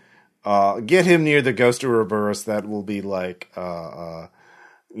basically get him near the ghost Ouroboros, that will be like oil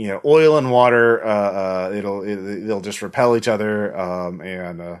and water. It'll just repel each other,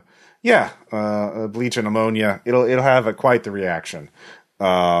 bleach and ammonia. It'll have quite the reaction.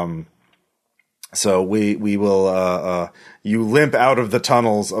 So we will you limp out of the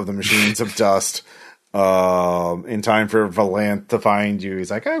tunnels of the machines of dust. in time for Valanth to find you.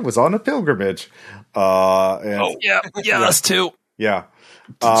 He's like, I was on a pilgrimage. And us too. yeah.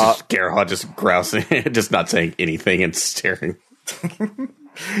 Gerhardt just grousing, just not saying anything and staring.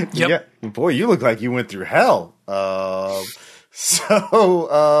 Yep. Yeah, boy, you look like you went through hell. Now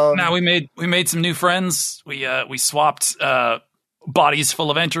we made some new friends. We swapped bodies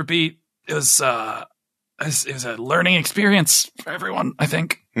full of entropy. It was a learning experience for everyone, I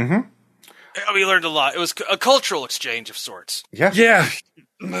think. Mm-hmm. Yeah, we learned a lot. It was a cultural exchange of sorts. Yeah. Yeah,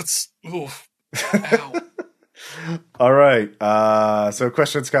 that's. Oof. Ow. All right. So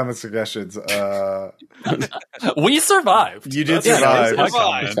questions, comments, suggestions. We survived. You did That's survive. my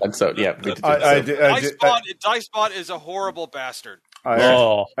Survived. comment. So yeah, we did Dicebot is a horrible bastard.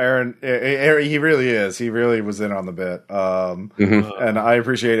 Aaron, he really is. He really was in on the bit. And I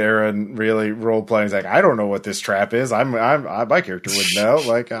appreciate Aaron really role playing. He's like, I don't know what this trap is. My character wouldn't know.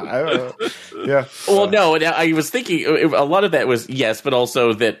 Like, yeah. Well, no, I was thinking a lot of that was yes, but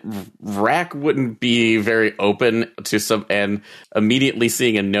also that Rack wouldn't be very open to some, and immediately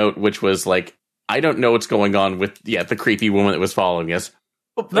seeing a note which was like, I don't know what's going on with the creepy woman that was following us.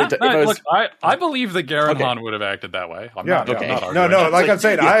 Look, I believe that Garen Han would have acted that way. I'm not arguing. No. Like I'm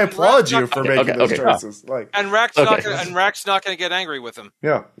saying, I applaud you for making those choices. Like, and Rack's not going to get angry with him.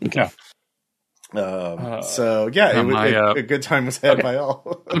 Yeah. Okay. So yeah, a good time was had by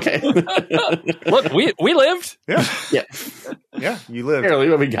all. Okay. Look, we lived. Yeah. Yeah. You lived. Barely,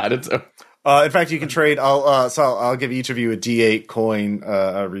 but we got it. So. In fact, you can trade. I'll give each of you a D8 coin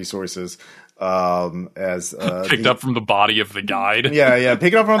resources. As picked up from the body of the guide. Yeah,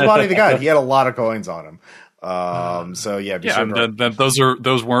 pick it up from the body of the guide. He had a lot of coins on him. So yeah,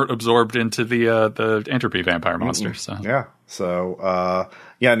 those weren't absorbed into the entropy vampire monster. So yeah, so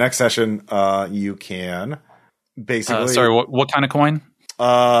next session you can basically. Sorry, what kind of coin?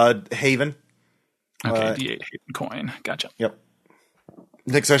 Haven. Okay, D8 Haven coin. Gotcha. Yep.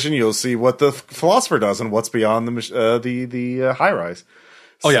 Next session you'll see what the philosopher does and what's beyond the high rise.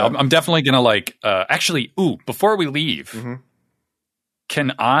 Oh yeah, I'm definitely gonna actually. Before we leave,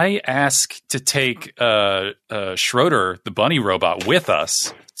 can I ask to take Schroeder, the bunny robot, with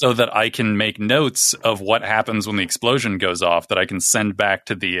us so that I can make notes of what happens when the explosion goes off that I can send back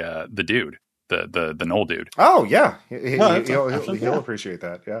to the dude, the Knoll dude? Oh yeah, he'll appreciate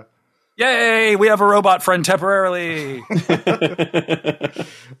that. Yeah. Yay! We have a robot friend temporarily.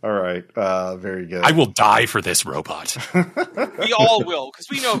 All right, very good. I will die for this robot. We all will, because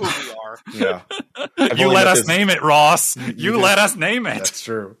we know who we are. Yeah. You let us name it, Ross. You let us name it. That's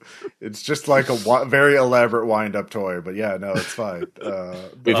true. It's just like a very elaborate wind-up toy, but yeah, no, it's fine.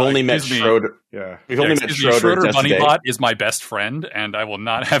 We've only met Schroeder. Yeah, we've only met Schroeder. Schroeder Bunnybot is my best friend, and I will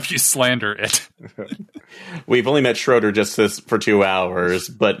not have you slander it. We've only met Schroeder just for 2 hours,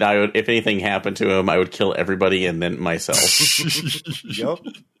 but if anything happened to him, I would kill everybody and then myself. Yep.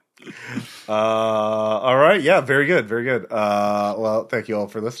 All right. Yeah. Very good. Very good. Well, thank you all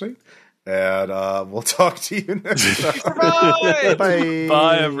for listening, and we'll talk to you next time. Bye. Bye.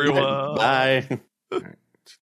 Bye, everyone. Bye.